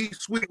he's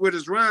sweet with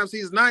his rhymes.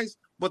 He's nice,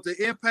 but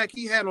the impact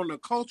he had on the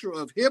culture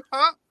of hip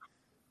hop,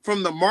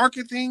 from the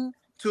marketing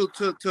to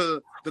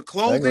the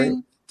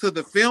clothing to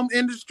the film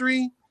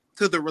industry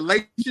to the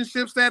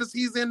relationship status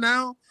he's in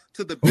now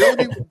to the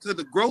building to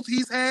the growth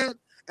he's had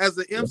as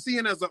an MC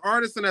and as an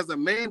artist and as a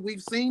man.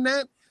 We've seen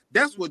that.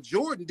 That's what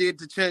Jordan did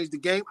to change the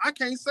game. I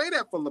can't say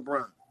that for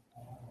LeBron.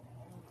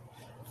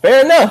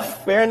 Fair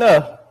enough.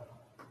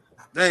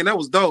 Dang, that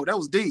was dope. That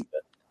was deep.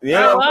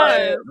 Yeah,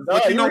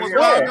 but you know what's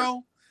wild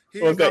though? He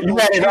ain't got no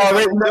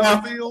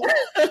cream field.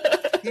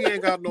 He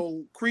ain't got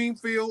no cream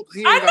field. He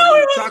ain't got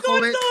no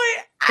chocolate.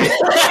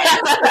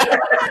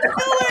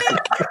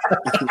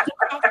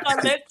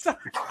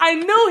 I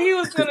knew he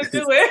was gonna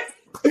do it.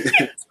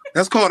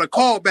 That's called a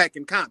callback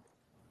in comedy.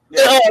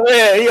 Oh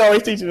man, he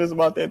always teaching us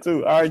about that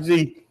too.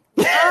 RG.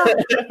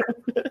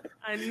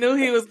 I knew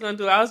he was gonna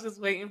do it. I was just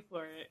waiting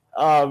for it.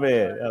 Oh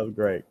man, that was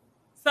great.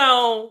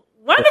 So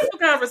wonderful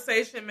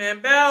conversation,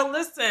 man. Bell,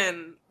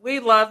 listen, we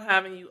love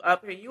having you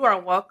up here. You are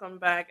welcome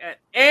back at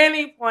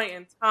any point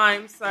in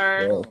time,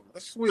 sir. Oh,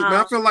 that's sweet, man.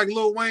 I feel like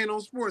Lil Wayne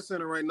on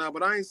SportsCenter right now,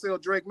 but I ain't sell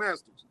Drake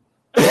Masters.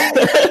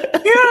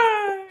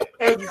 Yeah.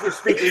 And you can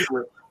speak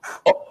English.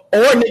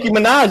 Or Nicki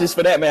Minaj's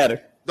for that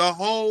matter. The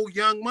whole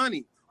Young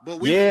Money. But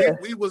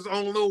we was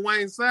on Lil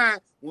Wayne's side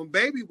when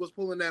Baby was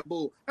pulling that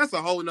bull. That's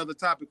a whole nother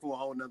topic for a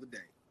whole nother day.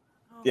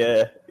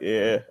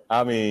 Yeah.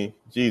 I mean,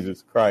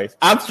 Jesus Christ.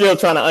 I'm still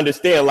trying to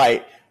understand,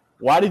 like,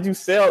 why did you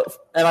sell?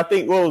 And I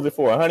think, what was it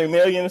for, 100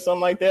 million or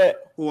something like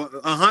that? For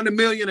 100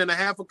 million and a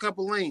half a cup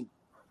of lean.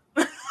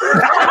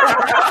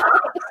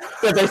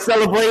 That they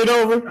celebrated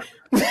over?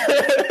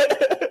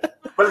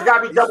 But it's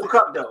got to be double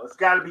cup, though. It's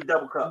got to be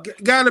double cup.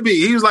 Gotta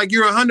be. He was like,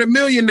 "You're 100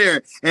 million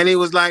there," and he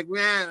was like,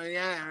 "Yeah."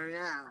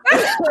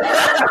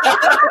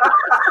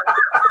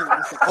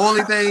 That's the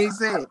only thing he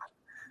said.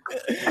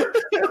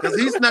 Because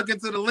he snuck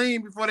into the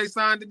lean before they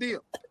signed the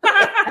deal.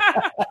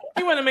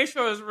 He want to make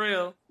sure it's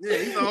real. Yeah,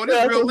 he's like, "Oh,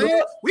 this real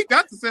lean. We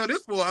got to sell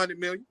this for 100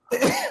 million."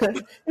 He's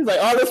like,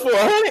 "Oh, this for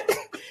 100."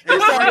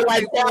 And it's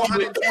like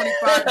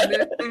 425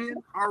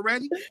 million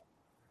already.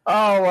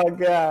 Oh my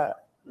god.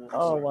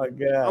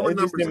 I'm a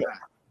numbers guy.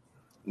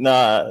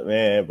 Nah,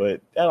 man, but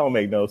that don't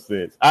make no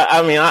sense.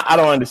 I mean, I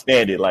don't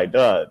understand it. Like,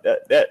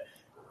 that.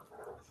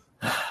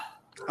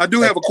 I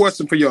do have a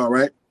question for y'all,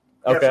 right?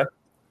 Okay.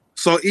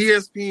 So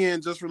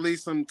ESPN just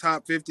released some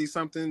top 50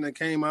 something that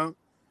came out,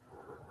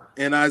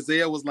 and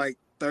Isaiah was like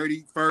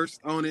 31st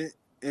on it,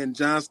 and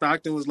John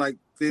Stockton was like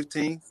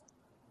 15th.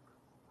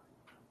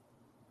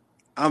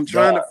 I'm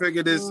trying to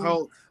figure this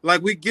whole,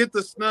 like, we get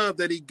the snub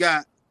that he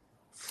got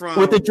from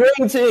with the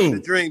Dream Team.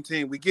 The Dream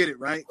Team, we get it,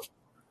 right?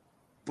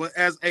 But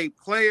as a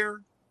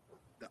player,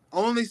 the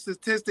only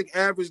statistic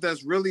average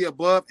that's really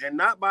above, and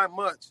not by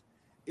much,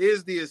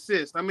 is the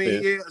assist. I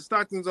mean, yeah,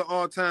 Stockton's an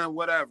all-time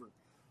whatever.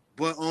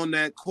 But on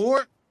that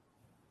court,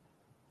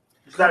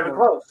 it's not even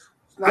close.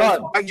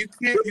 Like, you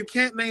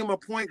can't name a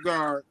point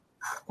guard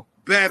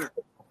better.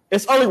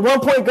 It's only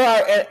one point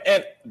guard,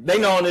 and they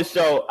know on this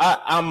show,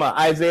 I'm an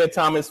Isaiah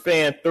Thomas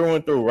fan through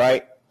and through,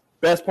 right?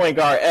 Best point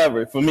guard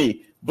ever for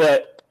me.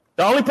 But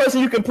the only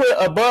person you can put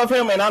above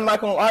him, and I'm not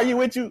going to argue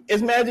with you,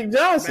 is Magic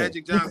Johnson.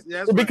 Magic Johnson,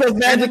 yes. Because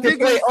Magic can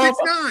play all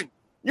 6'9".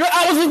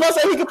 I was just about to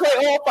say he can play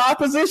all 5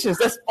 positions.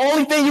 That's the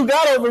only thing you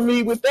got over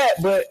me with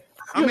that. But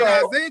I mean,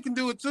 Isaiah can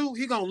do it too.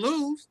 He gonna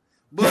lose,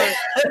 but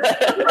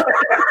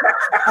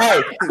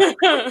hey,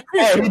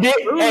 he did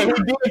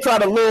try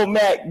to Lil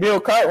Mac Bill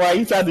Cartwright.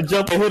 He tried to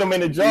jump and hit him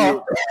in the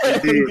jaw. He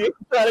did.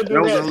 That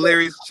was a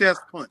hilarious chest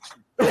punch.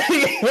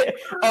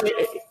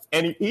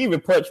 And he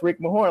even punched Rick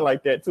Mahorn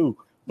like that too.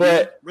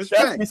 But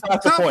respect. That's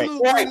besides the point.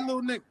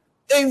 Little nigga.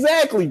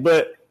 Exactly,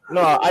 but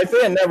no,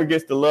 Isaiah never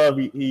gets the love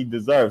he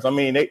deserves. I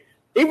mean,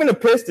 even the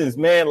Pistons,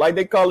 man, like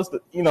they call us,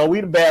 we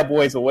the bad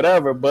boys or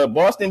whatever, but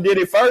Boston did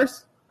it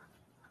first.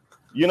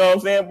 You know what I'm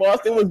saying?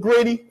 Boston was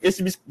gritty. It's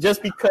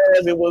just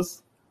because it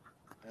was,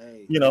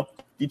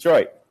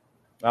 Detroit.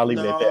 I'll leave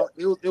it at that.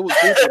 It was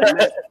different than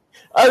that.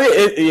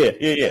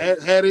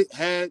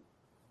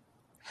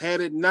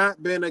 Had it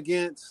not been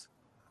against,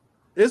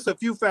 it's a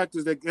few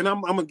factors that, and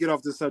I'm gonna get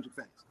off this subject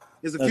fast.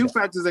 There's a few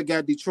factors that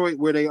got Detroit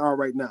where they are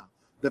right now.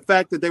 The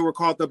fact that they were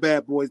called the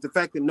bad boys, the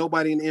fact that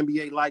nobody in the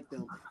NBA liked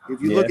them.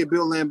 If you look at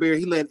Bill Laimbeer,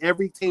 he led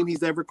every team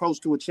he's ever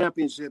coached to a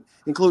championship,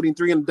 including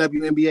 3 in the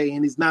WNBA,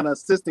 and he's not an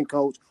assistant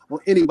coach on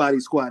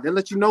anybody's squad. That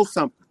lets you know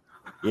something.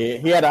 Yeah,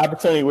 he had an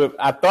opportunity with.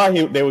 I thought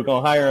they were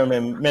going to hire him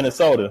in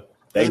Minnesota.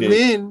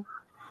 Then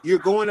you're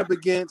going up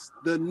against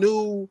the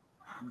new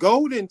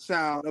golden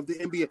child of the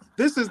NBA.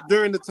 This is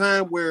during the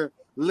time where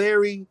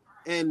Larry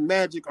and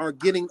Magic are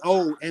getting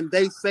old, and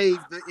they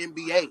saved the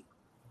NBA.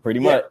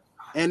 Pretty much.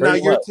 And now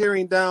you're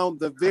tearing down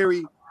the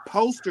very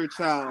poster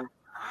child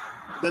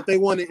that they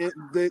want to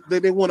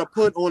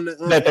put on the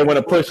that they want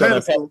to push on the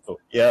pedestal.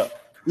 Yeah,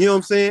 you know what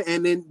I'm saying.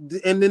 And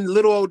then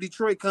little old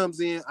Detroit comes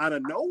in out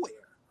of nowhere.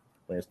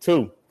 There's 2.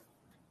 You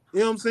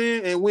know what I'm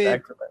saying, and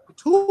win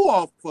 2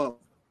 off of.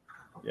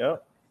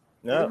 Yep.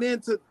 And then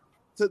to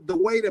the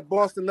way that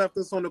Boston left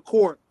us on the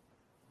court,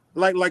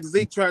 like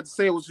Zeke tried to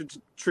say, it was a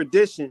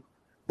tradition.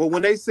 But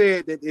when they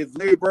said that if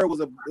Larry Bird was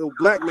a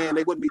black man,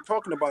 they wouldn't be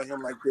talking about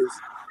him like this,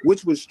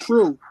 which was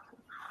true,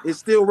 it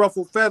still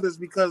ruffled feathers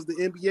because the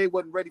NBA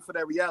wasn't ready for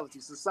that reality.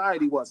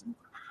 Society wasn't.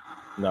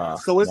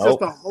 So it's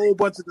just a whole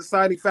bunch of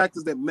deciding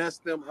factors that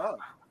messed them up.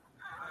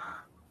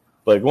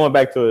 But going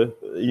back to,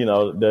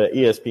 the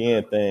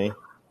ESPN thing,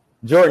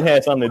 Jordan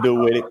had something to do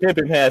with it.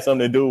 Pippen had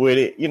something to do with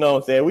it. You know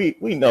what I'm saying?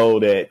 We know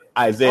that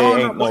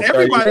Isaiah ain't no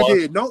everybody 31.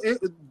 Did. No,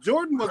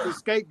 Jordan was the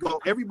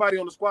scapegoat. Everybody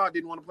on the squad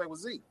didn't want to play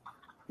with Zeke.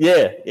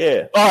 Yeah.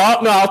 Oh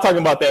no, I was talking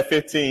about that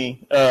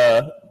 15,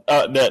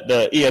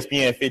 the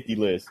ESPN 50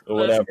 list or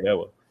whatever that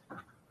was.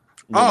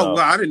 Well,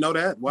 I didn't know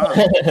that. Wow.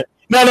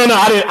 No, I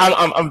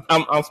didn't.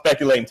 I'm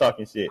speculating,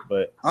 talking shit,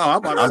 but I'm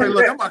about to say,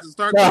 look, I'm about to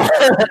start.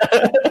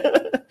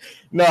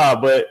 No,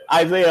 but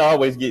Isaiah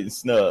always getting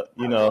snubbed,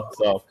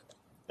 so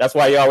that's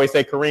why you always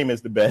say Kareem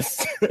is the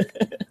best.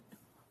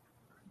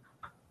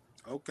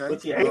 Okay,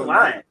 but you ain't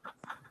lying.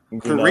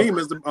 Kareem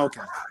is the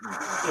okay.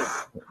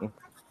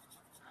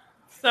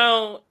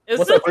 So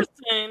it's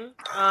interesting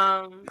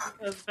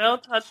because Bell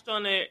touched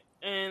on it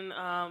in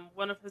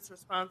one of his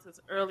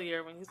responses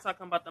earlier when he's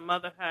talking about the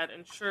mother had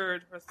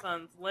insured her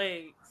son's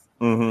legs.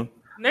 Mm-hmm.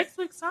 Next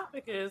week's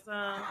topic is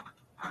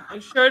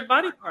insured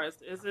body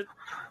parts. Is it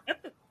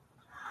ethical?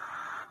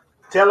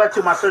 Tell that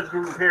to my surgically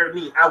repaired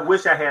knee. I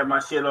wish I had my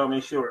shit on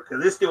insured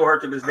because it still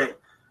hurts to this day.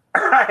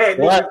 I had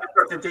knee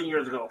reconstruction 10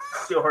 years ago.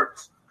 Still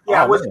hurts.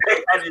 Yeah, I wish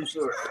I had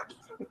insured.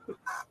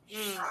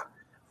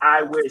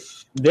 I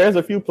wish. There's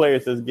a few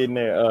players that's getting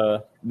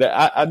there.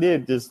 That I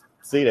did just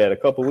see that a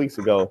couple weeks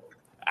ago.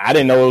 I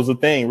didn't know it was a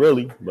thing,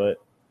 really,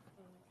 but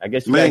I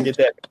guess you gotta get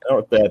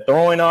that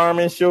throwing arm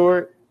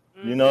insured.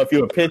 You know, if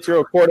you're a pitcher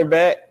or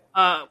quarterback,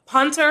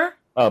 punter,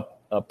 a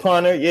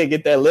punter,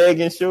 get that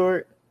leg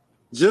insured.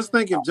 Just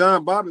think if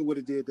John Bobby would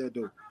have did that,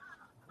 though.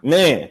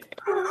 Man.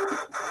 Wait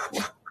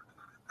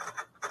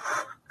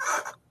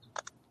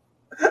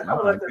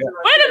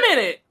a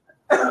minute.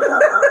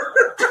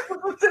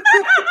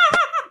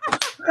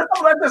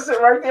 I'll let this sit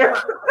right there. I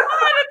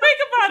had to think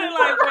about it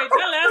like, wait,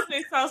 that last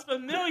name sounds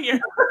familiar.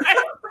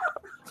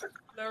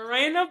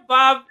 Lorena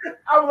Bob.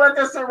 I'll let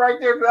this sit right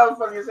there because that was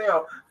funny as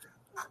hell.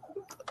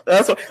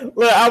 That's what,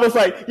 look, I was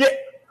like, yeah.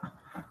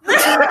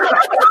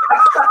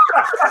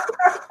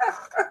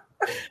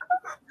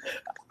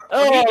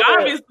 He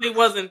obviously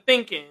wasn't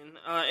thinking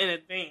in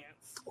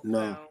advance.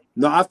 No.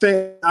 I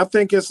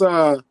think it's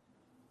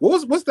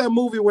what's that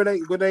movie where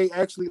they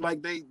actually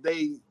like they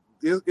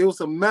it was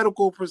a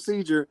medical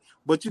procedure,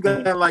 but you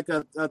got like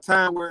a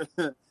time where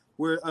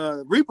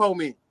Repo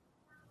Man.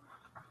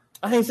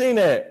 I ain't seen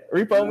that.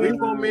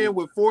 Repo Man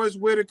with Forrest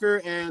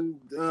Whitaker and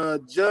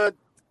Judd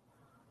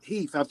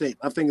Heath, I think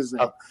his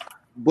name.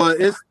 But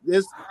it's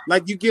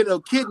like you get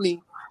a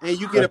kidney and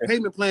you get a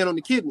payment plan on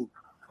the kidney.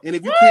 And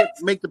if you can't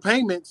make the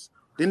payments,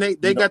 then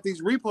they got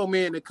these repo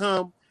men to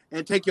come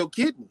and take your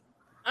kidney.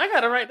 I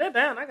gotta write that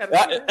down.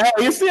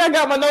 You see, I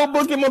got my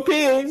notebook and my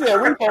pen. He said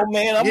repo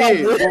man.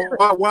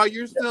 While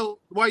you're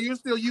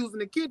still using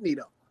the kidney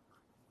though.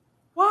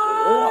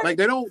 What? Like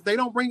they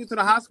don't bring you to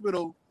the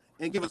hospital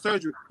and give a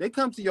surgery. They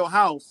come to your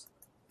house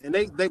and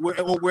they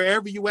or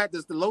wherever you at,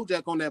 there's the low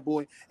jack on that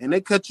boy, and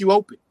they cut you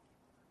open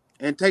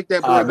and take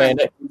that boy back.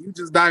 You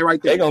just die right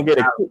there. They gonna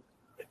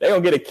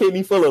get a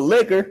kidney full of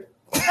liquor.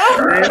 On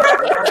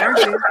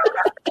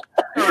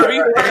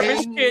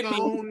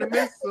the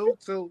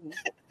mistletoe.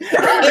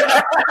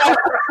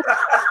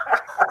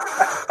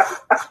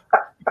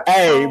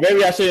 Hey,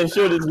 maybe I should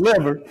insure this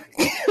liver.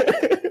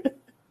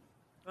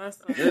 I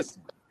think it's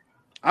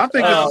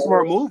a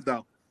smart move,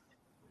 though.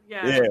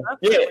 Yeah.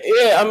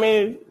 I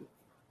mean,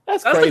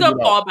 that's crazy, a good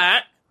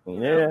fallback.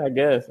 Yeah, I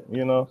guess.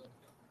 You know,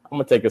 I'm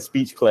gonna take a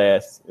speech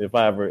class if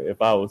I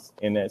was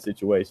in that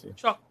situation.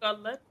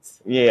 Chocolate.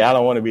 Yeah, I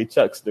don't want to be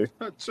Chuckster.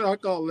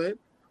 Chocolate.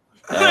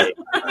 Hey,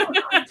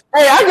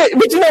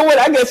 but you know what?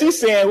 I guess he's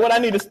saying what I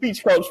need a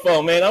speech coach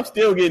for, man. I'm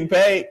still getting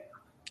paid.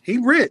 He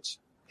rich.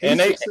 They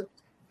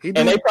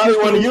probably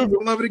want to use him.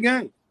 Love the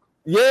game.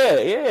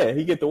 Yeah.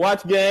 He get to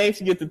watch games.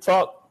 He get to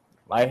talk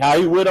like how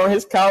he would on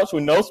his couch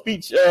with no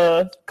speech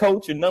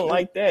coach or nothing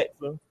like that.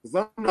 So, because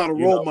I'm not a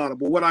role model,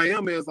 but what I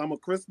am is I'm a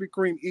Krispy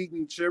Kreme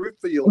eating Cherry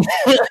Field.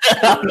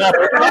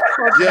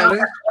 Jelly,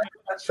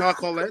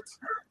 chocolate.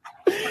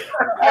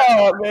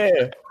 Oh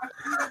man.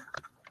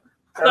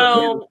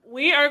 So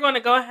we are going to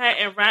go ahead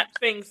and wrap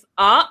things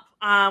up.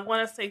 I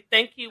want to say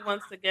thank you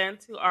once again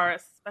to our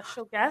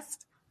special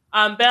guest.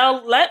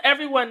 Belle, let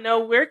everyone know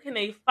where can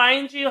they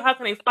find you, how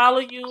can they follow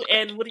you,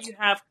 and what do you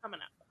have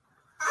coming up?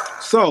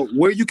 So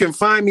where you can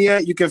find me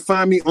at, you can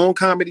find me on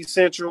Comedy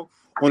Central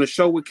on a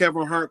show with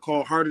Kevin Hart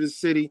called Heart of the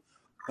City.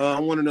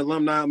 I'm one of the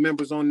alumni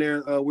members on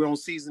there. We're on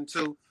season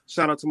 2.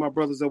 Shout out to my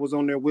brothers that was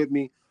on there with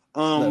me.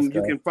 You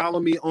can follow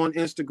me on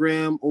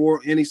Instagram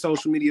or any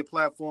social media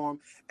platform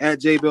at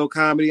JBell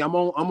Comedy. I'm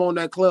on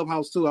that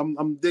Clubhouse too.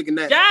 I'm digging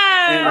that.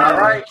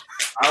 Yeah.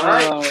 All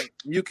right.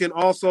 You can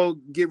also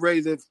get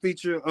ready to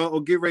feature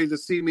or get ready to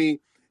see me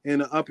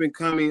in an up and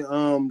coming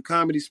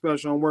comedy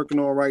special I'm working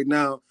on right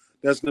now.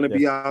 That's going to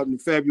be out in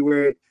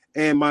February.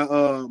 And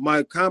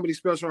my comedy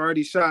special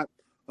already shot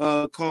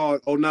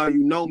called "Oh Now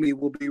You Know Me"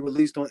 will be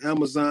released on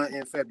Amazon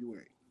in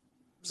February.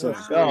 So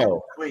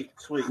sweet.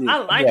 I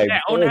like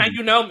that. Oh, now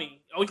you know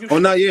me. Oh,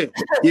 no, yeah.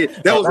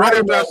 That was right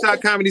after I shot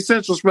Comedy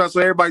Central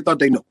special. Everybody thought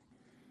they know.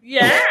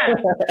 Yeah,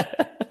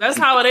 that's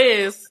how it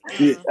is.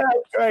 Yeah.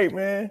 That's great,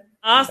 man.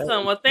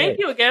 Awesome. Well, thank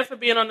you again for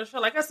being on the show.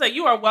 Like I said,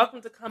 you are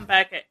welcome to come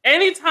back at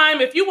any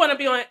time. If you want to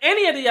be on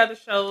any of the other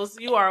shows,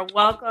 you are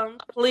welcome.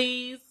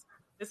 Please.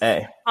 This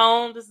is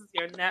home. This is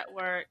your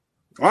network.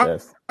 I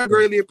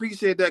greatly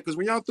appreciate that because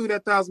when y'all threw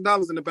that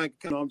 $1,000 in the bank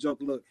account, I'm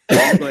joking. Look,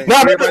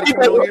 everybody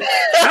come on here.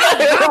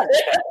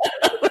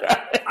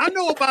 I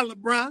know about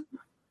LeBron.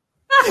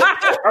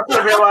 I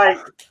feel like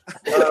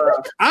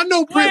I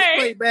know Prince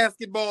played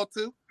basketball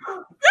too.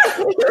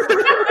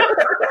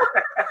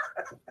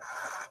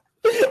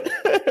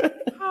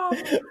 Oh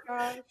my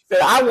gosh!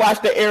 I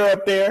watched the air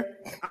up there.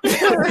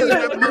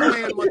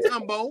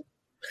 Matumbo,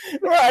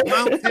 right?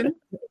 Mountain.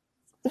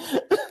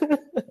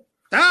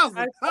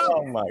 1,000.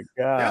 Oh my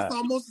god! That's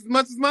almost as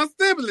much as my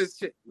stimulus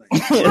check.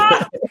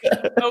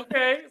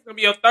 Okay, it's gonna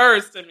be your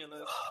third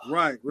stimulus.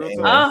 Right, real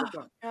talk.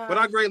 But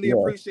I greatly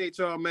appreciate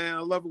y'all, man. I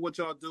love what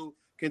y'all do.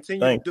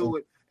 Continue to do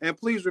it, and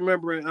please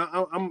remember,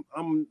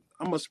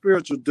 I'm a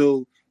spiritual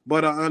dude,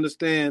 but I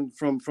understand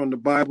from the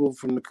Bible,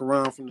 from the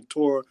Quran, from the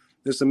Torah,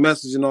 there's a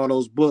message in all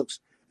those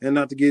books. And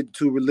not to get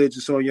too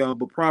religious on y'all,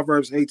 but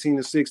Proverbs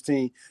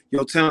 18:16,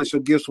 your talents,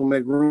 your gifts will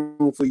make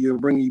room for you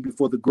and bring you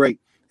before the great.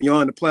 And you're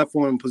on the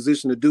platform and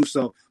position to do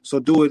so. So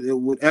do it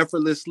with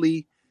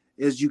effortlessly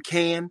as you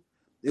can.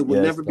 It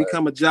will never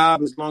become a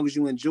job as long as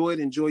you enjoy it.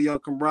 Enjoy your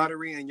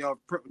camaraderie and your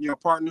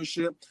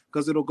partnership,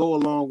 because it'll go a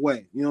long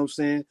way. You know what I'm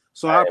saying?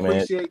 So I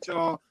appreciate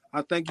y'all.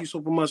 I thank you so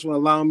much for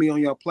allowing me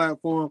on your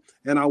platform,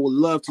 and I would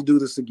love to do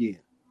this again.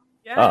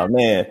 Yeah. Oh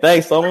man,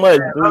 thanks so much,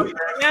 dude.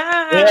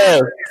 Yeah.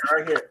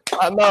 Right here.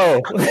 I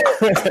know.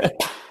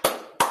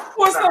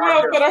 Pour some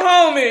out for the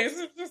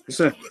homies.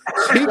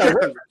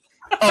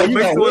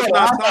 Make sure it's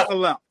not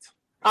chocolate.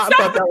 I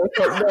thought that was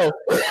something else.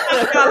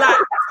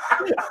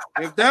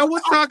 If that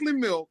was chocolate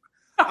milk,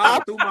 I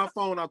threw my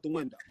phone out the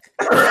window.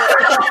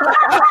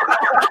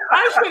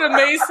 I should have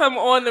made some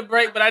on the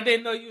break, but I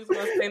didn't know you was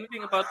going to say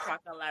anything about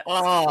chocolate.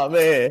 Oh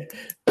man.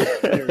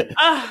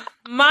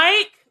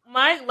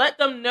 Mike, let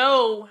them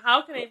know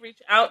how can they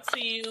reach out to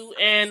you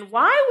and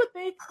why would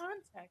they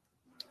contact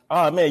you?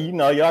 Oh man,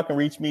 y'all can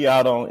reach me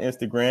out on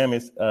Instagram.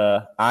 It's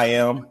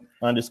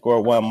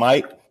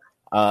IM_1Mike.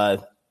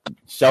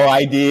 Show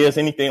ideas,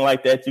 anything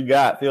like that you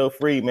got, feel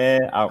free,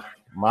 man.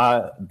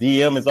 My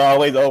DM is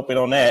always open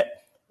on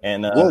that.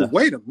 And whoa,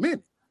 wait a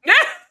minute.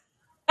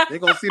 They're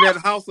gonna see that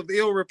house of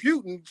ill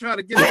repute and try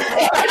to get it.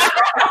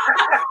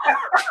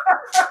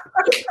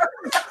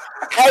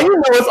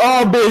 Oh, it's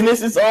all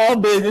business. It's all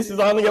business. It's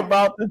only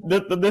about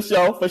the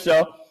show for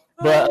sure.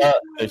 But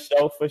the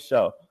show for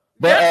sure.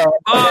 But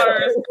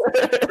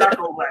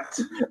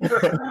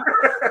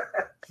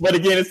but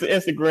again, it's the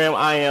Instagram.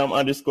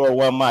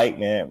 IM_1Mike,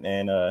 man.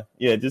 And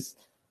just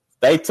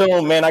stay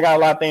tuned, man. I got a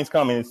lot of things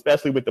coming,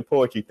 especially with the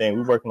poetry thing.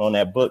 We're working on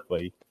that book for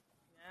you.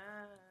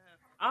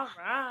 Yeah. All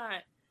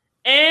right.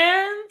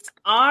 And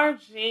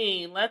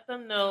RG, let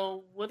them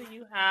know, what do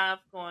you have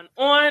going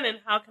on and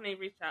how can they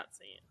reach out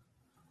to you?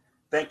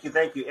 Thank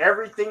you.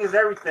 Everything is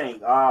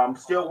everything.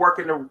 Still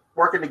working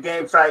the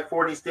game site,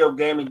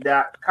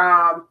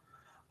 40stillgaming.com.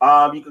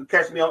 You can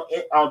catch me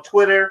on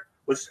Twitter,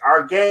 which is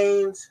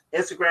RGains,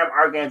 Instagram,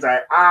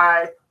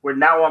 RGainsII. We're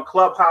now on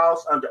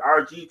Clubhouse under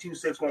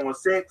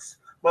RG26116.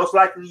 Most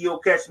likely you'll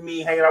catch me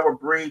hanging out with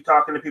Bree,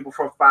 talking to people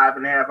for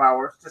 5.5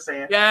 hours. Just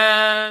saying.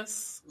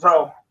 Yes.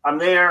 So I'm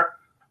there.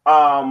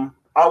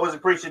 Always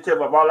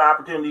appreciative of all the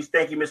opportunities.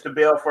 Thank you, Mr.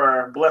 Bill,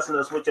 for blessing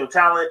us with your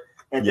talent.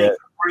 And thank you,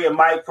 Bree and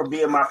Mike, for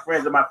being my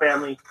friends and my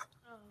family.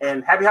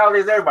 And happy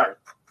holidays, everybody.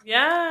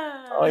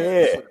 Yeah. Oh,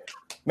 yeah.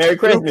 Merry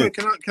Christmas.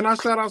 Can I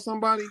shout out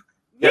somebody?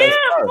 Yeah,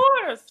 of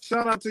course.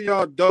 Shout out to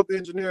y'all dope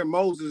engineer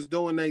Moses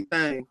doing their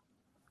thing.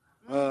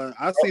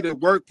 I see the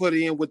work put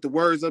in with the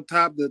words up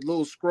top, the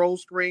little scroll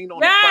screen on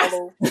the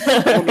follow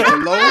on the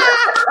below.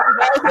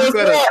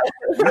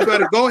 You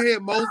better go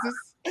ahead, Moses.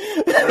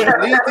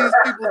 Lead these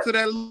people to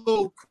that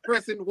little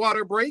crescent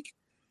water break,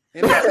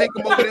 and then take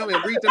them over there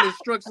and read them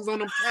instructions on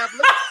them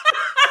tablets.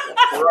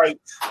 Right.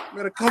 You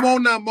better come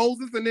on now,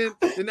 Moses, and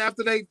then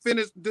after they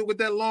finish with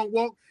that long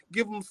walk,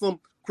 give them some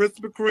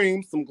Krispy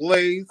Kreme, some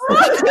glaze,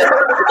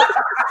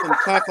 some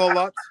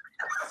chocolate.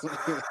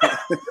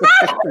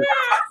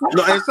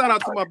 No, and shout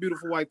out to my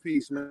beautiful white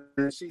piece, man.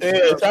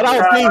 Shout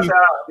out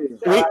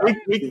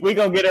Steve. We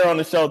gonna get her on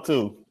the show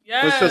too.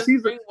 Yeah, so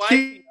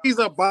she's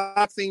a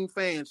boxing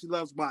fan. She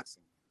loves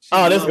boxing.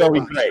 This is gonna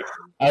be great.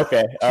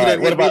 Okay, she done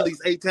hit me at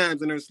least 8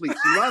 times in her sleep.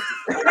 She loves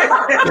it.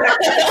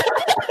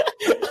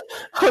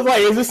 I was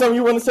like, is this something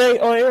you want to say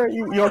on air?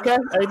 You okay?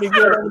 Everything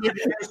good?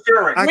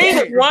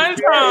 Me one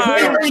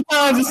time. 3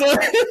 times.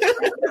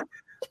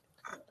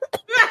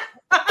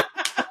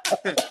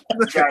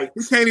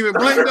 You can't even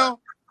blink though.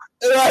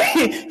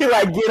 He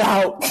like, get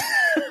out.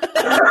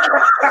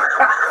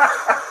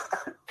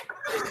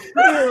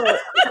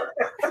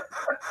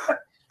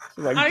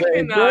 Like, I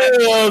cannot.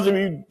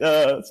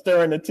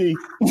 stirring the tea.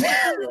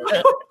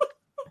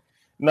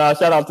 No,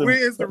 shout out to.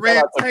 Where's the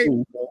red tape?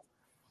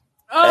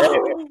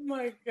 Oh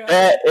my God!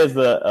 That is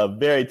a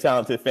very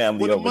talented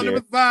family with over there.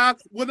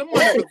 With a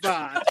money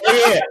vibes.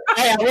 Yeah,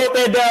 hey, I wrote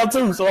that down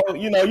too. So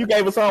you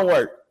gave us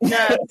homework.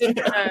 Yes.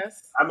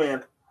 I'm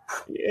in.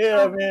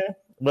 Yeah, man.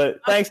 But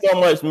thanks so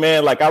much,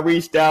 man. Like, I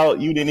reached out,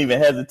 you didn't even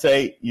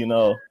hesitate.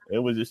 It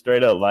was just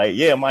straight up like,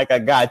 yeah, Mike, I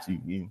got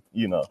you.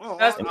 Oh,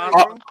 that's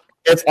awesome.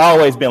 It's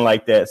always been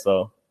like that.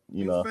 So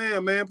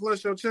fan, man.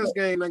 Plus your chess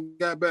game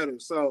got better.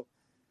 So.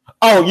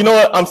 Oh, you know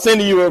what? I'm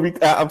sending you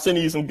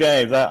some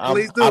games.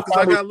 Please do, because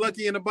I got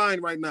lucky in the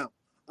bind right now.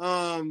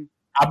 I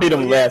beat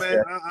them last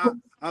year.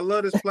 I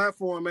love this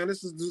platform, man.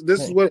 This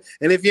is what.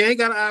 And if you ain't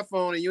got an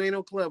iPhone and you ain't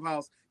on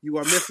Clubhouse, you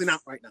are missing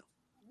out right now.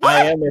 What?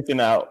 I am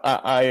missing out.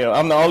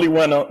 I'm the only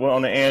one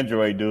on the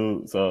Android,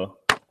 dude. So.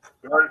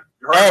 But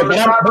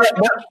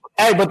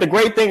the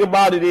great thing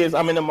about it is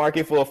I'm in the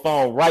market for a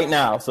phone right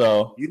now.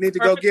 So you need to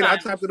go get it. I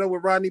typed it up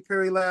with Rodney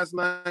Perry last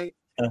night.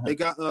 They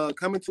got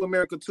Coming to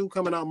America 2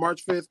 coming out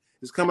March 5th.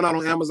 It's coming out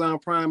on Amazon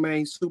Prime, man.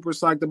 He's super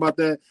psyched about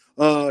that.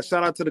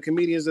 Shout out to the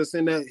comedians that's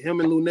in that. Him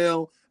and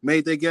Lunel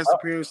made their guest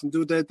appearance and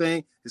do that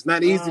thing. It's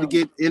not easy to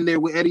get in there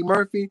with Eddie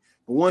Murphy,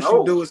 but once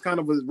you do, it's kind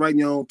of writing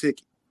your own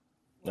ticket.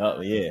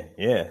 Oh,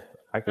 yeah.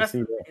 I can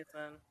see that.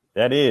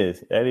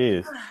 Amazing. That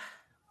is.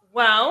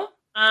 Well,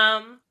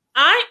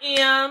 I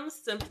am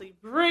Simply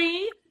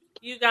Bree.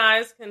 You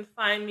guys can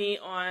find me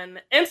on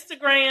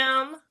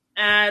Instagram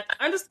at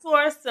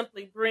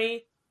 _Simply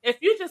Bree. If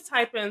you just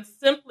type in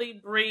Simply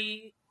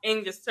Bree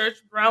in your search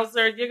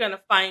browser, you're going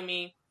to find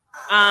me.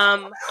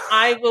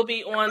 I will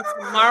be on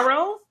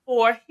tomorrow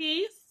for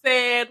He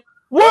Said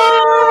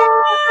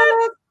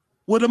What?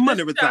 With a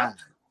money reside.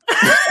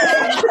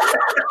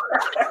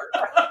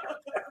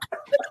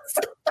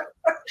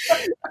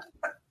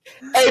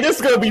 Hey, this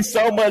is going to be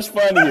so much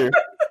funnier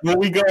when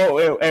we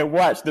go and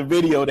watch the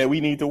video that we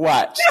need to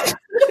watch.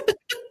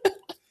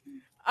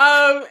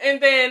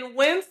 And then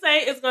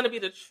Wednesday is going to be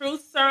the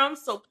Truth Serum,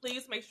 so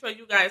please make sure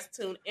you guys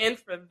tune in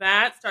for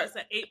that. Starts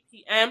at 8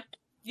 p.m.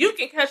 You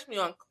can catch me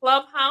on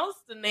Clubhouse.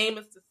 The name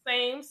is the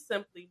same,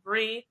 Simply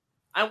Bree.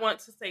 I want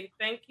to say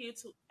thank you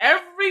to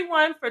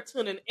everyone for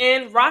tuning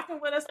in,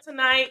 rocking with us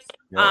tonight.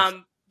 Yes.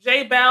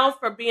 Jay Bell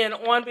for being a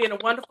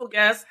wonderful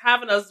guest,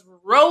 having us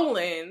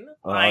rolling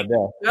like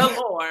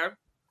galore.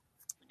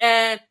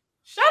 And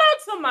shout out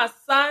to my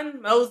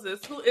son,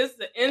 Moses, who is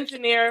the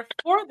engineer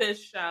for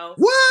this show.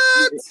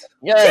 What?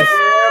 Yes.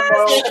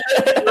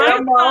 My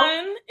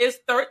son is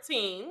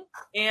 13.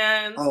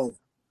 And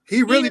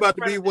he really about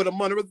to be with a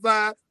money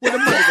reside. With a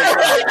money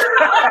reside.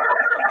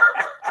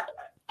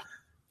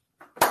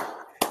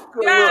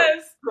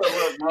 Yes.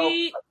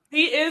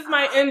 He is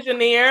my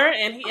engineer,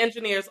 and he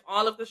engineers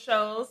all of the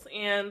shows.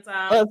 And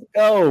let's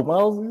go,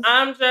 Moses.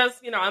 I'm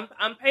just,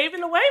 I'm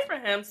paving the way for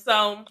him.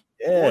 So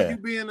or you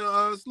being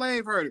a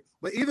slave herder,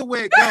 but either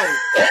way it goes,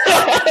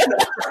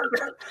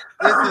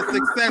 it's a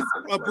success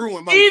of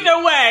brewing. Moses.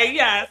 Either way,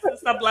 yes,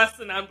 it's a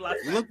blessing. I'm blessed.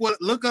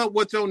 Look up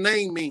what your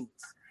name means.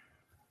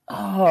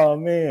 Oh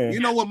man, you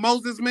know what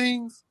Moses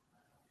means?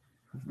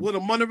 With a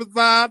money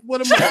reside.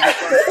 With a money reside.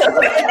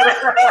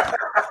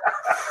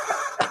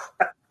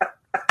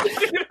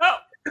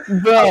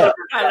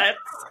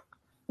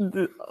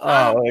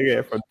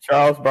 From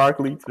Charles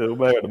Barkley to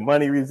where the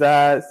money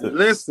resides.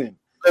 Listen,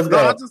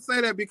 I'll just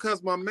say that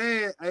because my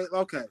man.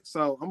 Okay,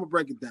 so I'm gonna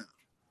break it down.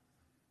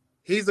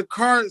 He's a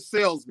car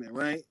salesman,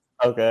 right?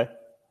 Okay.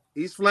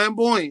 He's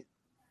flamboyant.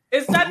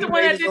 Is that the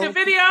one that did the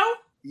video?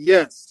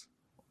 Yes.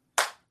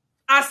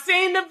 I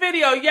seen the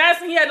video.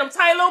 Yes, and he had them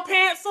tight little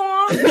pants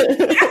on.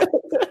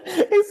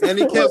 And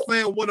he kept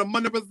saying, "What a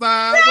money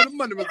reside, what a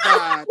money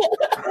reside."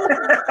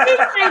 He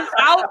came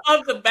out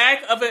of the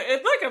back of it.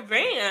 It's like a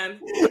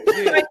van.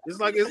 Yeah,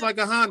 it's like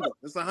a Honda.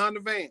 It's a Honda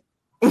van.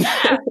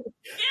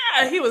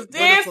 Yeah, he was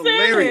dancing.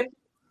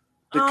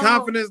 The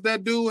confidence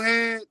that dude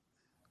had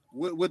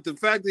with the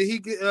fact that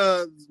he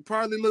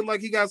probably looked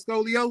like he got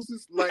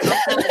scoliosis. Like I'm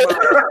talking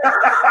about.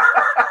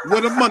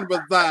 With a money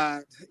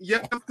reside.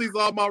 Yes, these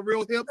are my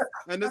real hips,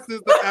 and this is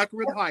the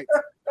accurate height.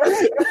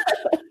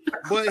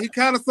 But he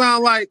kind of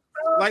sound like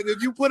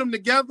if you put them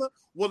together,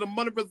 with a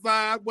money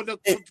reside, with the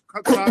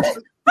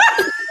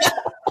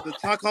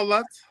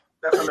chocolate,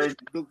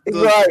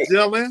 the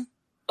jelly.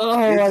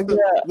 Oh my God!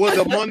 With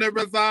the money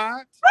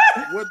reside,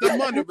 with the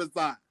money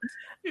reside.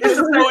 You just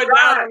slow it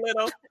down a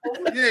little.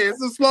 Yeah,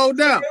 it's a slow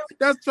down.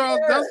 That's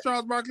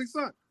Charles Barkley's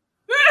son.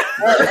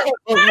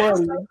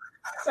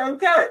 Same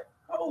cat.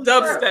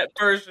 Dubstep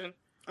version.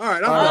 All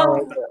right,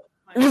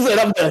 You said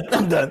I'm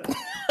done.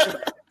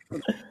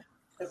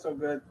 That's so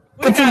good.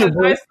 We got a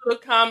nice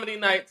little comedy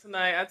night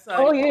tonight. I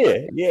tell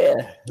you.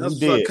 Yeah.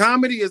 So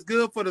comedy is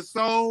good for the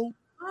soul.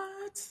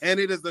 What?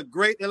 And it is a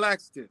great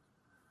laxative.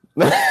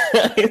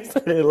 It's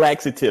a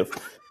laxative.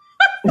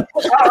 I'm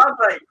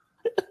like,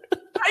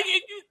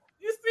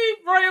 you see,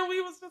 Brian,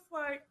 we was just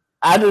like.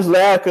 I just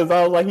laughed because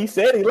I was like, he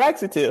said he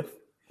laxative.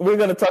 We're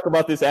gonna talk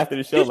about this after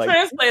the show. He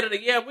translated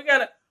it. Yeah, we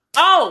gotta.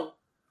 Oh.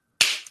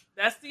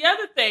 That's the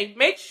other thing.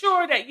 Make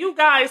sure that you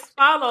guys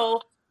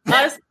follow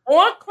us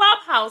on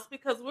Clubhouse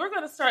because we're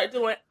going to start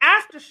doing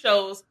after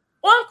shows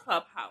on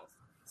Clubhouse.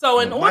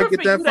 So in order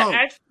for you to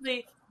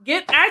actually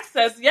get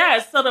access,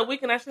 so that we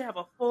can actually have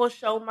a full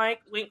show,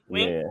 Mike, wink,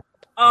 wink. Yeah.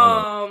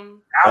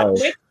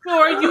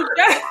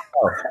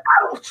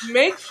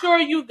 Make sure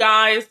you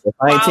guys.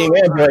 I ain't Team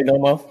Android no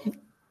more.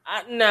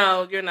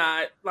 No, you're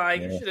not.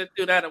 You should have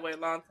threw that away a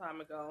long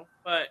time ago.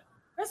 But.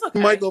 That's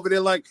okay. Mike over there,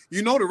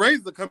 the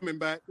Rays are coming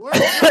back. What?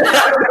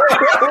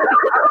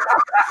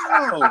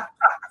 No.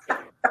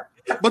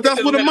 But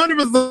that's where the money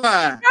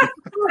resides.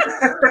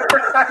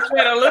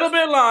 Wait a little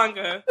bit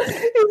longer.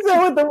 He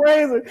said with the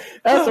razor.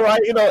 That's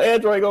right.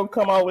 Android gonna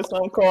come out with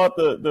something called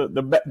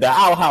the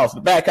owl house, the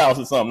back house,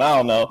 or something. I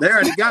don't know. They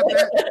already got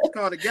that. It's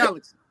called the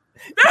Galaxy.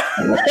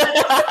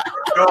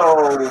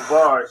 Oh,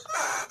 bars.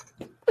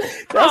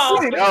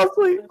 That's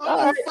sweet.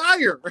 Oh,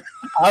 fire!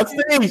 I'll see.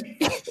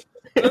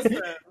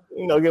 Listen.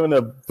 Giving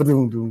a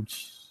boom.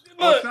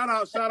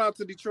 Shout out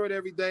to Detroit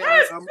every day.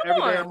 I'm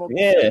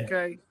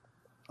okay.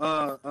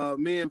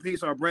 Me and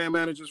Peace are brand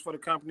managers for the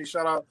company.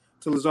 Shout out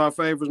to Lazar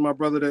Favors, my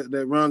brother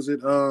that runs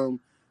it.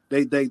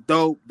 They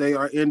dope. They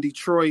are in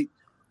Detroit.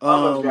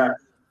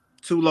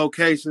 2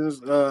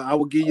 locations. I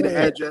will give you the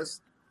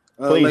address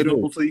later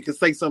on so you can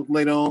say something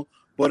later on.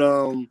 But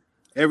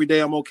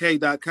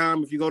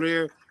everydayimok.com. If you go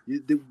there,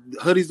 the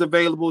hoodies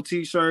available,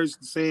 t-shirts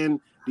saying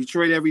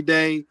Detroit every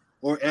day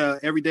or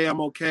every day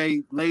I'm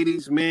okay.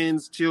 Ladies,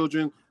 men's,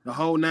 children, the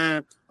whole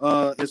nine.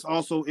 It's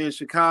also in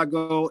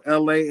Chicago,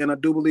 LA, and I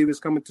do believe it's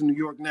coming to New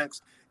York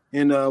next.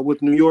 And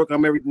with New York,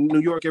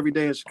 New York every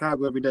day and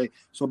Chicago every day.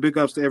 So big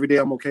ups to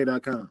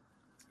everydayimok.com.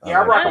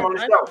 Yeah, I rock them on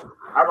the show.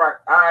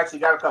 I actually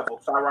got a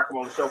couple, so I rock them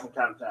on the show from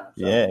time to time.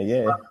 So.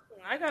 Yeah.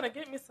 I gotta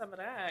get me some of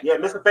that. Yeah,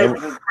 Mr.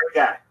 Favors is a great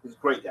guy. He's a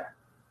great guy.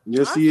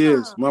 Yes, awesome. He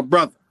is. My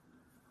brother.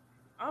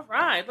 All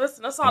right.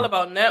 Listen, that's all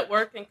about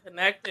networking,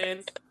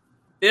 connecting,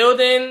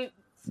 building.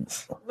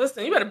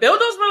 Listen, you better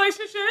build those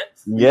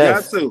relationships.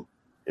 Yes. You got to.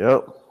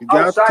 Yep. You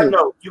got side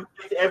note, you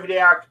can get Every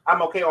Day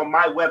I'm Okay on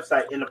my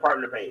website in the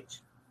partner page.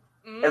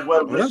 As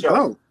well as the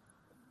show.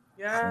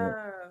 Yes.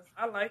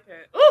 I like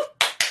it. Ooh.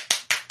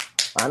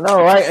 I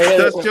know, right?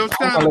 That's your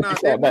channel now.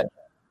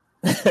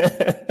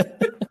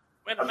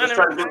 I'm just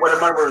trying to do where the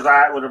money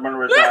reside. Where the money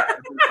reside.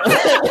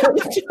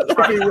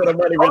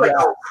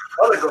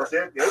 Holy Ghost,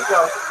 there you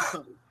go.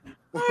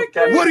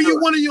 What do you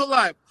want in your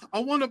life? I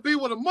want to be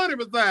where the money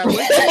resides.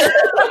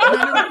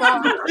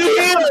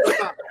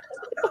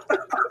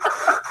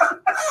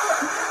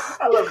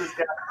 I love this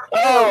guy.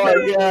 Oh my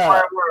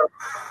God.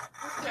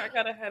 I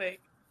got a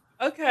headache.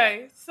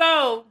 Okay,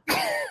 so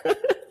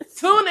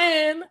tune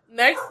in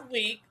next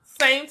week,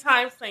 same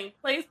time, same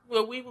place,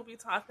 where we will be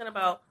talking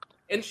about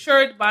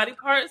insured body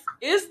parts.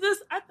 Is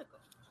this ethical?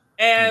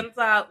 And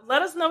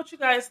let us know what you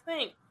guys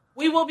think.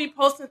 We will be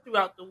posting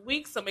throughout the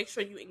week, so make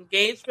sure you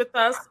engage with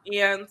us.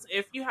 And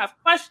if you have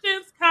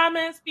questions,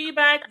 comments,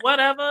 feedback,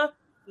 whatever,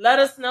 let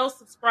us know.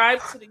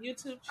 Subscribe to the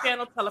YouTube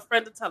channel. Tell a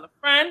friend to tell a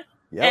friend.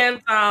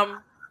 Yep. And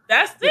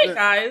that's it,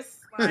 guys.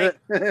 Like,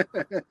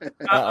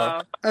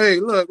 Hey,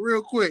 look,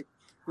 real quick.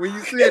 When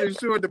you said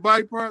insured the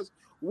body parts,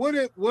 what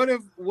if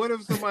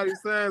somebody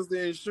signs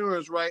the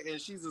insurance, right, and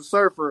she's a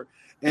surfer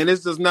and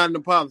it's just not in the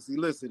policy?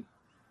 Listen,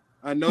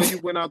 I know you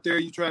went out there,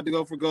 you tried to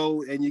go for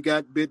gold, and you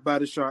got bit by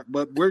the shark,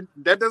 but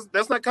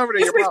that's not covered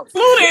in your policy.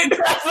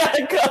 That's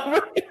not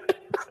covered.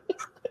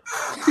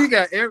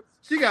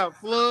 She got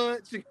flood.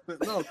 She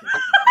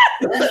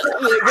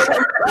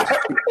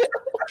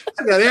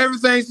got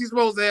everything she's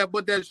supposed to have,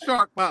 but that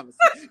shark policy.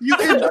 You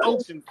in the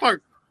ocean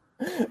first.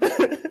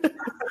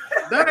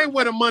 That ain't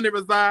where the money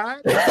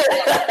resides.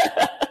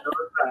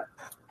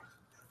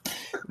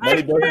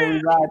 Money doesn't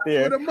reside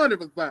there. Where the money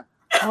resides.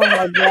 Oh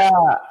my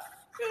God.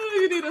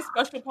 You need a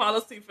special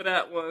policy for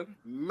that one.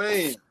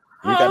 Man. You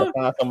gotta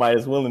find somebody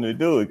that's willing to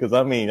do it. Because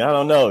I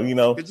don't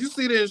know, Did you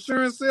see the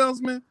insurance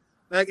salesman?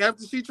 Like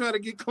after she tried to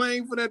get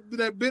claimed for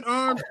that bit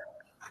arm?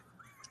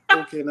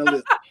 Okay, now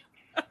listen.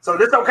 So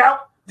this don't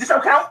count? This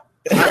don't count?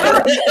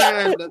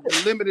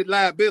 The limited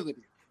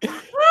liability.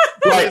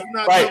 It's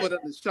not covered under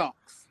the sharks.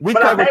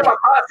 But I paid my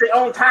policy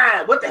on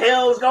time. What the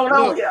hell is going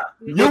on here?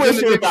 You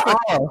insured the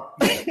arm.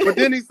 But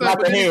then he said,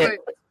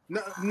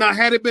 now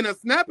had it been a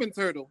snapping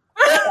turtle.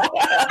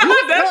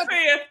 That's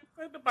fair.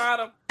 At the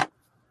bottom.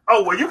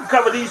 Oh, well, you can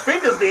cover these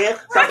fingers then.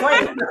 Stop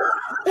playing.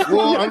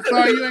 Well, I'm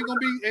sorry you ain't going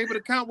to be able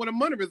to count where the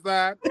money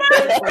resides.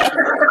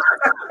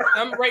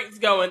 Them rates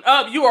going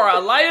up. You are a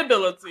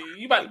liability.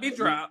 You about to be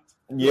dropped.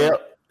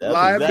 Yep.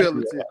 Liability.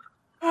 Exactly.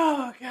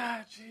 Oh,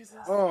 God, Jesus.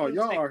 Oh,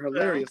 y'all are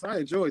hilarious. I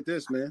enjoyed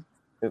this, man.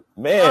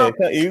 Man,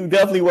 you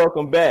definitely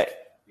welcome back.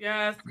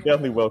 Yes.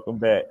 Definitely welcome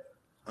back.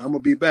 I'm going to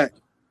be back.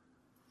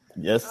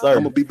 Yes, sir.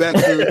 I'm going to be back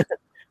soon.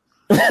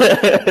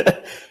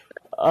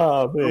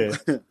 Oh, man.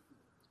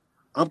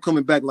 I'm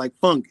coming back like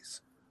fungus.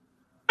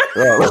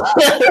 I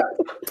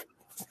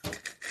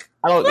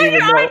don't even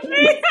know.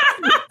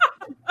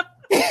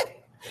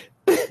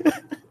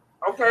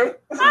 Okay.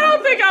 I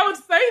don't think I would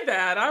say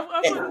that. I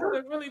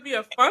wouldn't really be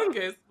a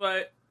fungus,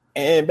 but.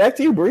 And back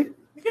to you, Bree.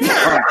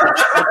 Yeah.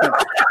 Okay.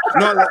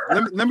 No,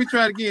 let me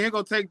try it again. Here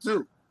go take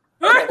two.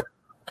 Okay.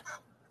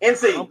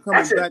 NC. I'm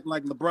coming back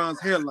like LeBron's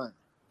hairline.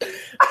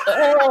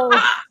 So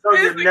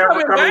you're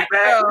never coming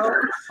back?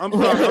 I'm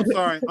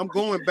sorry. I'm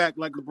going back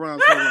like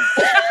LeBron's hairline.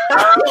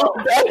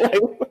 I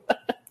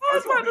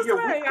was about to say,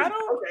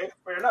 okay,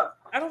 fair enough.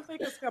 I don't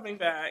think it's coming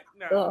back.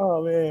 No.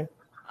 Oh man.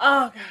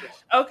 Oh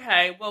gosh.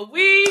 Okay. Well,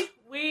 we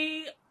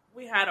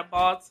had a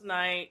ball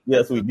tonight.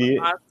 Yes, we did.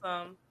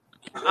 Awesome.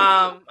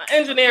 My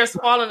engineer's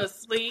falling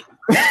asleep.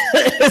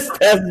 That's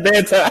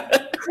bedtime.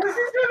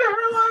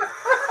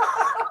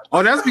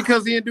 Oh, that's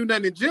because he didn't do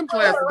nothing in gym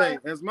class today,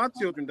 as my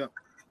children do.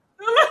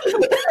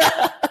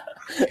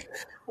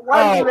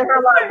 Why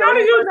how do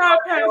you not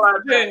pass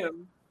the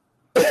gym?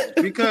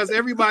 Because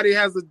everybody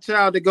has a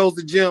child that goes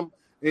to gym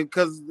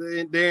because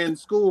they're in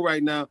school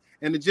right now,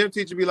 and the gym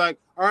teacher be like,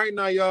 "All right,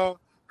 now y'all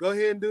go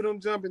ahead and do them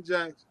jumping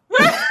jacks."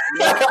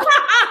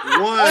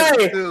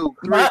 1, 2,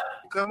 3.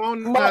 Come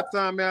on, not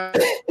time out.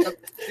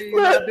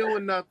 You're not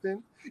doing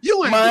nothing.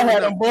 You ain't Mine doing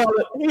had that. him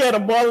balling. He had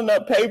him balling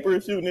up paper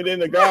and shooting it in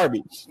the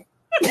garbage.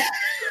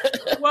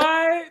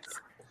 What?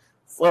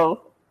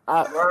 So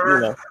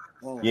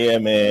yeah,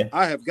 man.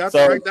 I have got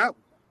So- to write that one.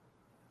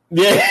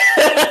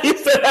 Yeah, he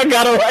said I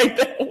gotta write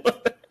that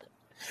one.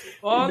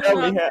 Balling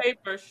definitely up had-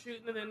 paper,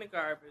 shooting it in the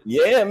garbage.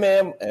 Yeah,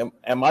 man.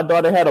 And my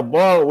daughter had a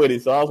ball with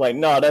it, so I was like,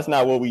 no, that's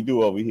not what we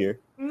do over here.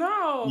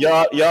 No.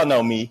 Y'all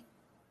know me.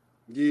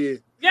 Yeah.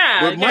 Yeah.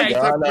 But Mike the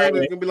yeah. type of man Yeah.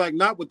 that's gonna be like,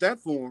 not with that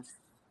form.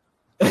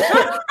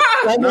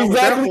 That's Not with that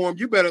exactly. form.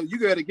 You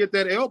better get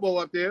that elbow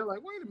up there. Like,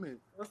 wait a minute.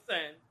 Listen,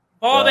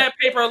 ball Well, that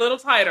paper a little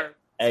tighter.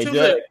 Hey, Too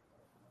Judge, good.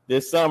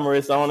 this summer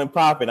it's on and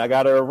popping. I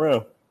got her a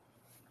room.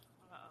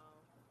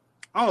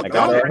 Oh, I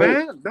got dope, her.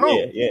 man.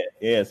 Dope.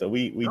 Yeah. So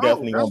we Dope.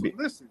 definitely That's gonna be. what-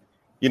 Listen.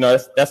 You know,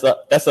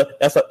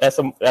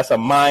 that's a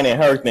mine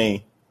and her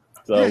thing.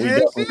 So Yeah, we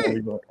heck definitely yeah.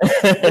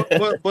 gonna be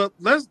doing. But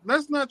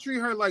let's not treat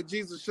her like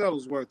Jesus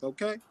Shuttlesworth,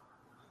 okay?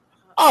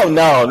 Oh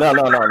no. I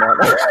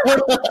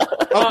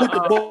put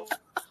the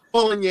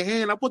ball in your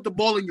hand. I put the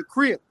ball in your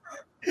crib.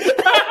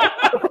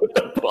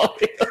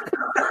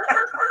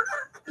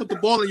 Put the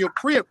ball in your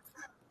crib.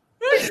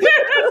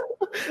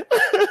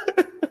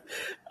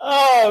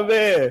 Oh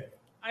man.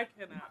 I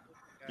cannot.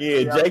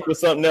 Yeah, Jake was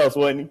something else,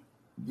 wasn't he?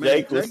 Man,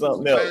 Jake was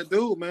something a else. bad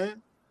dude,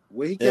 man.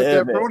 Where he kept Yeah,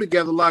 that man. pro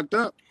together locked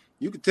up.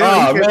 You could tell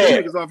Oh, he kept man.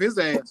 them niggas off his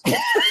ass.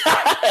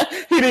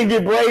 He didn't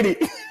get Brady.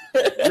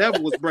 Never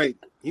was Brady.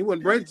 He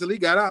wasn't Brady till he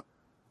got out.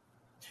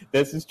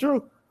 This is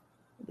true.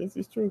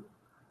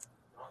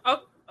 Oh,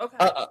 okay.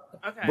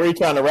 Okay. Brady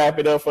trying to wrap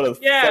it up for the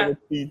Yeah.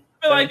 17th,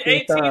 I feel like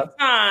 17th 18th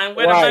time.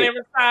 Where Right. the money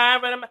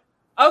reside. Where the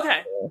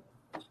okay.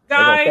 They're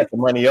gonna Guys, cut the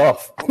money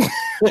off.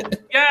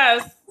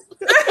 yes.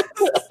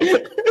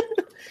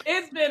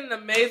 It's been an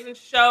amazing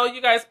show.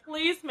 You guys,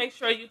 please make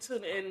sure you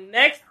tune in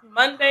next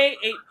Monday,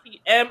 8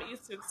 p.m.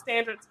 Eastern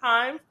Standard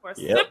Time for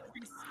Yep.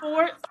 Slippery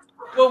Sports,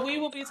 where we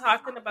will be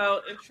talking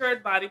about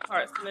insured body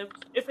parts and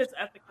if it's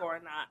ethical or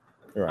not.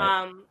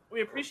 Right.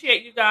 We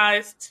appreciate you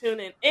guys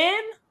tuning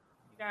in.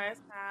 You guys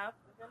have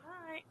a good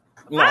night.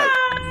 Night.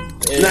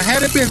 Bye. Now,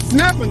 had it been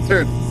snapping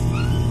turtle,